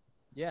revolt.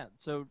 Yeah,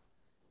 so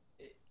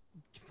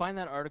find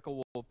that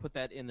article. We'll put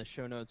that in the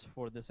show notes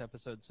for this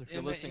episode. So if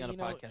you're listening on a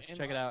podcast,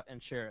 check it out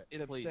and share it.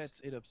 It please.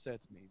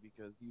 upsets me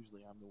because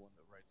usually I'm the one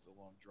that writes the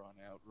long,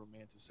 drawn-out,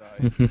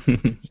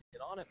 romanticized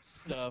Get on it.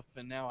 stuff,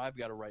 and now I've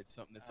got to write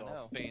something that's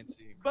all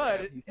fancy. And but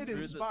crap. it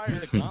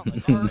inspired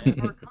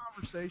our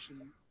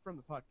conversation from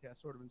the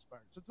podcast. Sort of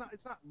inspired. So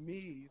it's not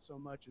me so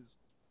much as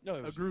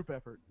a group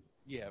effort.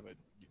 Yeah, but.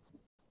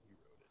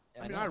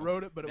 I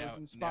wrote it, but it was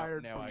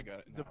inspired now from I got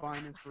it.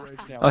 divine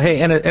inspiration. Oh,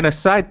 hey, and a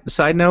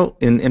side note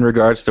in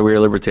regards to We Are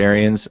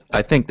Libertarians,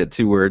 I think that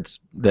 2 words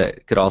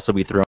that could also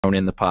be thrown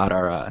in the pot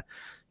are,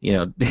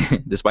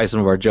 despite some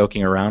of our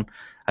joking around,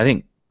 I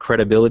think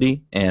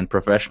credibility and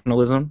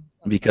professionalism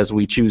because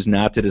we choose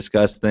not to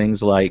discuss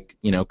things like,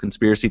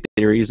 conspiracy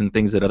theories and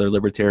things that other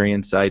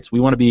libertarian sites. We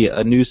want to be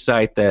a news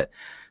site that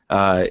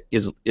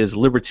is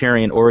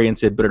libertarian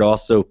oriented, but it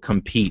also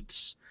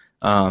competes,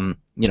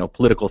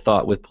 political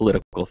thought with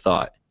political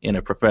thought in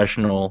a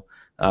professional,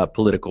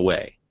 political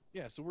way.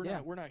 Yeah, so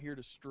we're not here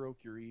to stroke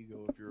your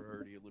ego if you're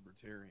already a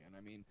libertarian.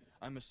 I mean,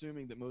 I'm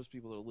assuming that most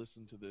people that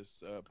listen to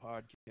this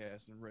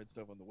podcast and read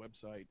stuff on the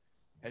website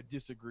had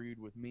disagreed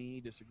with me,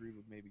 disagreed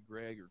with maybe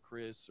Greg or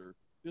Chris, or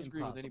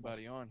disagreed with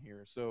anybody on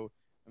here. So,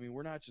 I mean,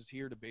 we're not just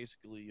here to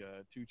basically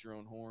toot your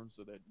own horn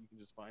so that you can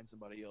just find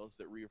somebody else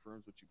that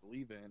reaffirms what you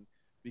believe in.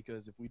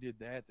 Because if we did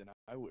that, then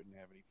I wouldn't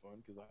have any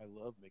fun, because I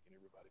love making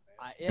everybody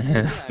mad.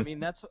 Yeah, I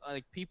mean, that's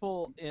like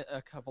people in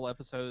a couple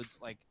episodes,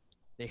 like,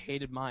 they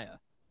hated Maya.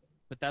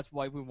 But that's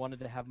why we wanted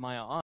to have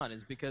Maya on,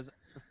 is because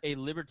a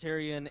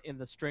libertarian in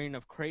the strain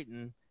of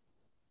Creighton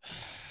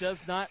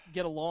does not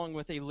get along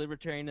with a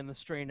libertarian in the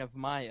strain of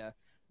Maya.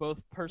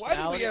 Both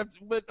personality. Why do we have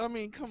to, but I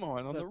mean, come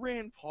on the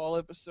Rand Paul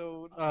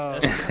episode.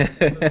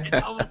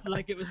 It's almost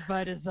like it was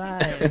by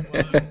design.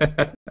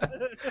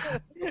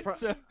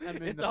 So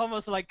it's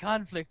almost like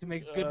conflict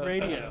makes good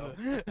radio.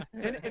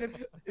 And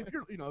if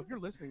you're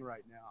listening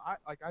right now,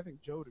 I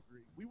think Joe would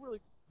agree.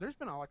 There's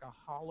been a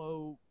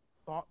hollow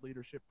thought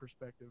leadership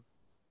perspective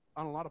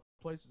on a lot of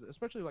places,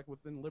 especially like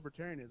within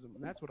libertarianism,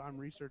 and that's what I'm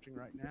researching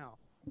right now,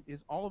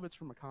 is all of it's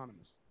from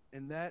economists.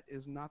 And that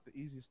is not the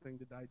easiest thing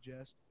to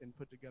digest and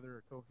put together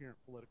a coherent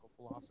political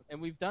philosophy. And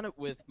we've done it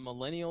with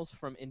millennials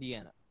from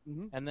Indiana.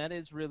 Mm-hmm. And that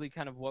is really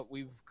kind of what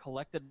we've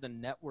collected the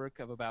network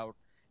of about,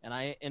 and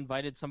I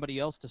invited somebody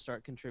else to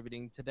start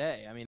contributing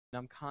today. I mean,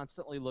 I'm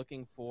constantly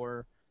looking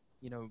for,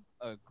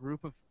 a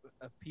group of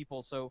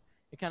people. So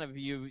it kind of,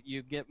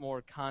 you get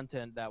more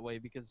content that way,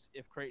 because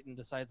if Creighton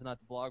decides not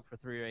to blog for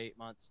 3 or 8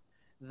 months,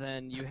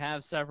 then you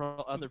have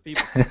several other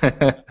people.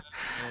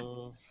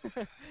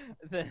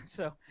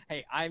 So,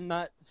 hey, I'm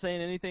not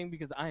saying anything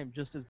because I am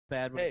just as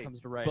bad when it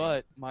comes to writing.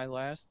 But my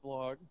last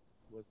blog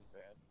wasn't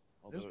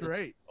bad. It was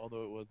great.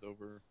 Although it was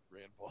over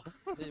Rand Paul.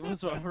 It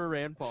was over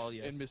Rand Paul,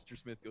 yes. And Mr.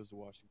 Smith Goes to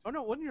Washington. Oh,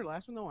 no, wasn't your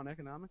last one, though, on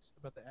economics,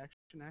 about the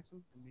action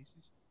axis and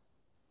Mises?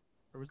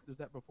 Or was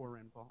that before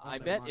Rand Paul? I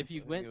bet if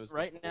you went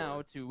right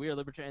now to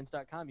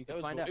wearelibertarians.com, you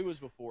could find out. It was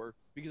before,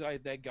 because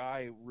that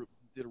guy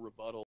did a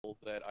rebuttal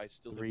that I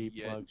still 3 have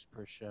yet. plugs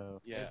per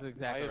show. Yeah, that's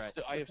exactly right.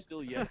 I have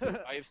still yet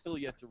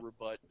to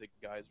rebut the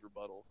guy's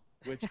rebuttal.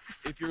 Which,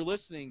 if you're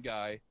listening,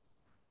 guy,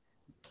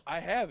 I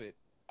have it.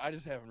 I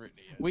just haven't written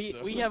it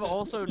yet. We have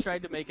also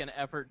tried to make an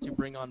effort to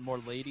bring on more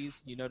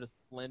ladies. You noticed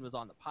Lynn was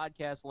on the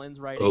podcast. Lynn's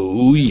writing.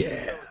 Oh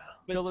yeah.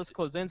 Phyllis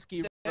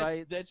Klozinski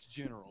writes. That's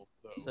general,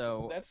 though.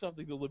 So that's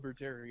something the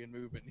libertarian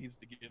movement needs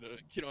to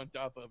get on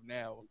top of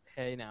now.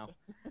 Hey, now.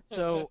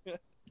 So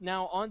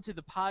now on to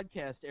the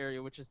podcast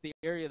area, which is the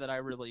area that I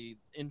really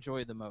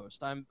enjoy the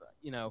most.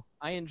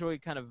 I enjoy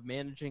kind of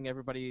managing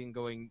everybody and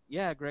going,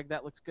 yeah, Greg,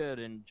 that looks good,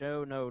 and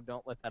Joe, no,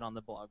 don't let that on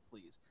the blog,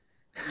 please.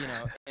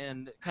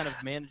 And kind of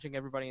managing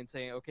everybody and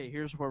saying, okay,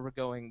 here's where we're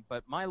going.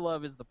 But my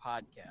love is the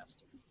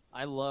podcast.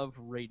 I love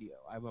radio.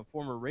 I'm a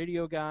former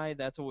radio guy.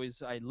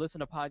 I listen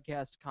to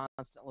podcasts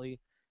constantly.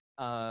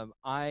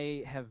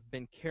 I have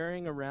been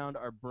carrying around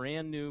our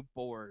brand new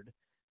board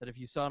that, if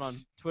you saw it on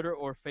Twitter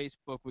or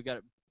Facebook,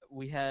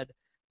 we had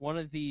one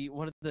of the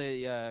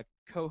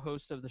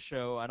co-hosts of the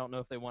show, I don't know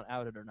if they want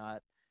outed or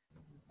not,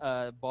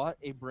 bought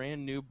a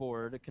brand new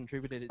board,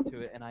 contributed it to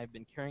it, and I've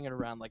been carrying it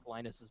around like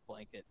Linus's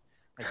blanket.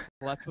 I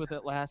slept with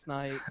it last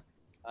night.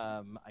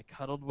 I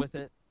cuddled with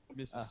it.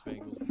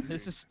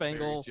 Mrs.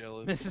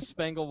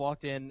 Spangle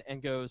walked in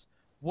and goes,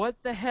 "What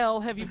the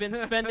hell have you been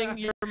spending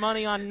your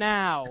money on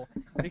now?"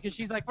 Because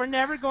she's like, "We're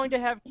never going to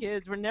have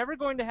kids. We're never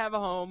going to have a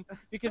home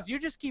because you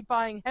just keep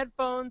buying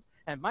headphones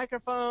and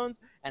microphones.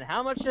 And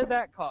how much did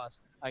that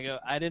cost?" I go,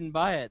 "I didn't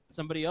buy it.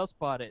 Somebody else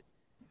bought it."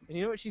 And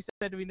you know what she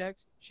said to me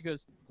next? She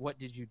goes, "What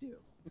did you do?"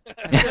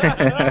 I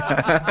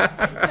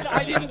said,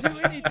 "I didn't do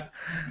anything."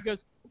 She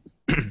goes,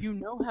 "You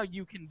know how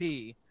you can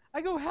be."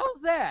 I go, "How's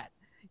that?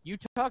 You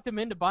talked him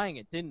into buying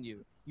it, didn't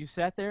you? You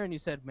sat there and you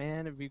said,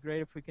 'Man, it'd be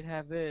great if we could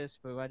have this,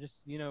 but I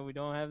just, we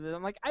don't have this.'"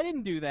 I'm like, "I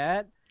didn't do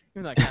that."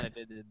 Even though I kind of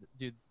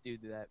did do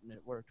that and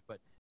it worked, but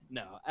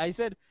no. I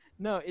said,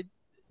 no,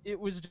 it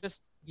was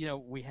just,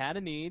 we had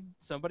a need.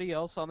 Somebody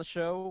else on the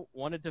show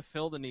wanted to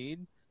fill the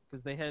need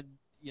because they had,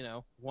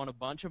 won a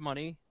bunch of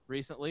money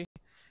recently,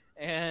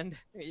 and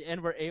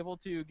were able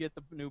to get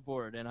the new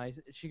board. And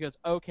she goes,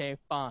 "Okay,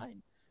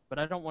 fine, but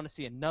I don't want to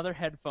see another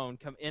headphone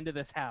come into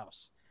this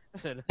house." I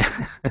said,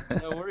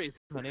 "No worries,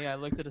 honey. I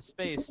looked at a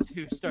space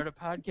to start a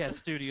podcast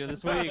studio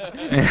this week."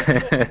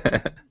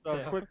 So,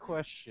 quick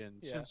question.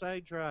 Yeah. Since I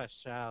draw a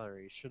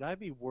salary, should I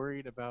be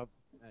worried about,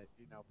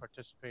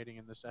 participating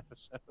in this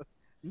episode?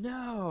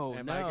 No.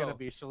 Am I going to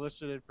be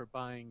solicited for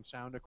buying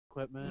sound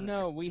equipment?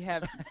 No, we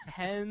have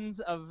tens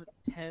of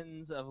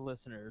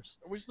listeners.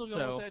 Are we still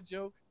going with that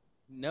joke?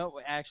 No,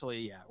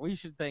 actually, yeah. We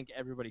should thank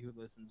everybody who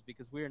listens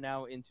because we are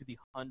now into the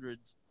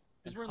hundreds.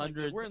 Because we're in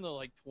the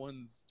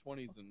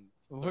 20s and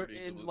 30s. We're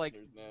in like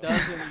now.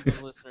 dozens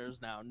of listeners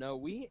now. No,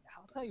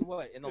 I'll tell you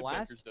what, in the Good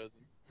last baker's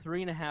dozen.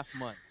 3.5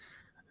 months,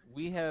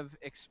 we have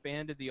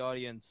expanded the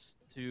audience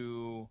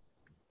to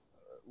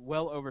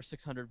well over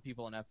 600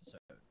 people an episode,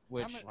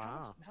 which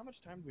How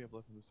much time do we have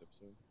left in this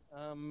episode?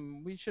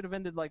 we should have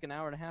ended like an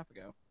hour and a half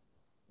ago.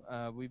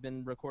 We've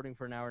been recording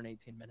for an hour and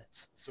 18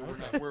 minutes. So we're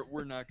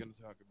not going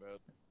to talk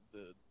about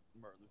the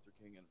Martin Luther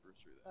King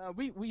anniversary then.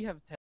 We have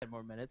 10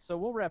 more minutes, so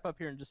we'll wrap up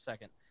here in just a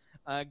second.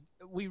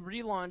 We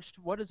relaunched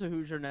What is a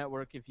Hoosier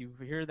Network. If you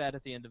hear that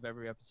at the end of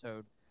every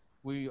episode,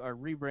 we are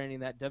rebranding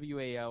that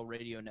WAL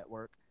Radio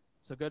Network.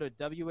 So go to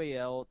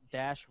WAL-radio.com.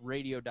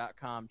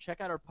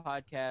 Check out our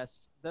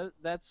podcasts.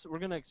 We're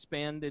going to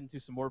expand into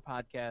some more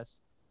podcasts.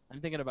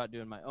 I'm thinking about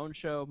doing my own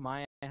show.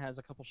 Maya has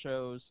a couple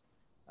shows.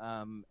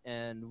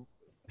 And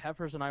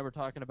Peffers and I were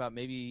talking about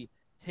maybe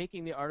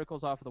taking the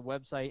articles off of the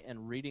website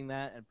and reading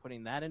that and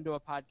putting that into a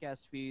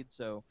podcast feed.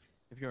 So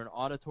if you're an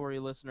auditory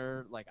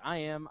listener like I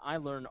am, I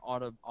learn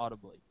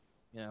audibly,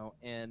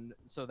 and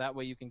so that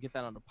way you can get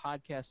that on a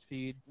podcast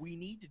feed. We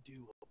need to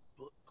do a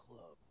book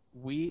club.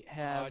 We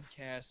have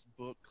podcast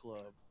book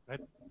club.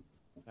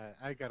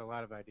 I got a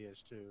lot of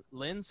ideas too.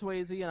 Lynn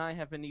Swayze and I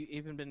have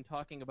even been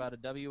talking about a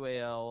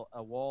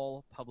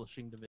WAL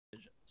publishing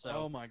division. So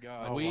oh my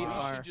God, we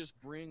should just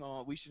bring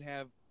on. We should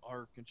have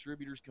our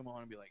contributors come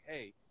on and be like,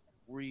 "Hey,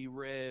 we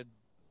read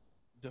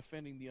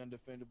Defending the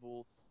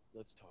Undefendable.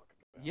 Let's talk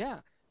about it."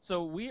 Yeah.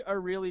 So we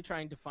are really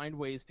trying to find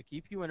ways to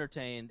keep you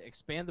entertained,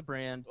 expand the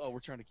brand. Oh, we're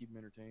trying to keep them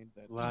entertained.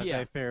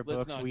 Laissez-faire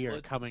books, we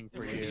are coming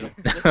for you.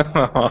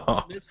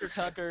 Mr.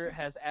 Tucker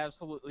has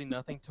absolutely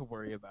nothing to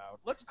worry about.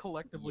 Let's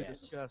collectively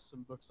discuss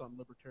some books on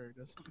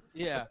libertarianism.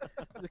 Yeah.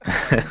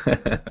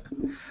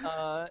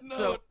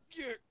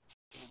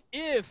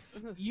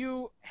 If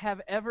you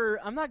have ever,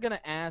 I'm not going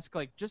to ask,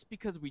 like, just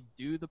because we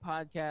do the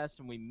podcast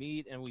and we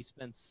meet and we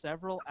spend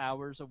several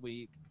hours a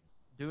week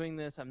doing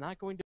this, I'm not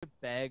going to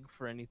beg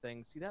for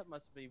anything. See, that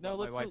must be what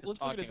my wife is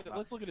talking about.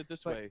 Let's look at it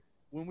this way.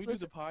 When we do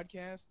the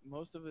podcast,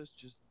 most of us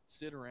just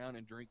sit around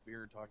and drink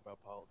beer and talk about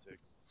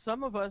politics.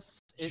 Some of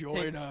us,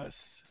 Join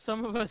us.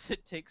 Some of us,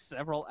 it takes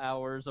several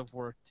hours of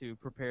work to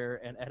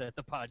prepare and edit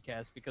the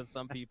podcast because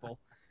some people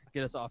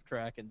get us off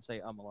track and say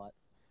a lot.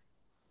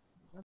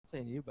 I'm not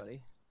saying you,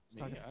 buddy.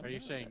 Are you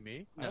saying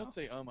me? I don't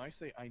say I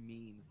say I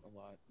mean a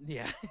lot.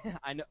 Yeah,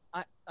 I know.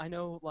 I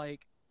know.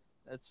 Like,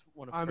 that's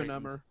one of. I'm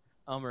Creighton's. an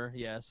Ummer,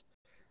 yes.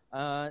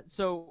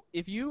 So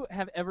if you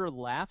have ever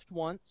laughed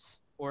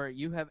once, or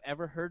you have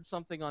ever heard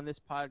something on this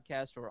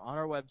podcast or on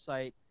our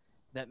website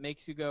that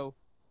makes you go,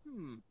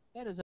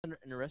 that is an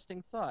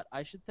interesting thought.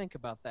 I should think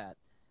about that.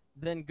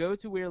 Then go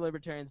to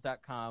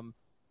WeareLibertarians.com,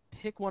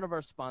 pick one of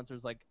our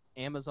sponsors like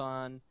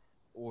Amazon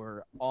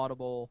or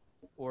Audible,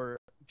 or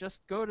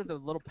just go to the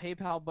little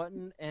PayPal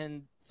button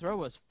and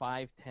throw us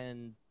 $5,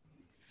 $10,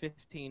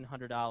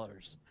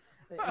 $1,500.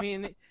 I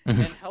mean, and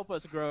help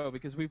us grow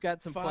because we've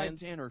got some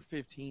plans. $5, $10, or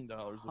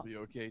 $15 will be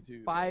okay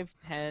too. $5,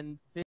 $10,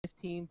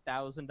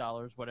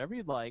 $15,000, whatever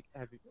you'd like.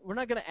 We're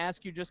not going to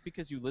ask you just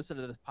because you listen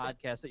to this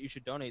podcast that you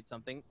should donate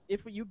something.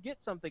 If you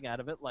get something out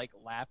of it, like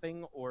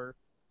laughing or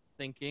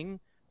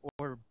thinking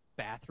or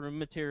bathroom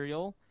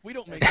material, we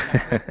don't make.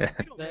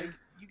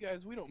 You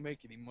guys, we don't make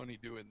any money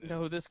doing this.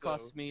 No, this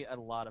costs me a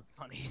lot of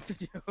money to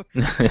do.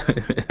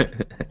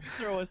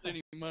 Throw us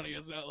any money.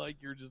 It's not like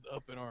you're just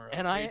up in our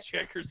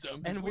paycheck or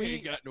something. And we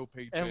ain't got no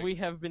paycheck. And we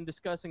have been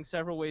discussing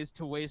several ways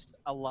to waste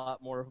a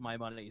lot more of my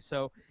money.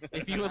 So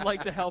if you would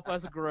like to help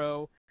us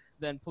grow,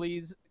 then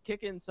please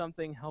kick in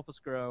something, help us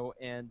grow,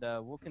 and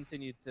we'll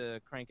continue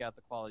to crank out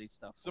the quality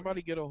stuff.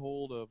 Somebody get a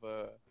hold of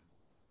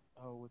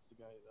what's the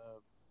guy?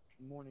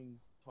 Morning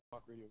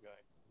talk radio guy.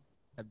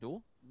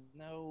 Abdul?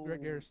 No.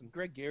 Greg Garrison.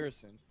 Greg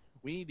Garrison.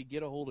 We need to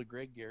get a hold of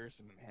Greg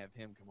Garrison and have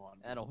him come on.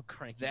 That'll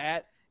crank.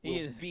 That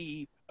will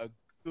be a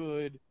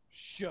good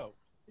show.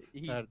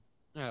 Can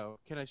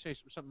I say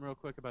something real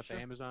quick about the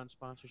Amazon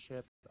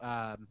sponsorship?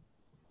 I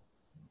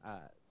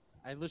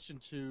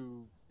listened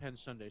to Penn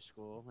Sunday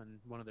School, and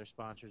one of their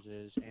sponsors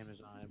is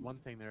Amazon. And one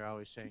thing they're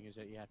always saying is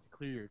that you have to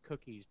clear your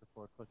cookies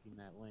before clicking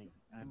that link.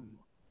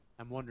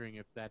 I'm wondering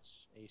if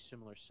that's a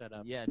similar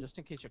setup. Yeah, just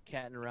in case you're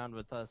catting around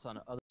with us on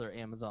other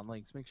Amazon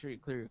links, make sure you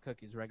clear your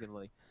cookies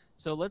regularly.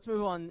 So let's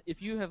move on.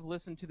 If you have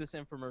listened to this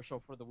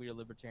infomercial for the We Are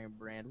Libertarian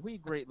brand, we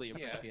greatly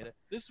appreciate it.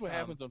 This is what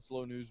happens on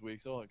Slow News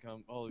Weeks. All it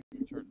turns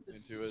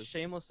into is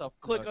shameless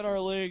click on our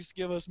links,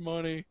 give us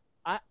money.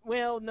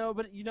 No,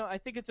 but I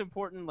think it's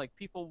important. Like,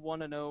 people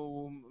want to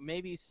know.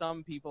 Maybe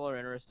some people are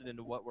interested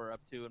into what we're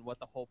up to and what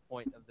the whole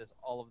point of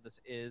all of this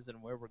is,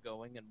 and where we're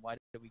going, and why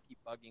do we keep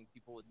bugging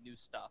people with new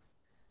stuff.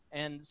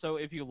 And so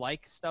if you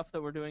like stuff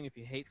that we're doing, if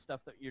you hate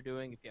stuff that you're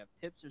doing, if you have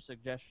tips or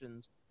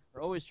suggestions,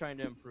 we're always trying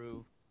to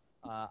improve.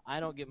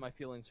 I don't get my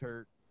feelings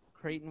hurt.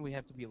 Creighton, we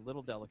have to be a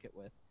little delicate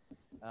with.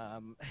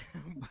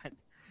 But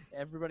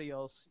everybody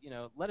else,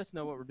 let us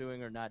know what we're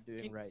doing or not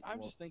doing right.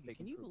 I'm just thinking,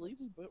 can you believe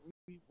we're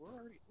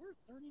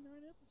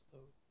 39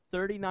 episodes?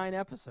 39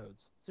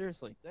 episodes.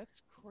 Seriously.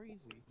 That's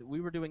crazy. We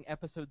were doing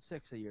episode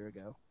 6 a year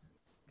ago.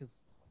 Because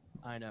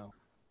I know.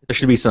 There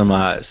should be some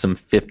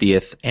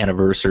 50th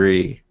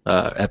anniversary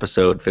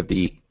episode,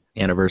 50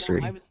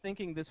 anniversary. I was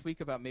thinking this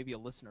week about maybe a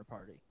listener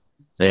party.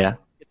 So Yeah.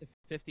 get to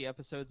 50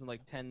 episodes in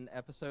like 10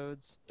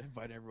 episodes.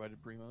 Invite everybody to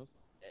Primo's.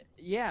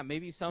 Yeah,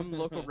 maybe some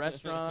local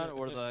restaurant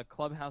or the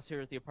clubhouse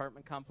here at the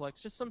apartment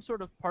complex. Just some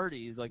sort of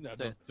party, like No,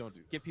 to don't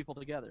do get people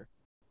together.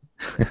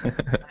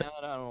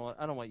 I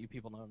don't want you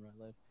people knowing where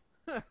I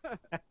live.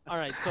 All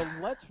right, so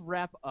let's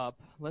wrap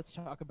up. Let's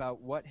talk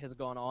about what has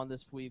gone on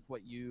this week.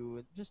 What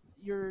you just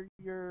your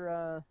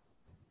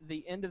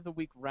the end of the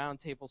week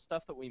roundtable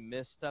stuff that we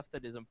missed, stuff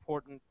that is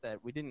important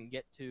that we didn't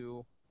get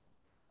to,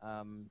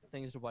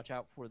 things to watch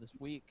out for this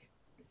week.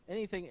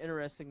 Anything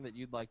interesting that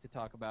you'd like to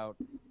talk about?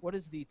 What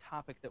is the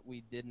topic that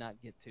we did not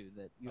get to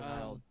that you and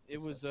I all It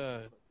was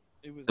The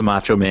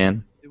Macho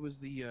Man. It was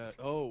the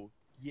oh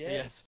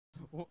yes.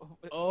 Yes.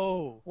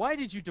 Oh. Why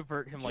did you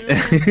divert him like Dude.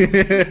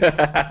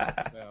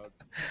 that?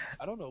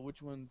 I don't know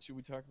which one should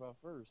we talk about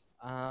first.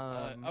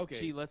 Okay.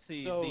 Gee, let's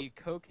see. So- the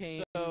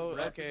cocaine,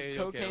 okay.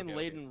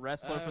 cocaine-laden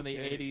wrestler from the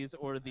Okay. 80s,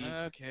 or the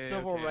Okay,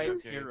 civil okay,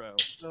 rights okay. hero.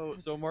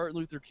 So Martin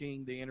Luther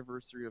King, the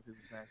anniversary of his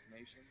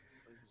assassination,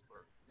 or his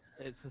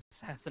birth. It's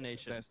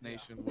assassination.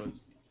 Assassination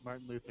was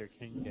Martin Luther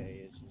King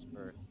Day is his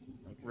birth.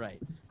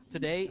 Right.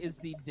 Today is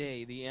the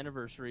day, the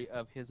anniversary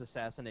of his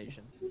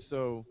assassination.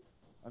 so.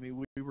 I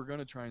mean, we were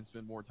gonna try and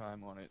spend more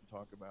time on it and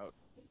talk about,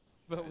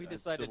 But we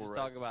decided civil to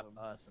talk rights or about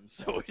something. us and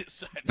so we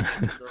decided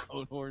to toot our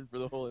own horn for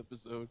the whole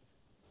episode.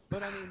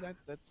 But I mean,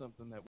 that's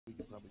something that we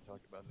could probably talk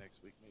about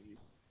next week, maybe,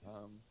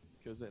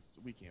 because that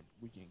we can't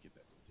get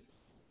that into.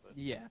 But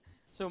Yeah.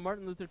 So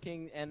Martin Luther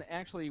King, and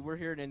actually we're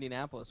here in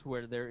Indianapolis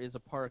where there is a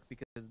park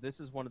because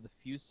this is one of the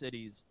few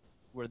cities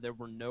where there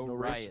were no No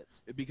race-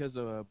 riots. because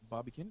of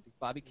Bobby Kennedy.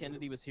 Bobby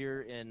Kennedy was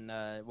here in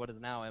what is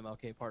now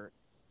MLK Park,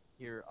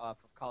 here off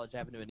of College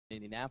Avenue in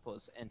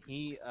Indianapolis, and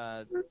he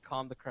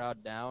calmed the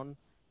crowd down,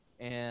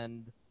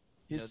 and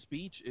His know-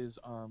 speech is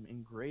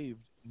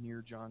engraved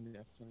near John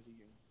F. Kennedy.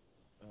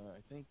 I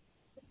think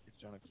it's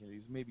John F.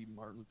 Kennedy's, maybe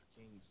Martin Luther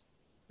King's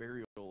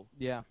burial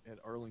yeah, at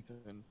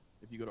Arlington.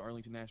 If you go to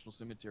Arlington National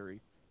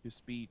Cemetery, his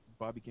speech,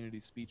 Bobby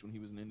Kennedy's speech when he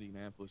was in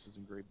Indianapolis, is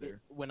engraved there.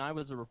 when I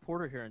was a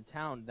reporter here in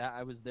town, that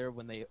I was there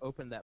when they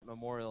opened that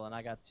memorial, and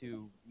I got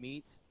to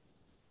meet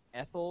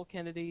Ethel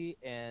Kennedy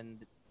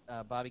and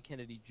Bobby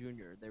Kennedy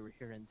Jr. They were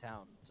here in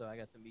town, so I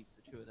got to meet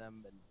the two of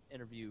them and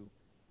interview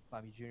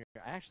Bobby Jr.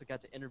 I actually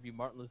got to interview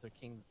Martin Luther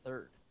King III.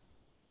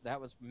 That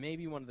was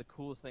maybe one of the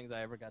coolest things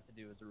I ever got to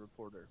do as a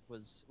reporter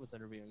was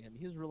interviewing him.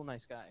 He was a real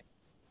nice guy.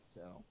 So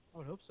I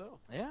would hope so.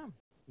 yeah,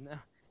 no, I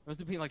was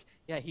being like,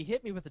 yeah, he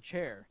hit me with a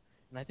chair,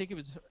 and I think he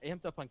was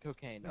amped up on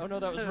cocaine. Oh no,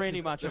 that was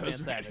Randy Macho That Man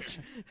was Savage.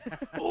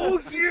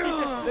 Oh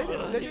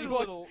yeah! They did He a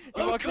walks- little-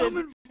 he I'm walks in,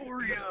 coming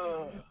for you.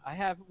 I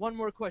have one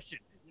more question.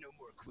 No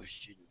more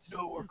questions.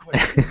 No more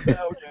questions.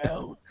 Bow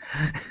down.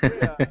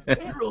 Yeah.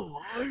 You're a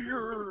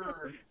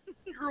liar.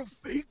 You're a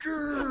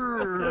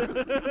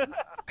faker.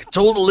 I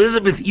told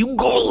Elizabeth, you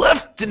go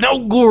left and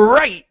I'll go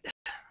right.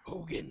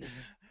 Hogan,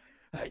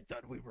 I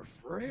thought we were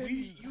friends.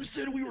 You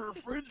said we were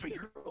friends, but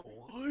you're a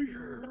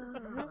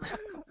liar.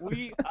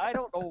 I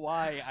don't know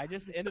why. I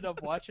just ended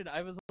up watching.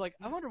 I was like,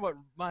 I wonder what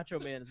Macho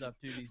Man is up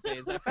to these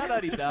days. I found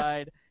out he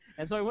died,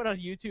 and so I went on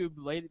YouTube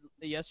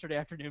yesterday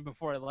afternoon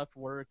before I left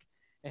work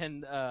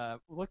and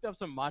looked up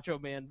some Macho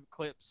Man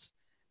clips.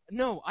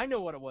 No, I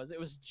know what it was. It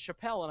was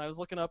Chappelle, and I was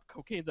looking up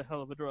cocaine's a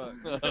hell of a drug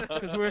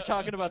because we were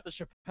talking about the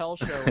Chappelle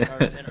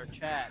show in our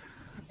chat,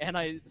 and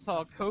I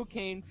saw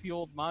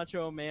cocaine-fueled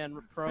Macho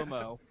Man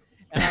promo,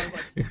 and I was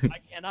like,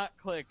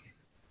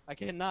 I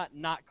cannot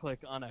not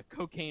click on a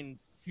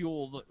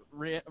cocaine-fueled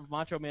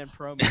Macho Man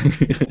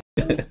promo.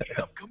 Yeah,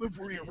 I'm coming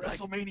for you at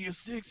WrestleMania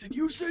 6, and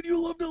you said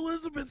you loved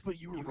Elizabeth, but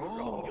you were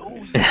wrong.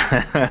 Oh,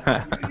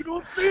 yeah. You know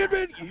what I'm saying,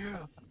 man?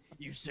 Yeah.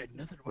 You said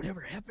nothing would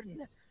ever happen,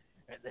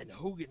 and then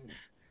Hogan.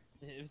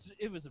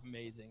 It was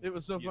amazing. It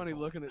was so funny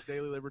Beautiful. looking at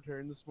Daily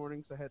Libertarian this morning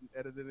because I hadn't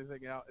edited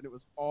anything out, and it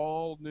was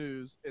all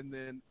news, and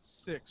then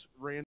 6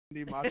 Randy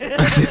Macho.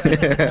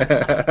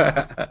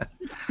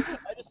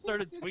 I just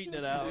started tweeting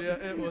it out. Yeah,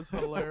 it was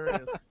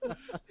hilarious.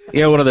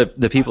 Yeah, one of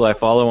the people I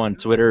follow on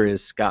Twitter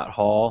is Scott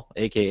Hall,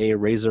 aka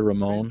Razor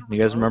Ramon. You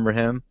guys remember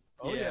him?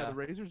 Oh yeah, Yeah. the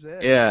Razor's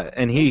Edge. Yeah,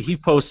 and he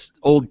posts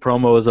old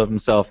promos of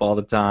himself all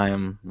the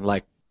time,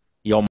 like,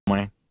 yo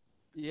man,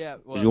 Yeah.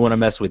 you want to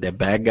mess with that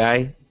bad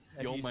guy?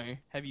 Yo, man.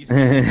 Have you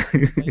seen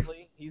him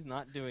lately? He's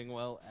not doing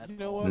well at You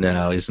know all. what?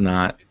 No, he's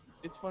not.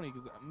 It's funny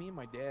because me and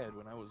my dad,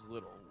 when I was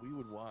little, we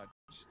would watch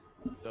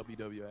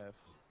WWF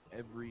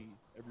every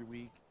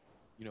week.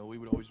 You know, we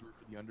would always root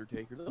for the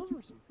Undertaker. Those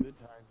were some good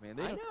times, man.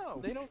 I know.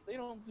 They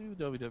don't do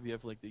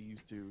WWF like they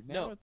used to.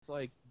 Now No. it's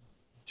like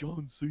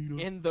John Cena.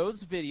 In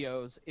those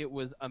videos, it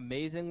was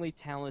amazingly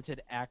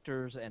talented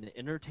actors and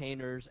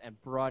entertainers and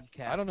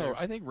broadcasters. I don't know.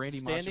 I think Randy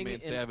Macho standing Man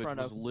in Savage front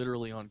was of-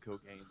 literally on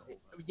cocaine the whole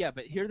time. Yeah,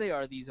 but here they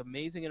are, these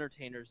amazing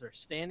entertainers. They're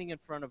standing in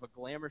front of a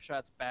Glamour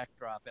Shots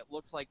backdrop. It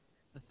looks like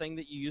the thing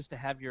that you used to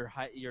have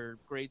your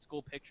grade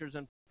school pictures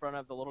in front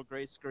of, the little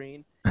gray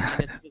screen. And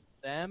it's just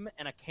them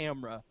and a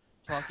camera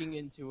talking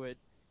into it.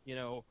 You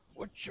know,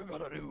 what you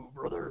gonna do,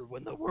 brother,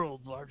 when the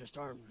world's largest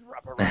arms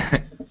wrap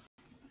around?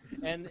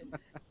 And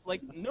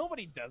like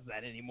nobody does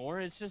that anymore.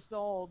 It's just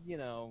all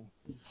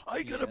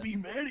I gotta be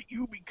Yes. mad at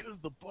you because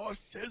the boss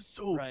says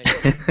so. right.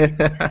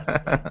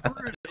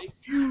 We're in a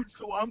feud,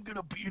 so I'm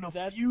gonna be in a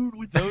That's- feud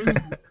with Those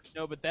you.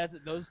 no, but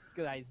those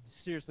guys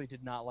seriously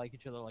did not like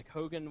each other. Like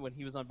Hogan, when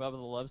he was on Bubba the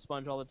Love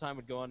Sponge all the time,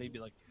 would go on and he'd be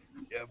like,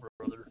 "Yeah,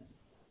 brother,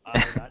 I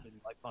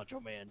didn't like Macho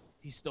Man.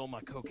 He stole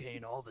my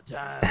cocaine all the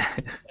time.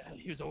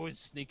 He was always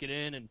sneaking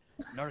in and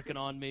narking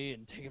on me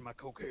and taking my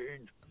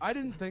cocaine." I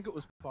didn't think it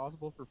was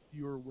possible for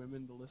fewer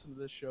women to listen to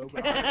this show,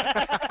 but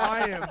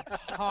I am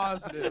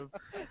positive.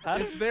 How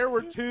If did, there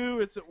were 2,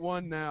 it's at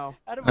 1 now.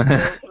 how did we go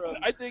from?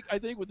 I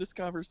think with this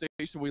conversation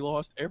we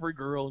lost every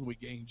girl and we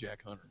gained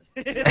Jack Hunter.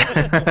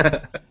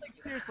 Like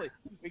seriously,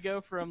 we go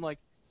from like,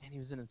 and he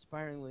was an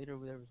inspiring leader.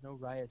 There was no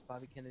riots.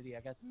 Bobby Kennedy.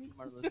 I got to meet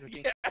Martin Luther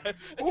King.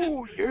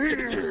 Oh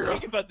yeah! Just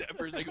think about that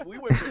for a second. We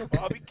went from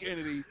Bobby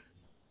Kennedy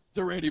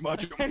to Randy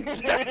Macho Man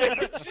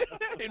Savage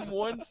in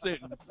one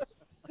sentence.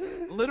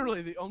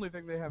 Literally, the only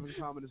thing they have in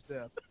common is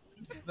death.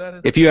 That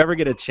is. If you ever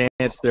get a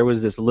chance, there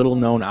was this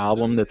little-known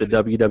album that the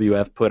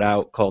WWF put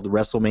out called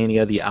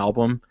WrestleMania: The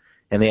Album,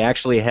 and they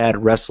actually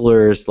had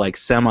wrestlers like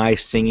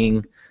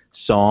semi-singing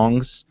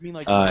songs. I mean,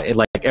 like,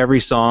 Like every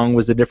song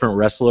was a different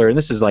wrestler, and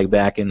this is like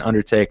back in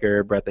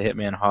Undertaker, Bret the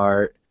Hitman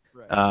Hart.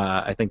 right.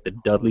 I think the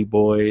Dudley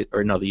Boy,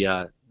 or no,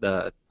 the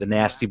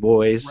Nasty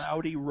Boys.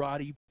 Rowdy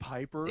Roddy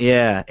Piper.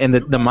 Yeah, and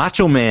the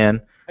Macho Man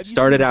Have you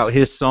started seen- out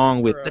his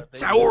song with Or, the they-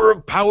 Tower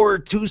of Power,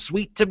 too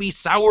sweet to be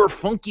sour,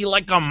 funky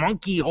like a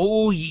monkey.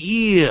 Oh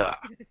yeah!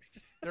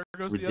 There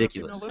goes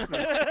Ridiculous. the other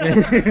female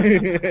listener.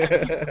 You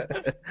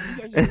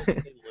guys ever seen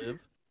They Live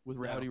with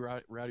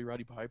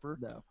Rowdy Piper?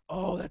 No.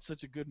 Oh, that's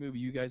such a good movie.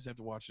 You guys have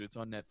to watch it. It's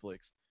on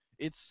Netflix.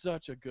 It's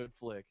such a good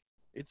flick.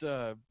 It's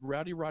a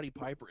Roddy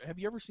Piper. Have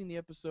you ever seen the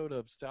episode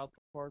of South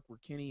Park where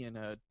Kenny and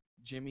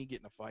Jimmy get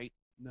in a fight?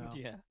 No.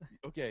 Yeah.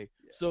 Okay,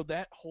 so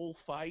that whole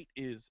fight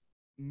is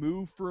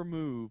move for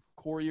move,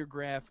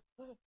 choreographed,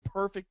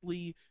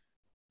 perfectly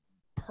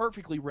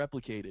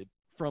replicated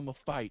from a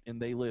fight,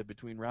 and They Live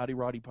between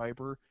Roddy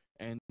Piper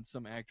and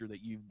some actor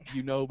that you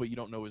know but you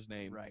don't know his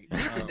name. Right.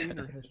 Your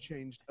demeanor has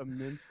changed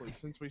immensely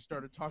since we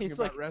started talking He's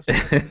about like-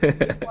 wrestling.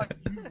 It's like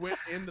you went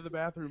into the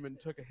bathroom and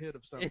took a hit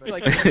of something. It's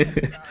like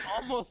it's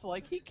almost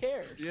like he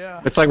cares.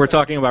 yeah, It's like we're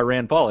talking about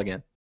Rand Paul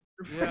again.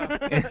 yeah. All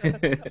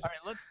right,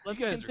 let's You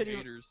guys are continue.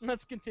 haters.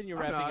 Let's continue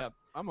I'm wrapping not. up.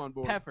 I'm on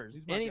board. Peffers,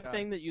 He's my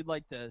anything guy. that you'd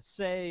like to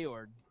say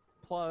or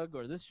plug,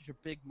 or this is your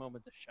big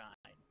moment to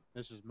shine.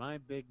 This is my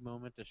big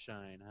moment to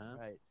shine, huh?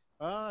 Right.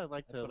 Well, I'd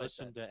like That's to what I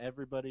listen to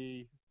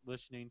everybody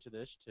listening to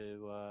this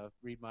to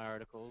read my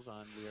articles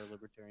on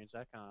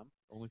WeAreLibertarians.com.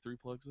 Only 3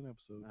 plugs an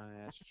episode.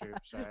 That's true.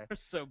 Sorry. We're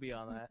so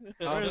beyond that.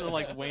 We're in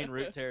like Wayne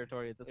Root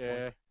territory at this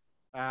point.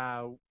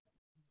 Yeah.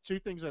 2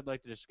 things I'd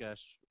like to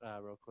discuss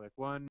real quick.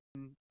 One,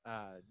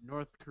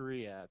 North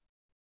Korea.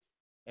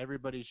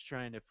 Everybody's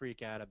trying to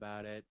freak out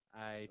about it.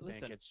 I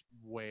Listen. think it's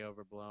way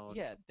overblown.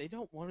 Yeah, they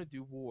don't want to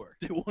do war.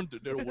 They don't want to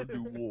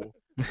do war.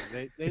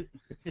 They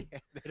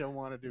don't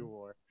want to do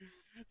war.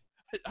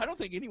 I don't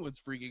think anyone's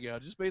freaking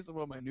out. Just based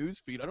on my news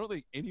feed, I don't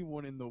think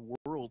anyone in the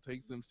world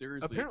takes them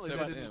seriously. Apparently, they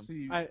except didn't him.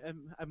 see.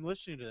 I'm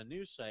listening to the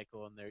news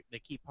cycle and they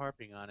keep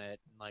harping on it.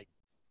 And like,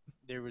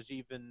 there was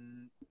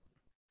even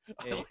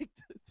I a- like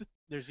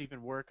there's even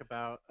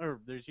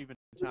there's even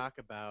talk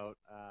about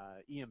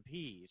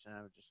EMPs, and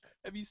I would just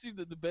Have you seen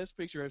the best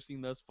picture I've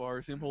seen thus far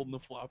is him holding the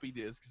floppy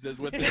disk? Says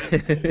what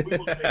this? We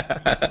will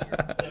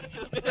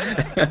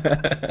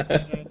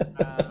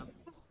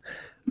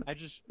and,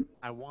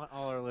 I want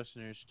all our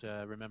listeners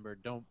to remember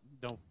don't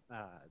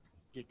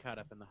get caught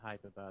up in the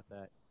hype about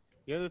that.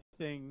 The other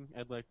thing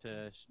I'd like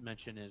to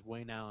mention is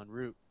Wayne Allen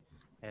Root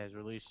has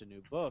released a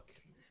new book,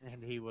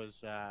 and he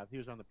was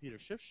on the Peter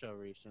Schiff show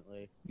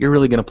recently. You're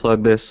really gonna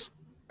plug this?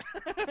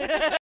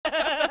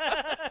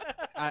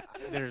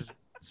 There's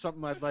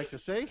something I'd like to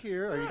say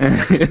here. Are you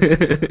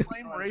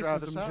Claim Wanna draw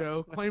this racism, out?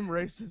 Joe. Claim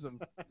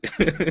racism.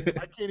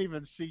 I can't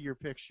even see your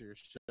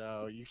pictures,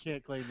 so you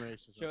can't claim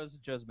racism.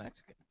 Joe's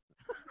Mexican.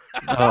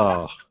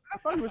 Oh, I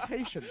thought he was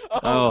Haitian.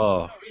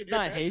 oh. He's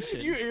not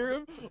Haitian. You hear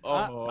him?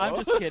 I'm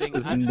just kidding.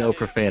 There's I'm no kidding.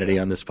 profanity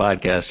on this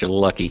podcast. You're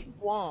lucky.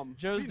 Guam.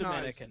 Joe's Be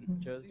nice.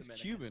 Dominican. Joe's He's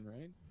Dominican.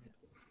 Cuban,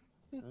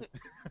 right?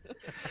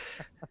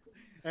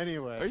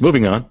 Anyway, Are you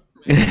Moving on.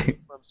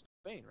 from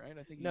Spain, right?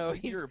 I think No,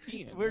 he's he's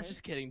European. We're right?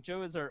 just kidding.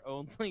 Joe is our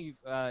only.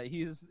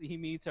 He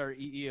meets our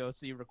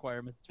EEOC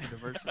requirements for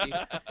diversity.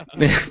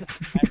 He's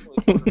actually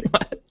Puerto Rican.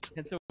 What?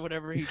 And so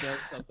whenever he does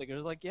something, it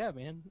was like, yeah,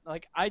 man.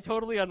 Like I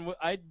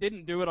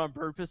didn't do it on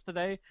purpose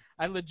today.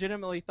 I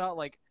legitimately thought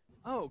like,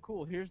 oh,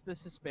 cool. Here's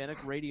this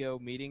Hispanic radio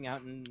meeting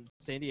out in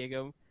San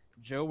Diego.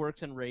 Joe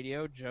works in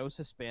radio. Joe's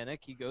Hispanic.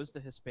 He goes to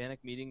Hispanic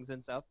meetings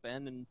in South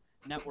Bend and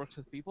networks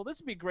with people. This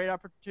would be a great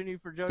opportunity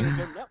for Joe to go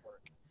network.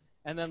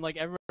 And then like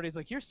everybody's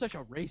like, "You're such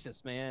a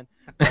racist, man."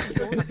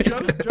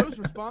 Joe's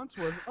response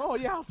was, "Oh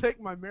yeah, I'll take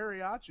my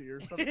mariachi or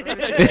something."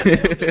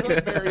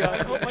 I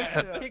hope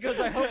my- he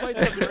goes, "I hope my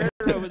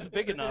sombrero is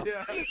big enough."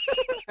 Yeah.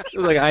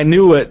 Like I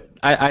knew what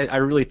I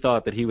really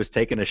thought that he was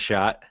taking a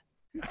shot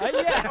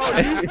Yeah.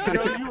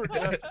 Oh, you were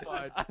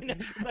justified. I know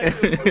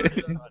exactly what it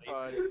is,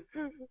 buddy.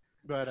 Justified.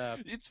 But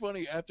It's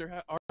funny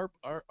after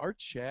our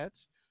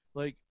chats.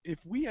 Like, if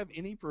we have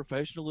any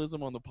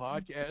professionalism on the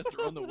podcast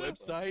or on the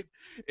website,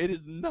 it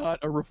is not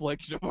a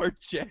reflection of our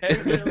chat.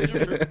 We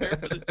prepare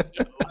for the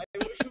show. I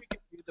wish we could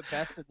do the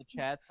best of the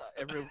chats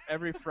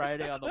every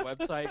Friday on the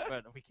website,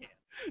 but we can't.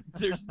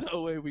 There's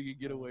no way we can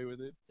get away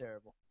with it. It's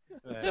terrible.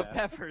 So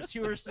Peffers,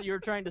 you were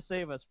trying to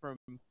save us from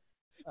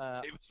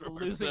Save us from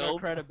losing our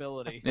ourselves.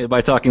 credibility. Yeah,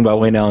 by talking about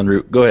Wayne Allen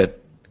Root. Go ahead.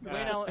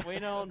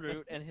 Wayne Allen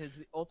Root and his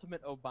The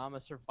Ultimate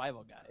Obama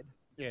Survival Guide.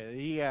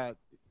 yeah,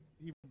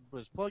 he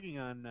was plugging it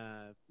on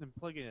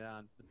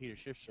the Peter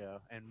Schiff show,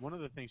 and one of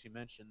the things he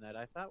mentioned that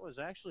I thought was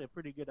actually a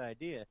pretty good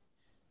idea.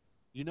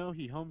 He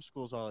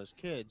homeschools all his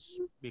kids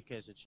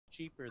because it's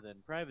cheaper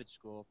than private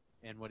school,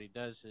 and what he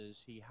does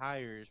is he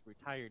hires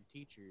retired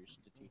teachers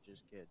to teach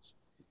his kids.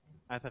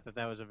 I thought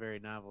that was a very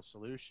novel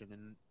solution,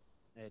 and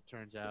it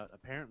turns out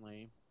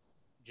apparently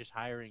just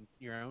hiring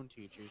your own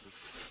teachers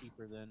is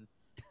cheaper than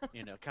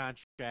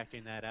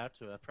contracting that out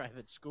to a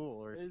private school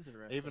or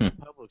even a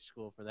public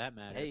school for that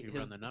matter. Hey, if you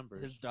run the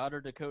numbers. His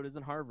daughter Dakota's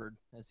in Harvard,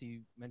 as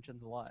he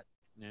mentions a lot.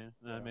 Yeah,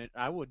 So. I mean,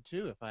 I would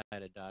too if I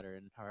had a daughter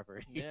in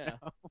Harvard. you Yeah.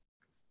 know?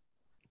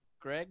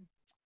 Greg?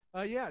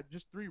 Yeah,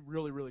 just three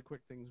really, really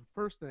quick things.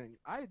 First thing,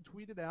 I had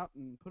tweeted out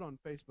and put on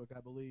Facebook,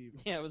 I believe.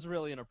 Yeah, it was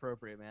really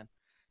inappropriate, man.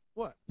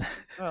 What?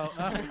 Oh,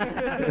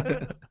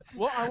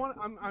 well,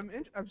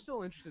 I'm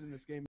still interested in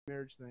this gay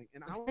marriage thing,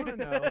 and I want to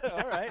know.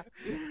 All right,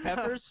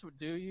 Peffers,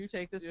 do you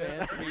take this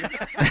man to be?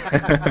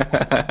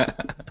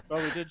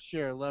 Well, we did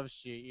share a love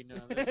sheet,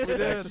 We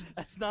did.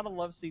 That's not a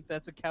love seat.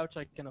 That's a couch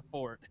I can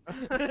afford.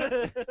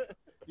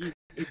 You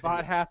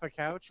bought half a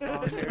couch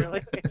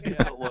voluntarily.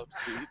 It's a love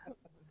seat.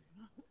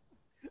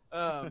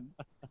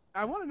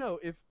 I want to know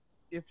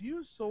if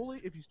you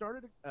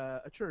started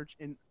a church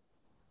and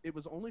it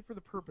was only for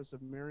the purpose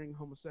of marrying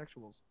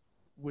homosexuals,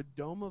 would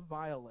DOMA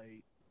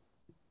violate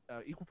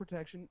equal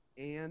protection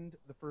and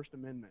the First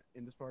Amendment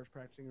in as far as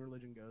practicing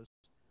religion goes?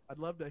 I'd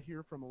love to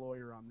hear from a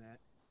lawyer on that.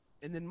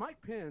 And then Mike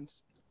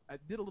Pence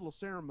did a little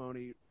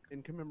ceremony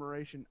in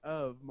commemoration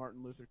of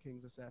Martin Luther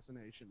King's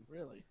assassination.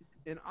 Really?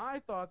 And I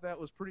thought that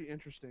was pretty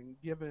interesting,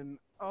 given,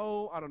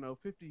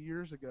 50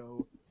 years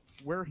ago,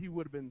 where he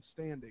would have been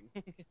standing.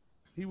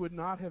 He would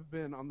not have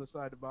been on the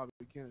side of Bobby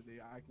Kennedy,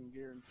 I can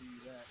guarantee you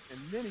that.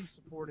 And then he's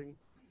supporting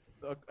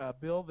a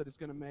bill that is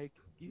going to make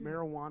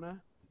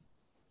marijuana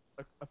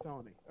a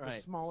felony, the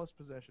Right. smallest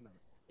possession of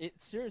it. It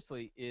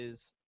seriously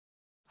is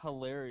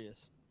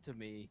hilarious to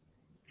me,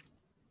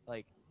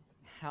 like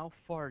how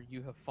far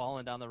you have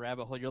fallen down the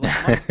rabbit hole. You're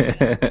like, Mike Pence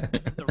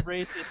is a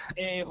racist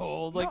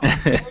a-hole. Like, No. all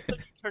of a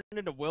sudden you turn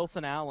into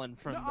Wilson Allen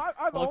from No, the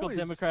I've local always,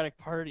 Democratic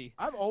Party.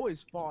 I've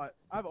always fought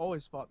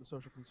the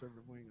social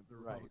conservative wing of the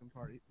Right. Republican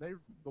Party. They're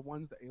the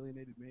ones that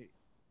alienated me.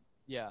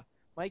 Yeah.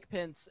 Mike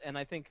Pence, and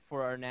I think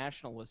for our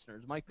national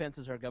listeners, Mike Pence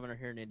is our governor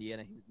here in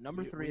Indiana. He's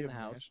number 3 in the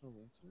House.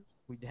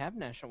 We have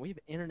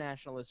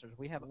international listeners.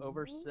 We have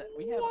over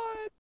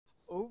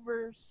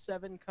over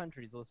 7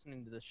 countries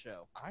listening to this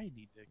show. I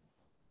need to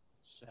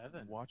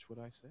 7. watch what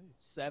I say.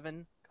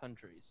 7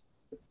 countries.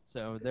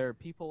 So there are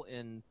people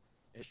in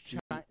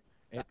China.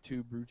 Et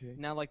tu, Brute?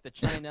 Now, like the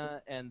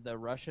China and the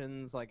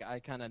Russians, like I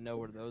kind of know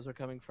where those are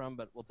coming from,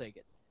 but we'll take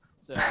it.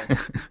 So,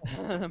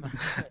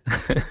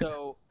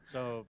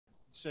 So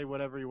say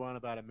whatever you want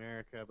about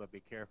America, but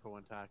be careful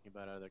when talking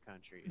about other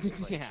countries.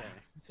 is what you're yeah. saying.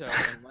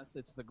 So unless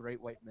it's the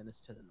Great White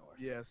Menace to the north.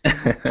 Yes,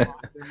 they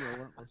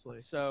relentlessly.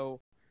 So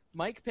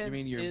Mike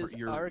Pence You mean is our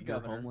your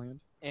governor, homeland?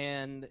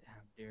 and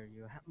how dare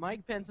you?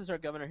 Mike Pence is our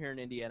governor here in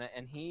Indiana,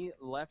 and he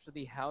left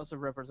the House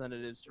of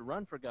Representatives to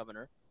run for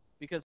governor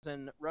because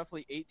in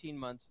roughly 18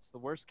 months, it's the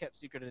worst kept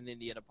secret in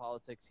Indiana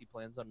politics. He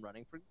plans on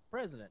running for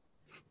president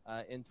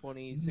in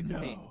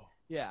 2016. No.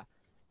 Yeah.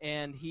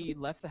 And he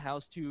left the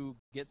House to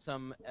get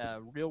some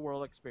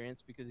real-world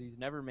experience because he's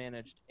never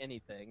managed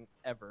anything,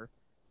 ever.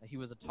 He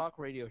was a talk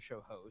radio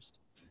show host.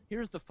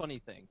 Here's the funny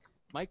thing.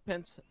 Mike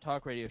Pence,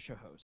 talk radio show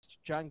host.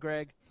 John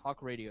Gregg,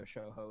 talk radio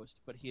show host,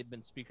 but he had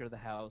been Speaker of the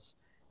House,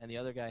 and the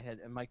other guy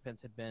and Mike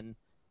Pence had been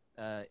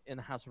in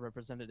the House of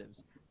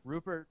Representatives.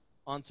 Rupert,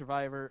 on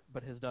Survivor,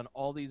 but has done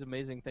all these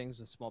amazing things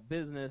with small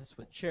business,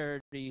 with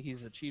charity.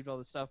 He's achieved all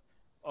this stuff.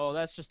 Oh,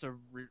 that's just a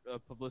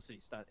publicity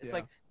stunt. It's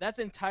like that's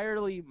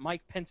entirely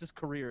Mike Pence's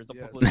career as a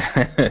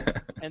publicity stunt.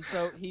 And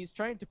so he's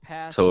trying to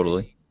pass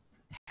Totally.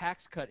 a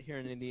tax cut here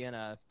in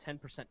Indiana,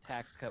 10%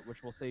 tax cut,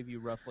 which will save you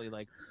roughly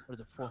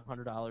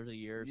 $400 a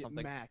year or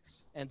something.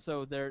 Max. And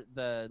so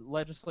the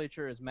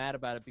legislature is mad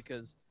about it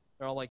because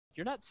they're all like,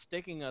 you're not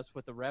sticking us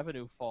with the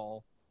revenue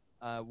fall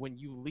when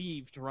you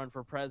leave to run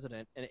for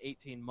president in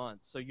 18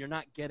 months. So you're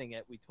not getting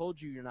it. We told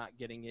you you're not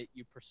getting it.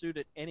 You pursued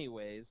it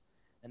anyways.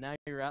 And now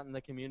you're out in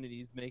the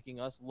communities making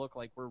us look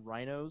like we're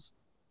rhinos.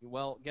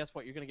 Well, guess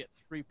what? You're going to get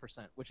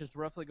 3%, which is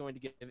roughly going to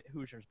give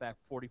Hoosiers back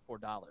 $44.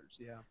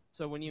 Yeah.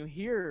 So when you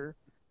hear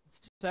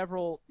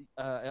several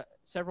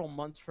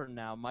months from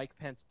now, Mike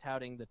Pence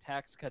touting the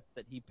tax cut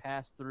that he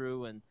passed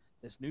through and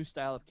this new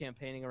style of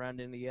campaigning around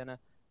Indiana,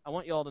 I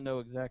want you all to know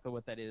exactly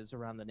what that is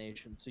around the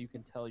nation, so you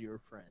can tell your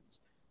friends.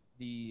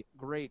 The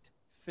great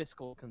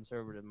fiscal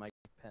conservative Mike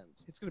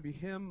Pence. It's going to be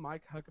him,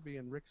 Mike Huckabee,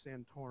 and Rick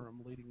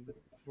Santorum leading the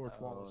George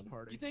Wallace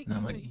party. You think? Oh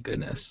you my think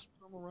goodness.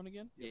 Santorum will run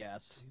again?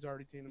 Yes. He's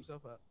already teeing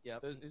himself up.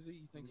 Yep. Is he?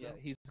 You think so? Yeah,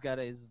 he's got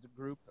his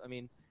group. I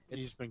mean,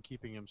 He's it's been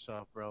keeping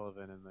himself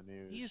relevant in the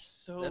news. He is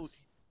so.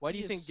 that's why do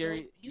you think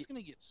Gary? He's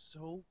gonna get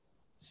so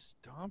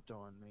stomped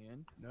on,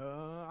 man.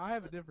 No, I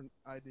have a different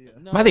idea.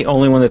 No, Am I the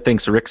only one that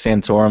thinks Rick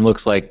Santorum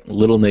looks like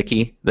Little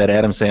Nicky, that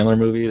Adam Sandler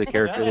movie, the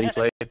character that he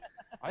played?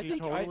 I He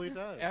think totally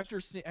does.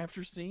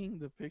 after seeing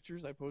the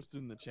pictures I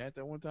posted in the chat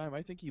that one time,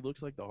 I think he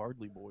looks like the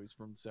Hardley Boys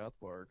from South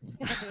Park.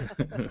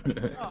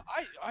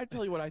 I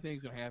tell you what I think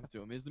is going to happen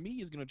to him is the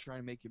media is going to try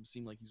and make him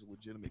seem like he's a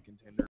legitimate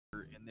contender,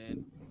 and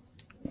then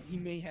he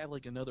may have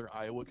like another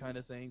Iowa kind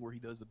of thing where he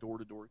does the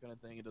door-to-door kind of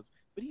thing,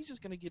 but he's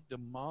just going to get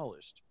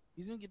demolished.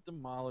 He's going to get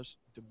demolished.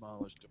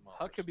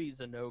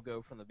 Huckabee's a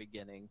no-go from the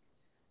beginning.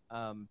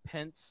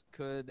 Pence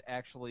could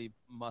actually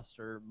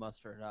muster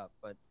it up,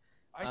 but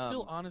I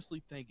still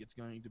honestly think it's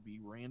going to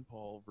be Rand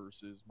Paul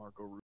versus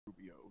Marco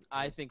Rubio.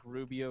 I think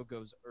Rubio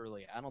goes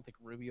early. I don't think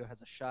Rubio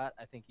has a shot.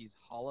 I think he's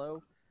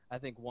hollow. I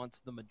think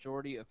once the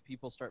majority of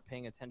people start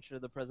paying attention to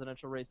the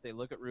presidential race, they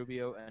look at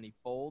Rubio and he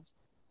folds.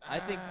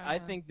 I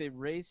think the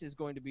race is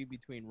going to be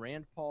between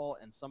Rand Paul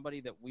and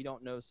somebody that we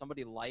don't know,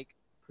 somebody like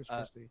Chris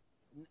Christie.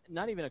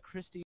 not even a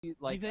Christie.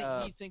 Like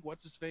you think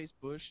what's his face?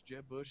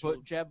 Jeb Bush.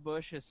 But Jeb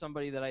Bush is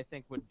somebody that I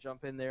think would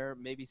jump in there.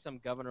 Maybe some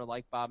governor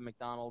like Bob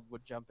McDonald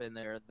would jump in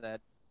there.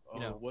 That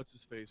what's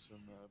his face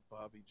from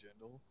Bobby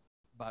Jindal.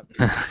 I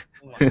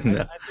think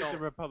the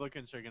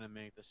Republicans are going to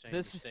make the same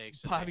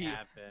mistakes that they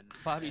have been.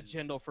 Bobby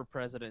Jindal for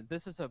president.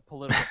 This is a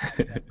political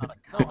podcast, not a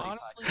No, comedy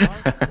honestly,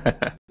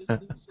 this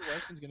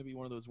election is going to be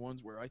one of those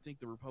ones where I think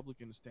the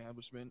Republican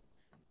establishment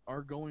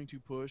are going to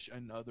push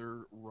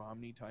another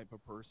Romney type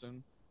of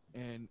person,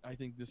 and I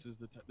think this is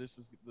the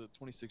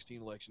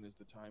 2016 election is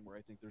the time where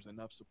I think there's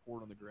enough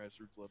support on the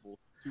grassroots level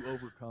to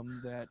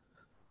overcome that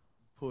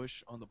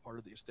push on the part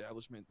of the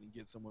establishment and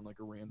get someone like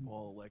a Rand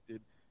Paul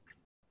elected,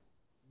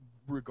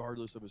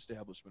 regardless of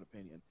establishment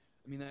opinion.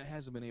 I mean, that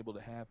hasn't been able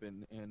to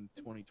happen in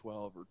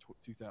 2012 or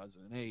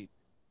 2008,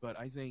 but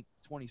I think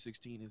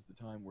 2016 is the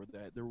time where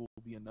there will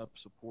be enough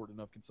support,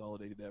 enough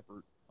consolidated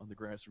effort on the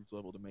grassroots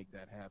level to make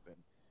that happen.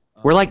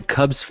 We're like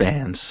Cubs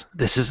fans.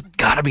 This has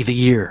got to be the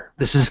year.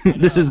 This is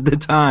the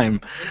time.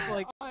 It's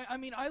like,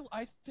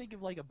 I think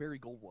of like a Barry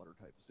Goldwater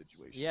type of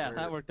situation. yeah, where-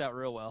 that worked out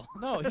real well.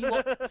 No,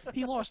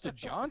 he lost to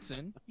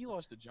Johnson.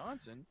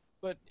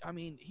 But I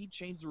mean, he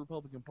changed the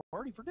Republican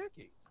Party for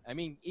decades. I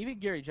mean, even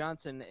Gary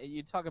Johnson,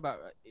 you talk about,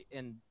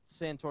 and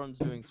Santorum's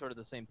doing sort of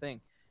the same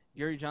thing.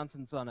 Gary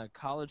Johnson's on a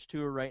college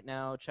tour right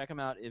now. Check him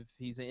out if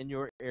he's in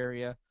your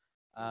area.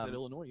 He was at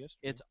Illinois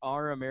yesterday. It's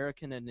Our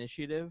American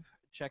Initiative.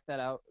 Check that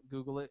out.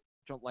 Google it.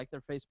 Don't like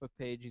their Facebook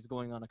page. He's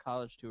going on a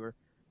college tour.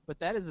 But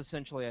that is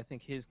essentially, I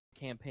think, his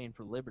campaign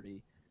for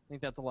liberty. I think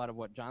that's a lot of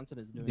what Johnson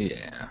is doing.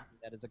 Yeah.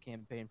 That is a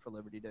campaign for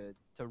liberty to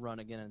run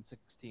again in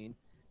 16.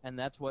 And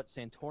that's what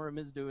Santorum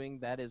is doing.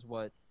 That is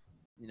what,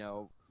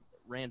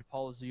 Rand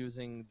Paul is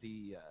using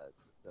the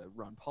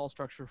Ron Paul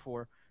structure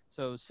for.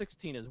 So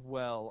 16 is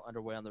well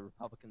underway on the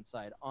Republican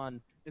side. On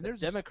the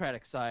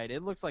Democratic side,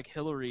 it looks like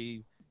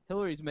Hillary's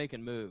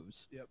making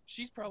moves. Yep.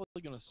 She's probably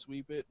going to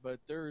sweep it,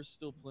 but there is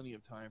still plenty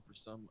of time for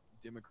some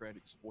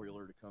Democratic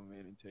spoiler to come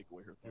in and take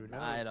away her thunder.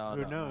 I don't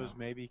Who know. knows?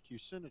 Maybe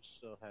Kucinich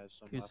still has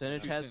some.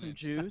 Kucinich has some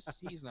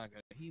juice. He's not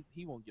going to.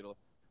 He won't get a.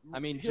 I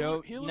mean,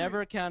 Hillary,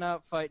 never count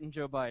out fighting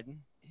Joe Biden.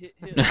 I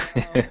don't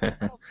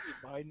think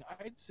Biden.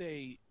 I'd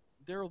say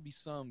there will be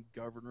some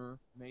governor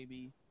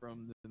maybe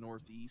from the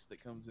Northeast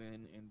that comes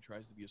in and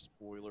tries to be a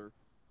spoiler,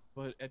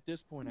 but at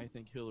this point, I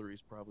think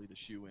Hillary's probably the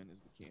shoe-in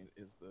is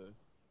the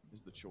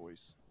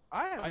choice.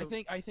 I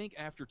think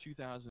after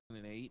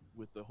 2008,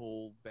 with the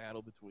whole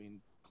battle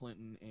between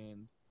Clinton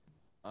and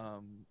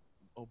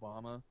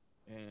Obama,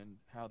 and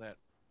how that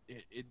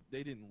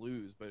they didn't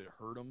lose, but it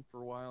hurt them for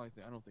a while. I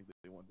don't think that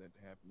they want that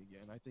to happen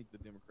again. I think the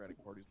Democratic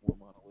Party is more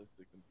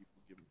monolithic than people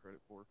give them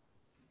credit for.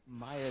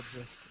 Maya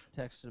just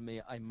texted me,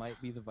 I might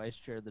be the vice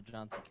chair of the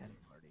Johnson County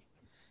Party.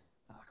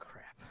 Oh,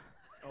 crap.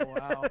 Oh,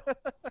 wow.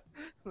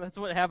 That's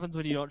what happens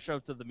when you don't show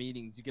up to the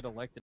meetings. You get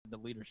elected to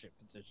leadership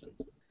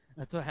positions.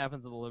 That's what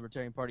happens in the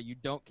Libertarian Party. You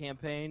don't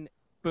campaign,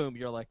 boom,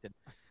 you're elected.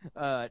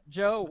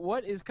 Joe,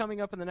 what is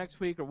coming up in the next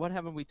week, or what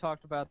haven't we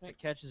talked about that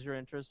catches your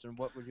interest, and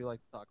what would you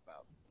like to talk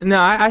about? No,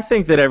 I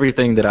think that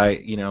everything that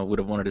I would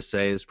have wanted to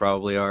say has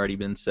probably already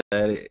been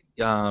said.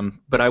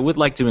 But I would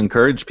like to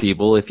encourage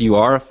people, if you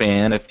are a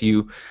fan, if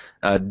you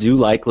do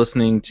like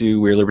listening to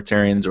We're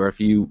Libertarians, or if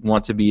you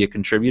want to be a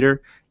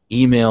contributor,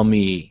 email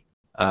me.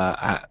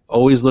 I'm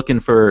always looking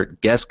for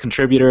guest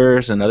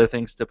contributors and other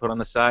things to put on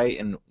the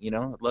site, and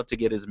I'd love to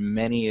get as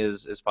many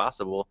as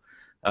possible,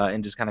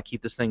 and just kind of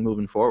keep this thing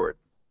moving forward.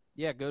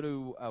 Yeah, go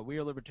to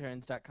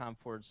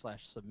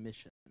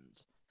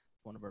wearelibertarians.com/submissions.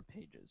 One of our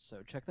pages,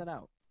 so check that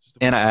out.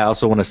 And I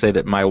also want to say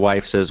that my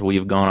wife says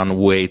we've gone on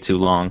way too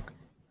long.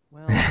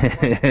 Well, my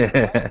wife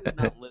is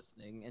not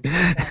listening,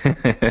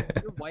 And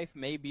your wife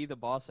may be the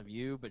boss of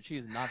you, but she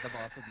is not the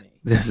boss of me.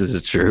 This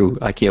is true.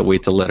 I can't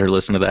wait to let her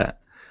listen to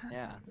that.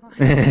 Yeah.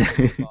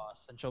 She's the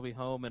boss, and she'll be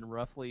home in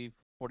roughly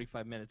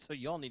 45 minutes, so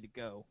y'all need to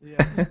go.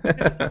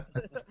 Yeah.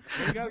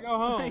 You gotta go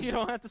home. You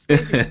don't have to stay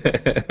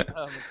here.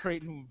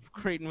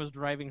 Creighton was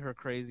driving her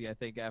crazy, I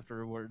think,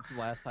 afterwards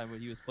last time when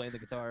he was playing the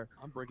guitar.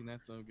 I'm breaking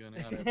that son of a gun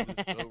out after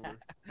this is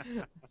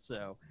over.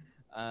 So,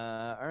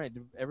 all right,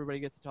 did everybody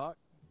get to talk?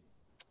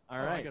 All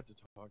I right. got to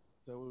talk.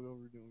 Is that what we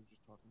were doing?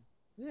 Just talking.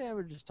 Yeah,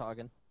 we're just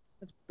talking.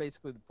 That's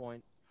basically the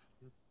point.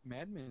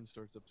 Mad Men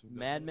starts up soon.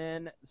 Mad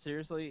Men,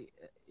 seriously,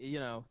 you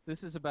know,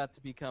 this is about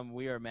to become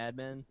We Are Mad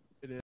Men.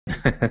 It is.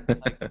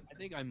 I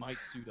think I might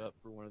suit up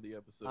for one of the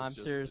episodes. I'm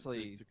just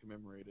seriously to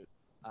commemorate it.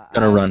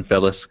 Gonna run,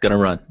 fellas. Gonna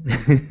run.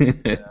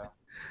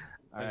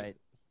 All right.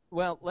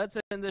 Well, let's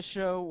end this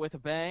show with a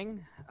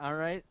bang. All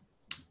right.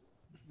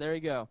 There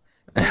you go.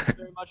 Thank you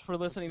very much for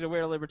listening to We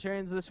Are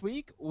Libertarians this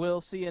week.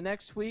 We'll see you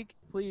next week.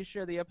 Please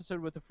share the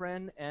episode with a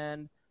friend,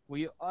 and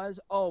we, as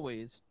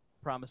always,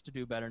 promise to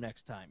do better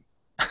next time.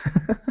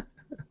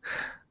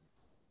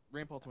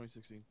 Rand Paul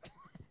 2016.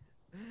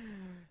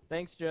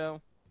 Thanks,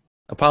 Joe.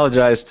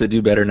 Apologize to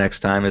do better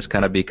next time has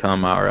kind of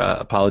become our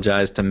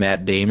apologize to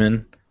Matt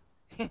Damon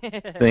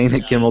thing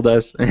that Kimmel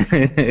does.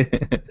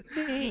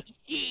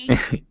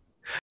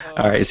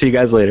 All right, see you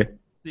guys later.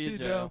 See you, See you,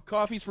 Joe. Joe.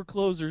 Coffee's for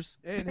closers.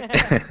 And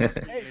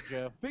Hey,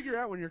 Joe. figure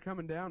out when you're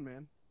coming down,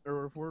 man,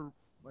 or if we're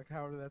like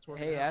how that's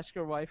working. Hey, out. ask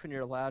your wife when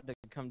you're allowed to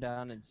come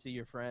down and see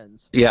your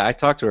friends. Yeah, I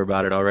talked to her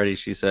about it already.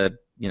 She said,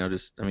 you know,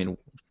 just, I mean,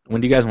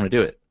 when do you guys want to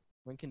do it?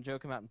 When can Joe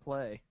come out and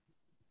play?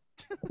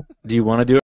 Do you want to do it